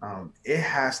 it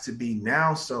has to be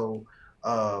now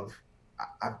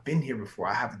I've been here before.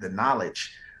 I have the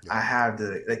knowledge. Yeah. I have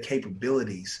the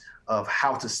capabilities of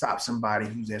how to stop somebody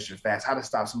who's extra fast, how to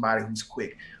stop somebody who's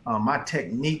quick. My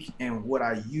technique and what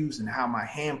I use and how my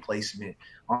hand placement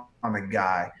on a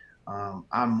guy,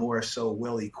 I'm more so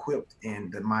well equipped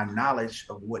in my knowledge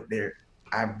of what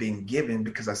I've been given,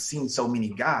 because I've seen so many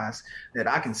guys that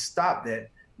I can stop that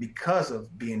because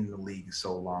of being in the league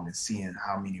so long and seeing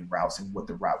how many routes and what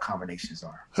the route combinations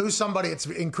are. Who's somebody? It's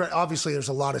incredible. Obviously, there's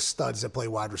a lot of studs that play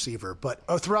wide receiver, but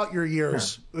throughout your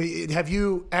years, have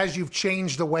you, as you've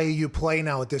changed the way you play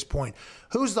now at this point,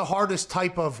 who's the hardest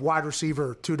type of wide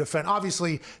receiver to defend?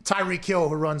 Obviously, Tyreek Hill,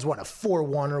 who runs, a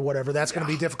 4.1 or whatever, that's going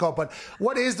to be difficult. But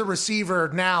what is the receiver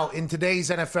now in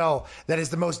today's NFL that is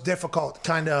the most difficult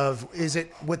kind of? Is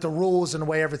it with the rules and the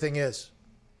way everything is?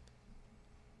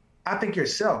 I think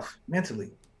yourself,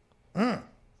 mentally. Hey,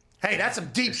 that's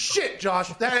some deep shit, Josh.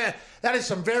 That is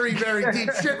some very, very deep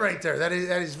shit right there. That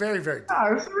is very, very deep.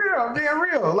 No, it's real, being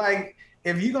real. Like,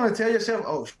 if you're going to tell yourself,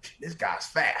 oh, this guy's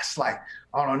fast. Like,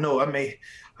 I don't know,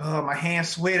 my hands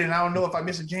sweating. I don't know if I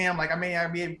miss a jam. Like, I may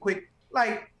not be able to quick.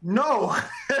 Like, no,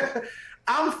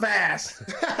 I'm fast.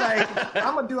 Like,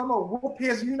 I'm going to whoop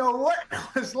his, you know what,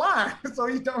 his line, so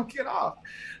he don't get off.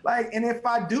 Like, and if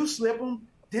I do slip him,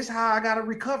 this is how I got to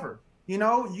recover. You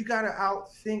know, you got to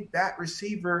outthink that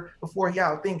receiver before he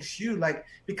outthinks you, like,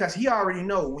 because he already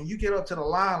know when you get up to the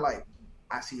line, like,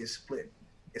 I see a split.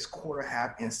 It's quarter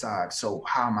half inside. So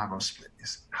how am I going to split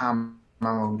this? How am I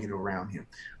going to get around him?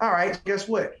 All right, guess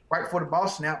what? Right before the ball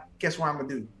snap, guess what I'm going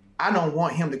to do? I don't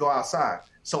want him to go outside.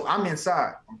 So I'm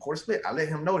inside. I'm quarter split. I let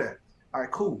him know that. All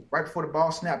right, cool. Right before the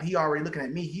ball snap, he already looking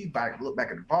at me. He about to look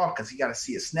back at the ball because he got to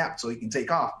see it snap so he can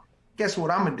take off. Guess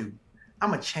what I'm going to do?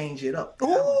 I'm going to change it up.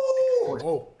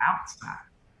 Outside.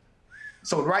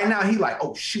 So right now he like,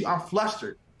 oh, shoot, I'm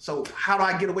flustered. So how do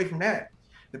I get away from that?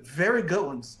 The very good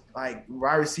ones, like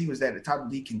wide receivers at the top of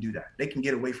the league can do that. They can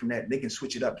get away from that. They can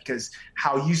switch it up because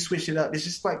how you switch it up, it's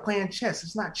just like playing chess.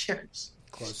 It's not checkers.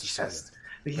 Close to chess.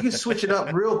 But you can switch it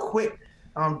up real quick.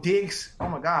 Diggs, oh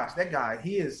my gosh, that guy,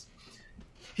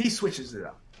 he switches it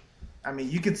up. I mean,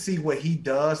 you can see what he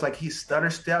does. Like his stutter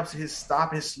steps, his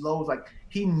stop, his slows. Like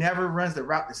he never runs the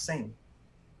route the same.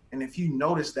 And if you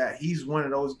notice that, he's one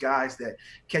of those guys that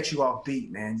catch you off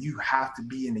beat, man. You have to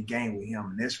be in the game with him,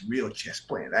 and it's real chess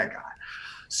playing, that guy.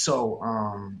 So,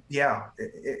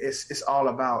 it's all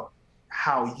about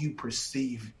how you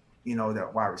perceive,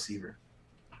 that wide receiver.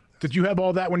 Did you have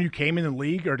all that when you came in the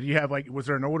league, or do you have was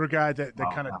there an older guy that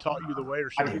kind of taught you the way or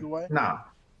showed you the way? No,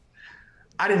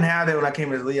 I didn't have that when I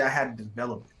came in the league. I had to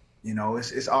develop it.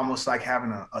 It's almost like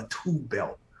having a tool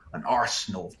belt, an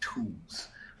arsenal of tools.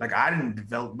 Like I didn't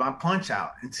develop my punch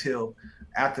out until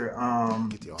after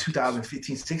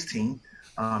 2015-16,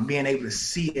 being able to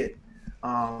see it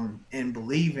and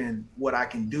believe in what I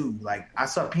can do. Like I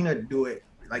saw Peanut do it.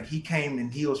 Like he came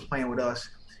and he was playing with us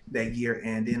that year,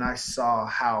 and then I saw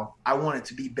how I wanted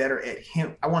to be better at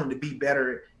him. I wanted to be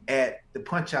better at the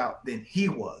punch out than he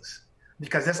was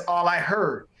because that's all I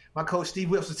heard. My coach Steve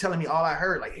Wilson was telling me all I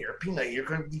heard, like, here, Peanut, you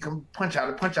can punch out.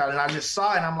 And I just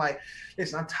saw it, and I'm like,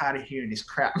 listen, I'm tired of hearing this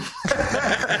crap.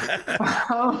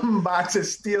 I'm about to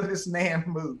steal this man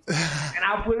move. And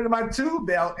I put it in my tool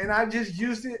belt, and I just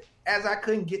used it as I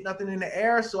couldn't get nothing in the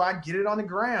air, so I get it on the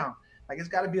ground. Like, it's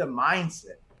got to be a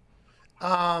mindset.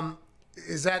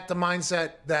 Is that the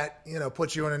mindset that,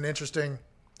 puts you in an interesting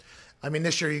 – I mean,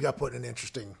 this year you got put in an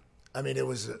interesting – I mean, it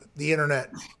was the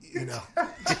internet,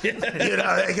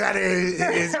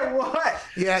 What?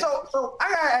 Yeah. So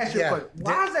I gotta ask you a question.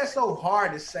 Why is that so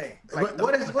hard to say? Like,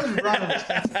 what is wrong with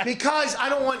this? Because I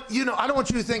don't want you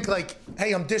to think like,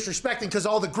 hey, I'm disrespecting because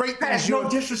all the great things. That's no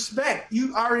disrespect.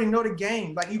 You already know the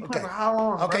game. Like you played for how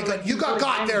long? Okay, good. You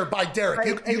got there by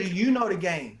Derek. You know the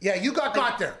game. Yeah, you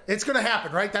got there. It's gonna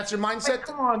happen, right? That's your mindset. Like,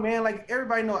 come on, man. Like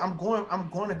everybody know, I'm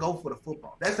going to go for the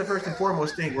football. That's the first and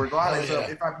foremost thing, regardless of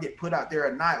if I get put out there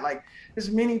or not. Like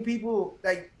there's many people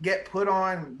that get put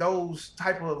on those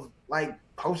type of like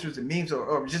posters and memes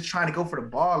or just trying to go for the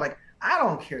ball. Like I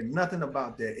don't care nothing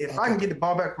about that. If I can get the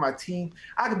ball back for my team,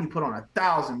 I can be put on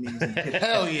 1,000 memes.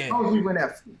 Hell yeah! As long as we win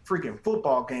that freaking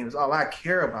football game is all I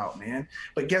care about, man.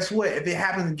 But guess what? If it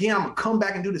happens again, I'm gonna come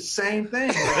back and do the same thing.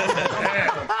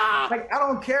 Like I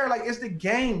don't care. Like it's the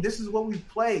game. This is what we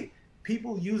play.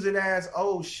 People use it as,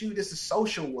 oh, shoot, this is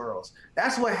social worlds.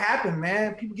 That's what happened,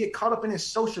 man. People get caught up in this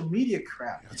social media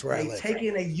crap. That's right. They take it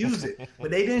and they use it.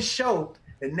 But they didn't show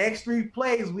the next 3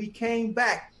 plays we came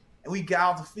back and we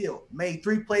got off the field, made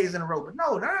 3 plays in a row. But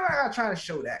no, they're not trying to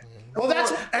show that. Well,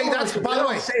 that's by the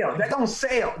way, that don't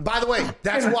sell. By the way,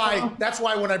 that's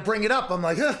why when I bring it up, I'm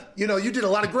like, you did a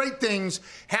lot of great things.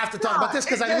 Have to talk about this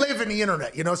because I live in the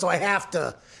internet, so I have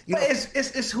to. But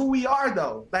it's who we are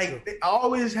though. Like it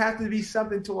always has to be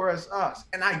something towards us,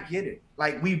 and I get it.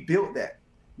 Like we built that.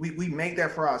 We make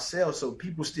that for ourselves, so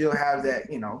people still have that,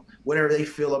 whatever they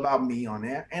feel about me on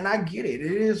that, and I get it.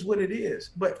 It is what it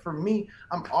is. But for me,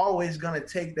 I'm always gonna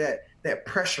take that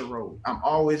pressure road. I'm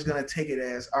always gonna take it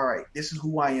as, all right, this is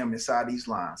who I am inside these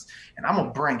lines, and I'm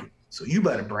gonna bring it. So you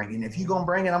better bring it. And if you're gonna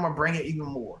bring it, I'm gonna bring it even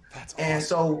more. That's awesome. And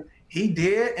so he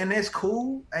did, and it's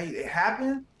cool. Hey, it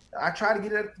happened. I tried to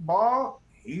get at the ball.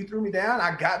 He threw me down.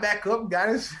 I got back up, got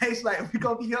in his face like, we're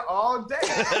going to be here all day.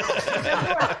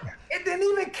 It didn't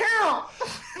even count.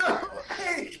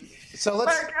 So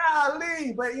let's.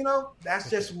 Golly. But, that's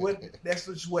just what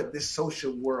this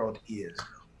social world is.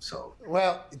 So,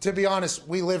 well, to be honest,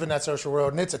 we live in that social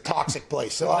world, and it's a toxic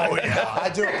place. So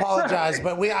I do apologize,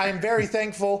 but I am very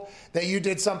thankful that you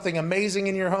did something amazing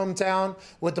in your hometown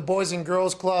with the Boys and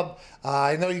Girls Club.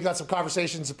 I know you got some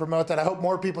conversations to promote that. I hope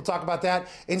more people talk about that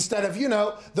instead of,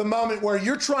 the moment where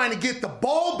you're trying to get the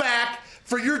ball back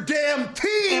for your damn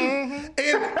team, and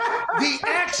the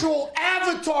actual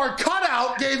avatar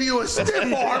cutout gave you a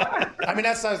stiff arm. I mean,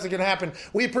 that's not going to happen.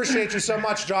 We appreciate you so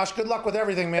much, Josh. Good luck with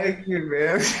everything, man. Thank you,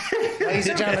 man. Ladies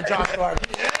and gentlemen, Josh Gordon.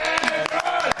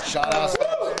 Shout out.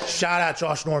 Shout out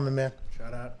Josh Norman, man.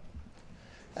 Shout out.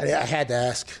 I had to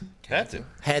ask. Had to.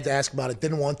 Had to ask about it.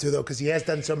 Didn't want to, though, because he has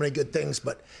done so many good things.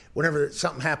 But whenever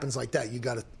something happens like that, you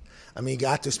got to. You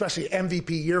got to, especially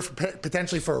MVP year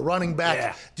potentially for a running back.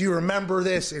 Yeah. Do you remember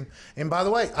this? And by the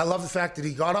way, I love the fact that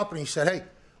he got up and he said, hey,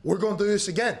 we're going to do this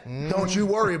again. Don't you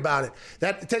worry about it.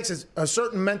 That takes a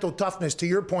certain mental toughness, to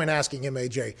your point asking him,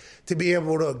 AJ, to be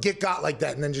able to get got like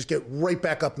that and then just get right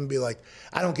back up and be like,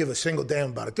 I don't give a single damn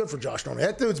about it. Good for Josh Norman.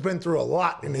 That dude's been through a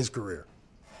lot in his career.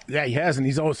 Yeah, he has, and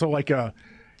he's also like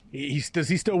does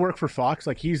he still work for Fox?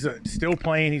 Like he's still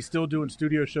playing, he's still doing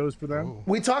studio shows for them.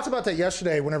 We talked about that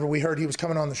yesterday whenever we heard he was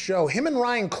coming on the show. Him and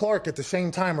Ryan Clark at the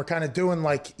same time were kind of doing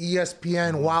like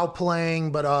ESPN while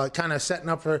playing, but kind of setting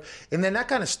up for, and then that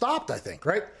kind of stopped, I think,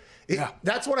 right?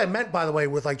 That's what I meant, by the way,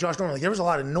 with like Josh Norman. Like, there was a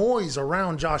lot of noise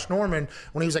around Josh Norman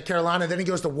when he was at Carolina. Then he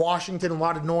goes to Washington, a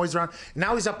lot of noise around.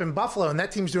 Now he's up in Buffalo, and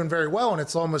that team's doing very well. And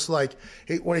it's almost like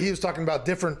when he was talking about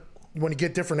different, when you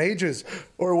get different ages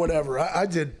or whatever.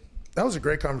 That was a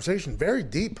great conversation. Very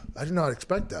deep. I did not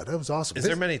expect that. That was awesome. Is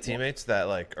there many teammates that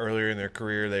like earlier in their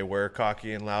career they were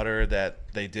cocky and louder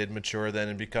that they did mature then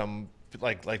and become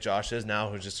like Josh is now,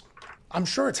 who just? I'm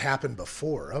sure it's happened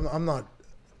before. I'm not.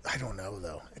 I don't know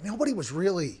though. Nobody was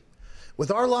really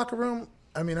with our locker room.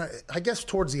 I mean, I guess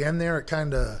towards the end there, it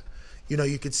kind of.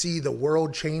 You could see the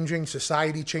world changing,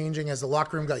 society changing as the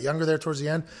locker room got younger there towards the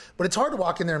end. But it's hard to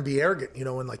walk in there and be arrogant,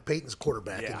 when like Peyton's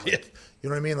quarterback. Yeah. And like, you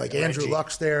know what I mean? Like Andrew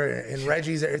Luck's there and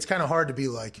Reggie's there. It's kind of hard to be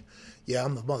like, yeah,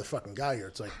 I'm the motherfucking guy here.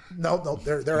 It's like, no,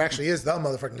 there actually is the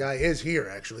motherfucking guy is here,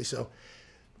 actually. So,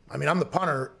 I mean, I'm the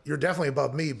punter. You're definitely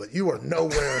above me, but you are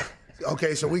nowhere.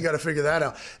 Okay, so we got to figure that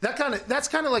out. That's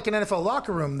kind of like an NFL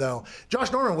locker room, though.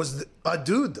 Josh Norman was a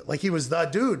dude. Like, he was the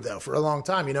dude, though, for a long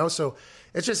time, So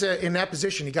it's just in that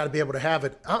position, you got to be able to have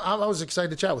it. I was excited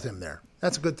to chat with him there.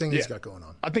 That's a good thing he's got going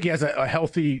on. I think he has a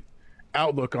healthy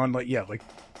outlook on, like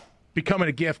becoming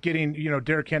a gift, getting,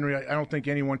 Derrick Henry. I don't think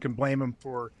anyone can blame him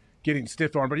for getting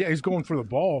stiff arm. But, yeah, he's going for the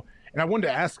ball. And I wanted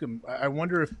to ask him, I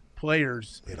wonder if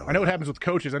players, I know what happens with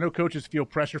coaches. I know coaches feel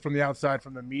pressure from the outside,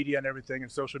 from the media and everything,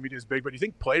 and social media is big. But do you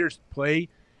think players play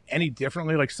any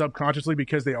differently, like subconsciously,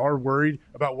 because they are worried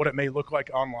about what it may look like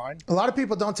online? A lot of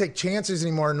people don't take chances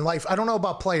anymore in life. I don't know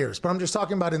about players, but I'm just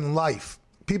talking about in life.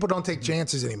 People don't take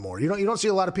chances anymore. You don't see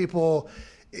a lot of people,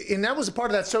 and that was a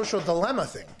part of that social dilemma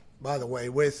thing, by the way,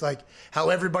 with like how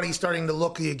everybody's starting to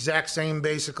look the exact same,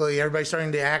 basically. Everybody's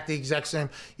starting to act the exact same.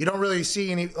 You don't really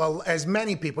see as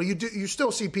many people. You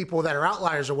still see people that are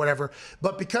outliers or whatever,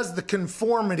 but because of the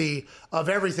conformity of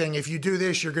everything, if you do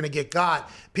this, you're going to get got.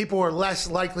 People are less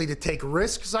likely to take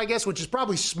risks, I guess, which is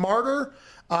probably smarter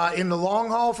in the long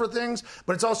haul for things,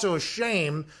 but it's also a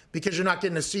shame because you're not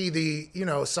getting to see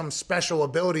the, some special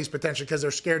abilities potentially because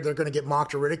they're scared they're going to get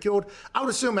mocked or ridiculed. I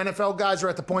would assume NFL guys are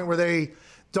at the point where they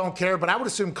don't care, but I would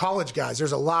assume college guys,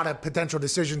 there's a lot of potential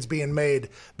decisions being made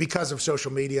because of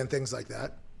social media and things like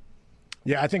that.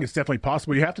 Yeah, I think it's definitely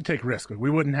possible. You have to take risks. We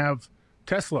wouldn't have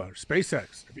Tesla or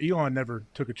SpaceX if Elon never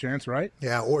took a chance, right?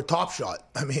 Yeah, or Top Shot.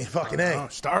 I mean, fucking A.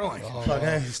 Starlink. Fucking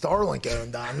A.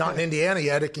 Starlink. I'm not in Indiana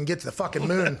yet. It can get to the fucking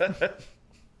moon.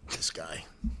 This guy.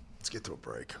 Let's get to a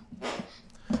break.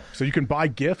 So you can buy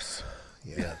gifts?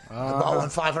 Yeah. I bought one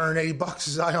 $580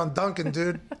 Zion Duncan,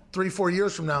 dude. 3-4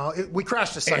 years from now. We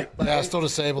crashed the site. Yeah, it's still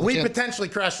disabled. We potentially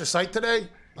crashed the site today.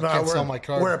 I can't sell my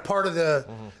card. We're a part of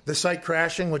the site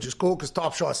crashing, which is cool because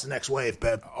Top Shot's the next wave,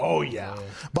 babe. Oh, yeah.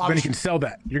 Then you can sell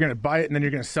that. You're going to buy it, and then you're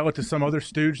going to sell it to some other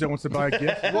stooge that wants to buy a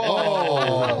gift?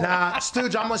 Whoa. Nah,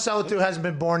 stooge I'm going to sell it to hasn't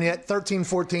been born yet. 13,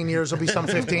 14 years. There'll be some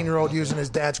 15-year-old using his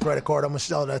dad's credit card. I'm going to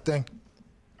sell that thing.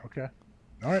 Okay.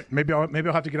 All right. Maybe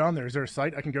I'll have to get on there. Is there a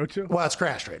site I can go to? Well, it's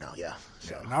crashed right now, yeah.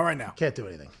 So, not right now. Can't do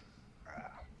anything.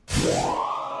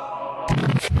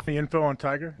 Any info on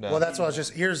Tiger? No. Well, that's what I was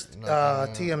just... Here's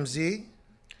TMZ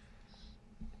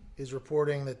is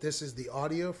reporting that this is the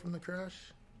audio from the crash.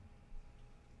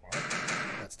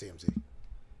 That's TMZ.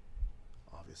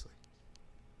 Obviously.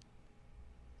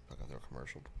 I got their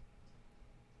commercial.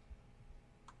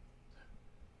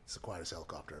 It's the quietest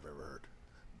helicopter I've ever heard.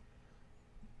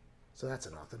 So that's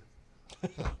a nothing.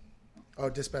 Oh,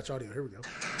 dispatch audio. Here we go.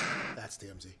 That's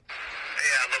TMZ. Hey,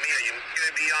 let me hear you.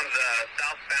 Going to be on the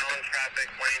southbound traffic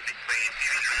lane between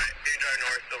TV Drive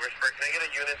North, Silver Spur. Can I get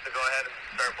a unit to go ahead and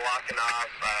start blocking off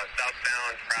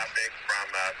southbound traffic from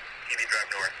TV Drive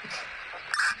North?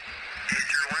 Is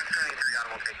your 173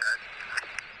 Audible take that?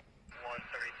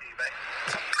 173, bye.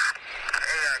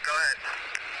 Hey, go ahead.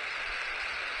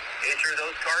 Answer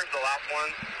those cars, the last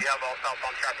ones, you have all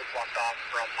southbound traffic blocked off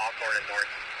from Hawthorne and North.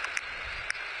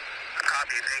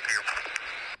 Copy, thank you.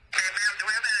 Hey, ma'am, do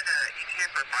we have an ETA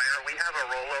for fire We have a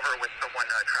rollover with someone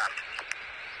trapped.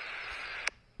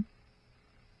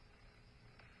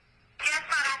 Just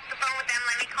got off the phone with them.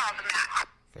 Let me call them back.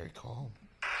 Very calm.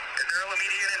 Is there a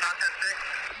immediate unit on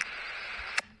 10-6?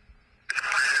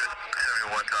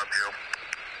 71 top 2.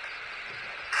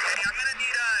 Hey, I'm going to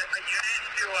need a unit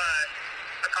to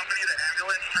accompany the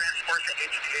ambulance transport to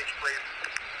HDH, please.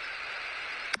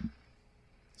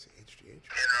 Is it HGH?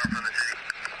 In or from the city.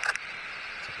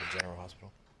 The General Hospital.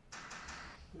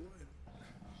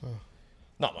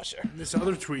 Not much there. This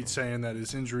other tweet saying that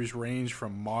his injuries range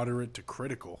from moderate to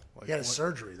critical. Like, He had a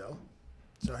surgery, though.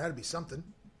 So it had to be something.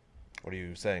 What are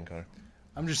you saying, Connor?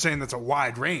 I'm just saying that's a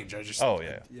wide range. I just Oh,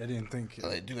 yeah. I didn't think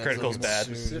They do that Critical's to bad.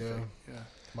 specific. Yeah.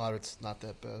 Moderate's not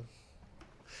that bad.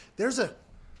 There's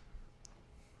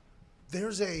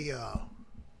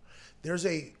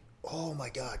a oh my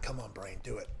God, come on, brain,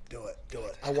 do it.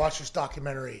 I watched this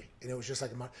documentary and it was just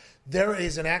like there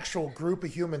is an actual group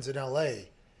of humans in LA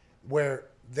where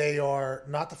they are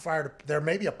not the fire. They're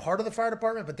maybe a part of the fire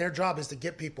department, but their job is to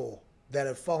get people that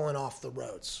have fallen off the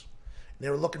roads. And they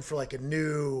were looking for like a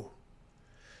new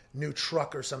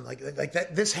truck or something like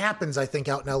that. This happens, I think,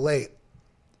 out in LA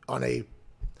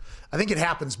I think it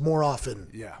happens more often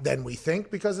than we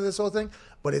think because of this whole thing,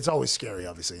 but it's always scary,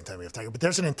 obviously, anytime we have tiger. But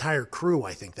there's an entire crew,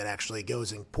 I think, that actually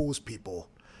goes and pulls people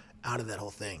out of that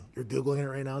whole thing. You're Googling it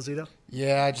right now, Zito?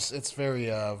 Yeah, it's very,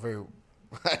 very.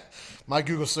 My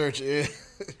Google search is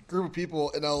group of people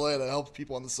in LA that helps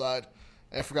people on the side.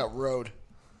 I forgot road.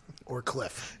 Or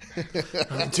cliff.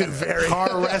 Two very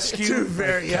car rescue, two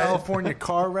very California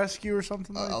car rescue or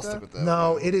something like I'll that. stick with that.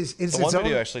 No, it's The one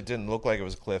video actually didn't look like it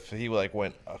was a cliff. He like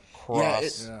went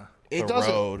across it the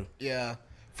doesn't, road. Yeah.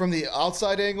 From the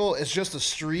outside angle, it's just a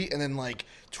street, and then like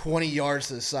 20 yards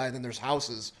to the side, and then there's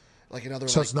houses. Like another.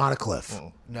 So like, it's not a cliff.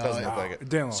 No, Doesn't look like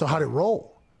it. So how'd it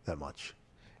roll that much?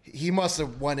 He must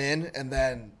have went in and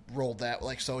then rolled that.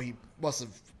 Like so, he must have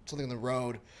something in the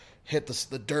road. Hit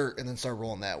the dirt and then start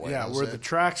rolling that way. Yeah, where the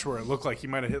tracks were, it looked like he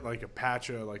might have hit like a patch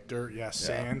of like dirt,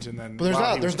 sand, and then.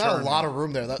 But there's not a lot of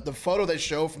room there. The photo they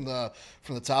show from the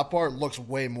top part looks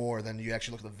way more than you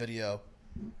actually look at the video.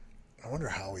 I wonder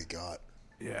how he got.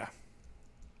 Yeah.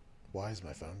 Why is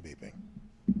my phone beeping?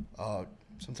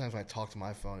 Sometimes when I talk to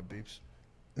my phone, it beeps.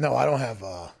 No, I don't have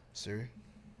Siri.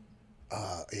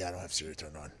 Yeah, I don't have Siri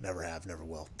turned on. Never have, never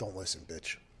will. Don't listen,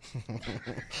 bitch.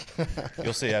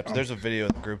 You'll see after. There's a video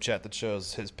in the group chat that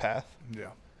shows his path.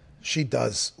 Yeah. She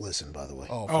does listen, by the way.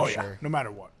 Oh, Oh for yeah. sure. No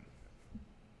matter what.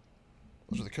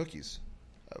 Those are the cookies.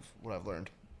 Of what I've learned.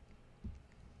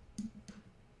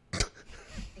 The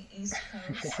East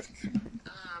Coast.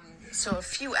 So a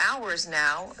few hours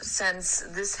now since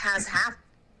this has happened.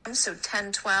 So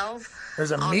 10-12.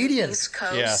 There's a on median. the East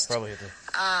Coast. Yeah, probably.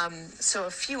 So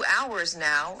a few hours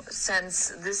now since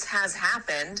this has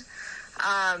happened.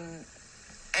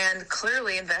 And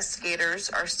clearly investigators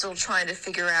are still trying to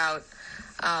figure out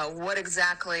what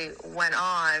exactly went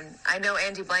on. I know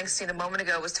Andy Blankstein a moment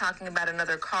ago was talking about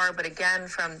another car, but again,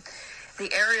 from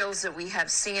the aerials that we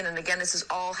have seen, and again, this is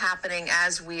all happening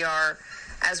as we are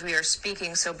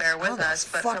speaking, so bear with us.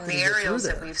 But from the aerials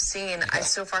that we've seen, I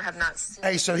so far have not seen.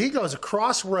 Hey, so he goes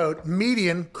across road,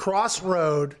 median, cross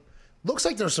road. Looks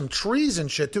like there's some trees and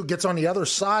shit, too. Gets on the other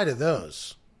side of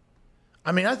those.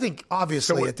 I mean, I think,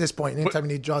 obviously, at this point, anytime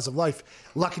you need jaws of life,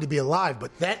 lucky to be alive.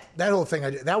 But that whole thing,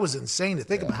 that was insane to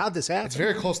think about. How'd this happen? It's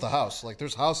very close to the house. Like,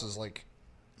 there's houses, like...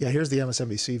 Yeah, here's the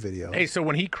MSNBC video. Hey, so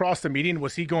when he crossed the median,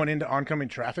 was he going into oncoming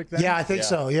traffic then? Yeah, I think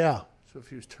so, yeah. So if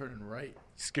he was turning right.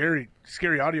 Scary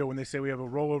audio when they say we have a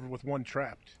rollover with one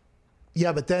trapped.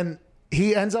 Yeah, but then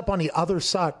he ends up on the other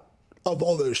side of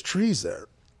all those trees there.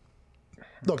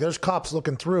 Look, there's cops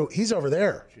looking through. He's over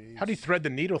there. How'd he thread the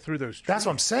needle through those trees? That's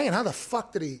what I'm saying. How the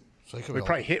fuck did he... So he We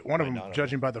probably hit one of them,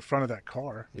 judging by the front of that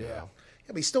car. Yeah. Yeah,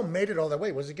 but he still made it all that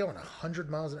way. Was he going 100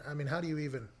 miles an hour? I mean, how do you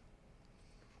even...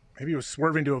 Maybe he was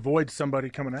swerving to avoid somebody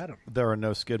coming at him. There are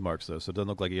no skid marks, though, so it doesn't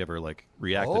look like he ever,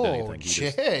 reacted to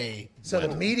anything. So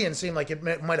the median seemed like it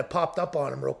might have popped up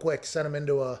on him real quick, sent him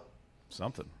into a...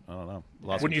 Something. I don't know.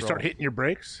 Wouldn't you start hitting your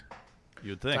brakes?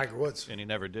 You'd think. Tiger Woods. And he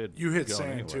never did. You hit go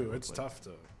sand, anywhere, too. it It's looked like. tough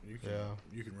to...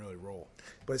 You can really roll.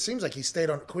 But it seems like he stayed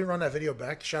on... Can we run that video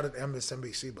back? Shout out to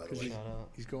MSNBC, by the way.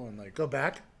 He's going like... Go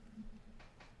back.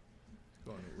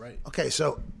 Going right. Okay,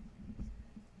 so...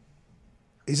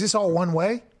 Is this all one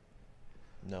way?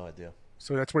 No idea.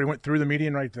 So that's where he went through the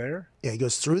median right there? Yeah, he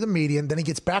goes through the median, then he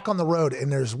gets back on the road,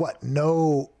 and there's what?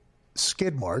 No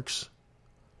skid marks.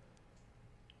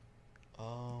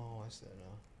 Oh, I see that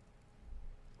now.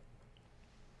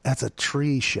 That's a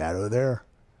tree shadow there.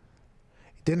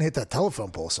 He didn't hit that telephone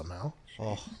pole somehow.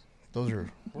 Oh, those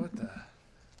are... What the...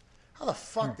 How the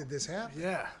fuck did this happen?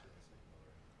 Yeah.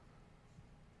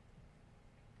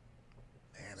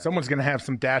 Someone's going to have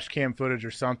some dash cam footage or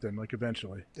something, like,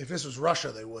 eventually. If this was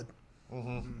Russia, they would.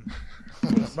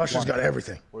 Russia's got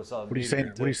everything. What are you saying?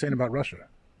 What are you saying about Russia?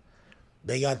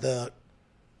 They got the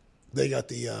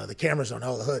cameras on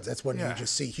all the hoods. That's when you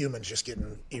just see humans just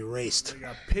getting erased. They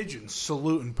got pigeons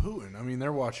saluting Putin. I mean,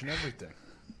 they're watching everything.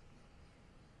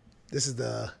 This is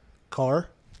the car.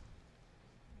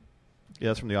 Yeah,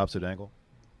 it's from the opposite angle.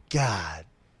 God.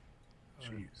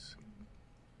 Jeez.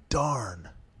 Darn.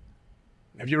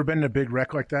 Have you ever been in a big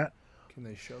wreck like that? Can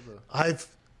they show the...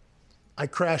 I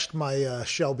crashed my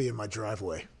Shelby in my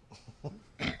driveway.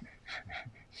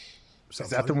 Is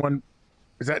that the one?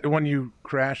 Is that the one you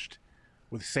crashed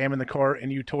with Sam in the car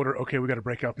and you told her, okay, we got to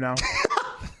break up now?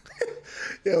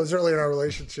 Yeah, it was early in our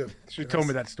relationship. She told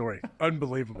me that story.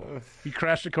 Unbelievable. You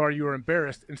crashed the car, you were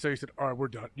embarrassed, and so you said, all right, we're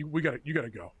done. You got to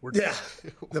go. We're done.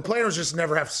 Yeah. The plan was just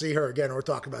never have to see her again or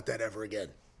talk about that ever again.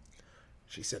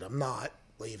 She said, I'm not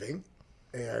leaving.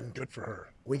 And good for her.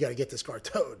 We got to get this car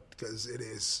towed because it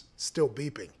is still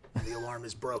beeping. And the alarm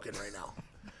is broken right now.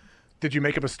 Did you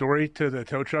make up a story to the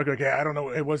tow truck? Like, yeah, I don't know.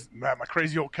 It was my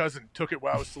crazy old cousin took it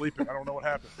while I was sleeping. I don't know what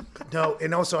happened. No,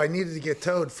 and also I needed to get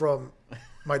towed from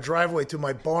my driveway to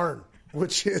my barn,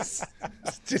 which is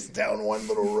just down one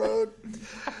little road.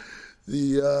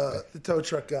 The tow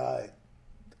truck guy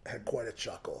had quite a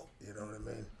chuckle. You know what I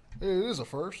mean? It is a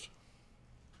first.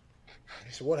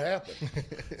 He said, what happened?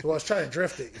 So I was trying to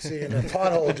drift it, you see, and the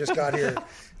pothole just got here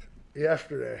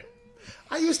yesterday.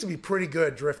 I used to be pretty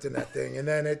good drifting that thing, and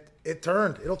then it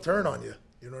turned. It'll turn on you.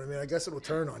 You know what I mean? I guess it'll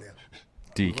turn on you.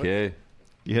 DK.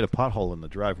 You hit a pothole in the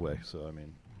driveway, so I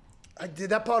mean. I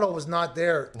did. That pothole was not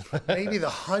there. Maybe the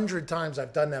 100 times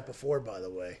I've done that before, by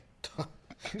the way.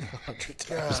 100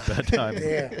 times. Bad time.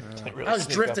 Yeah. Really I was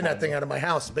sneak drifting up that on thing you. out of my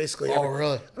house, basically. Oh,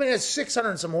 really? I mean, it has 600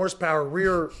 and some horsepower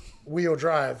rear wheel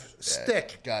drive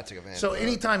stick. Gotta take advantage So of that.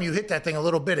 anytime you hit that thing a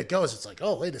little bit, it goes. It's like,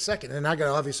 oh, wait a second. And I got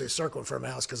obviously a circle in front of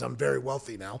my house because I'm very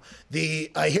wealthy now.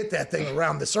 I hit that thing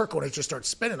around the circle and it just starts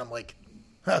spinning. I'm like,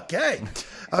 okay,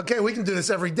 we can do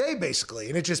this every day, basically.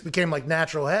 And it just became like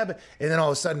natural habit. And then all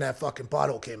of a sudden, that fucking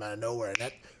pothole came out of nowhere and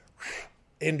that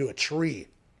into a tree.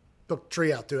 Took the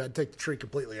tree out too. I'd take the tree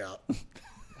completely out.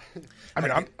 I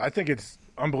mean, I think it's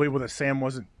unbelievable that Sam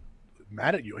wasn't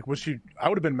mad at you. Like, I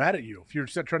would have been mad at you if you were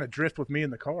trying to drift with me in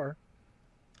the car.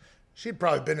 She'd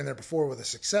probably been in there before with a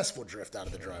successful drift out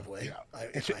of the driveway.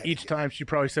 Yeah. Each time she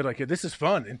probably said, like, this is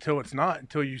fun until it's not,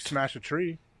 until you smash a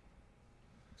tree.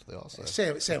 They all say.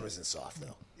 Sam isn't soft,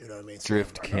 though. You know what I mean?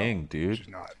 Drift Sam, king, dude. She's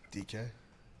not. DK?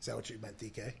 Is that what you meant,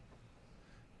 DK?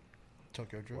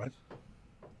 Tokyo Drift? What?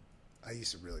 I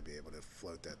used to really be able to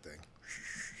float that thing.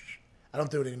 I don't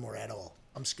do it anymore at all.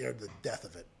 I'm scared to death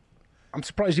of it. I'm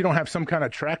surprised you don't have some kind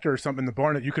of tractor or something in the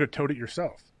barn that you could have towed it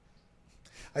yourself.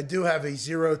 I do have a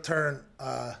zero-turn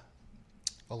A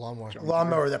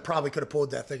lawnmower that probably could have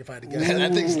pulled that thing if I had to get it.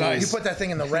 That thing's nice. You put that thing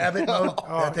in the rabbit mode,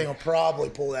 that thing will probably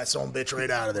pull that son of a bitch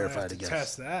right out of there if I had to guess.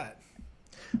 Test that.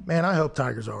 Man, I hope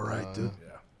Tiger's all right, dude.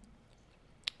 Yeah.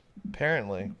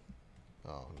 Apparently.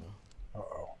 Oh, no.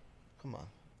 Uh-oh. Come on.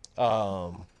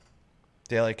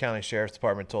 The LA County Sheriff's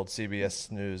Department told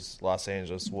CBS News Los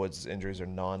Angeles Woods' injuries are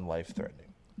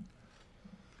non-life-threatening.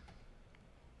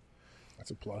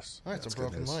 That's a plus. All right, it's a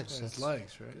broken legs. His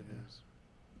legs, right?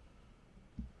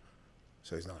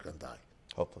 So he's not going to die.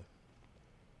 Hopefully.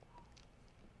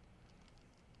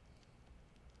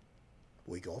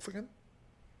 Will he golf again?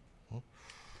 Will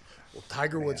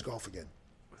Tiger Woods golf again?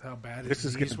 With how bad This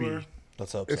is going to be.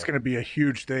 Let's hope It's so. going to be a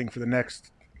huge thing for the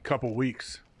next couple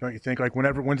weeks, don't you think? Like, when's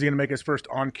he going to make his first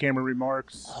on-camera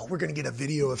remarks? Oh, we're going to get a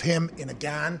video of him in a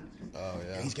gun. Oh,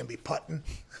 yeah. And he's going to be putting.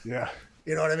 Yeah.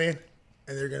 You know what I mean?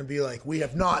 And they're going to be like, we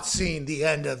have not seen the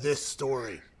end of this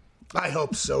story. I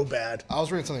hope so bad. I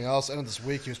was reading something else. End of this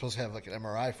week, he was supposed to have like an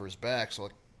MRI for his back. So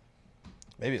like,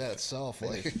 maybe that itself,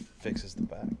 maybe like, it fixes the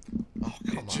back. oh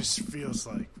come It on. just feels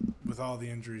like with all the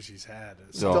injuries he's had.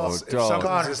 Don't say it.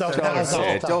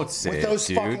 Don't say With it, those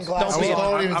dude. fucking glasses.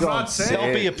 I'm not saying.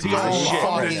 Don't be a piece of shit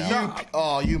right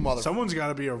now. You mother. Someone's got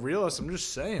to be a realist. I'm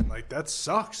just saying, like, that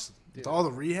sucks. With all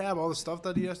the rehab, all the stuff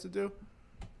that he has to do.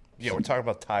 Yeah, we're talking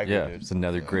about Tiger, Yeah, dude. it's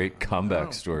another great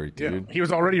comeback story, Yeah. dude. He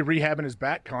was already rehabbing his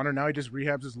back, Connor. Now he just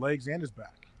rehabs his legs and his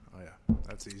back. Oh, yeah.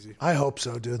 That's easy. I hope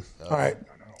so, dude. All right,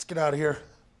 let's get out of here.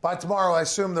 By tomorrow, I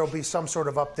assume there'll be some sort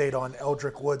of update on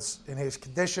Eldrick Woods in his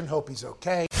condition. Hope he's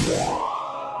okay.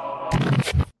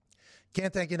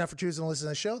 Can't thank you enough for choosing to listen to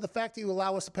the show. The fact that you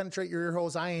allow us to penetrate your ear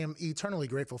holes, I am eternally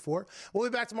grateful for. We'll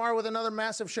be back tomorrow with another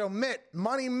massive show.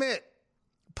 Money Mitt,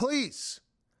 please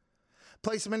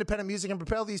play some independent music, and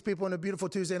propel these people into a beautiful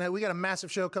Tuesday night. We got a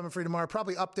massive show coming for you tomorrow.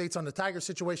 Probably updates on the Tiger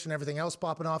situation, everything else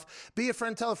popping off. Be a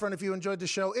friend, tell a friend if you enjoyed the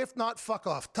show. If not, fuck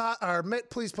off. Mitt,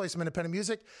 please play some independent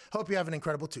music. Hope you have an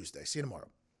incredible Tuesday. See you tomorrow.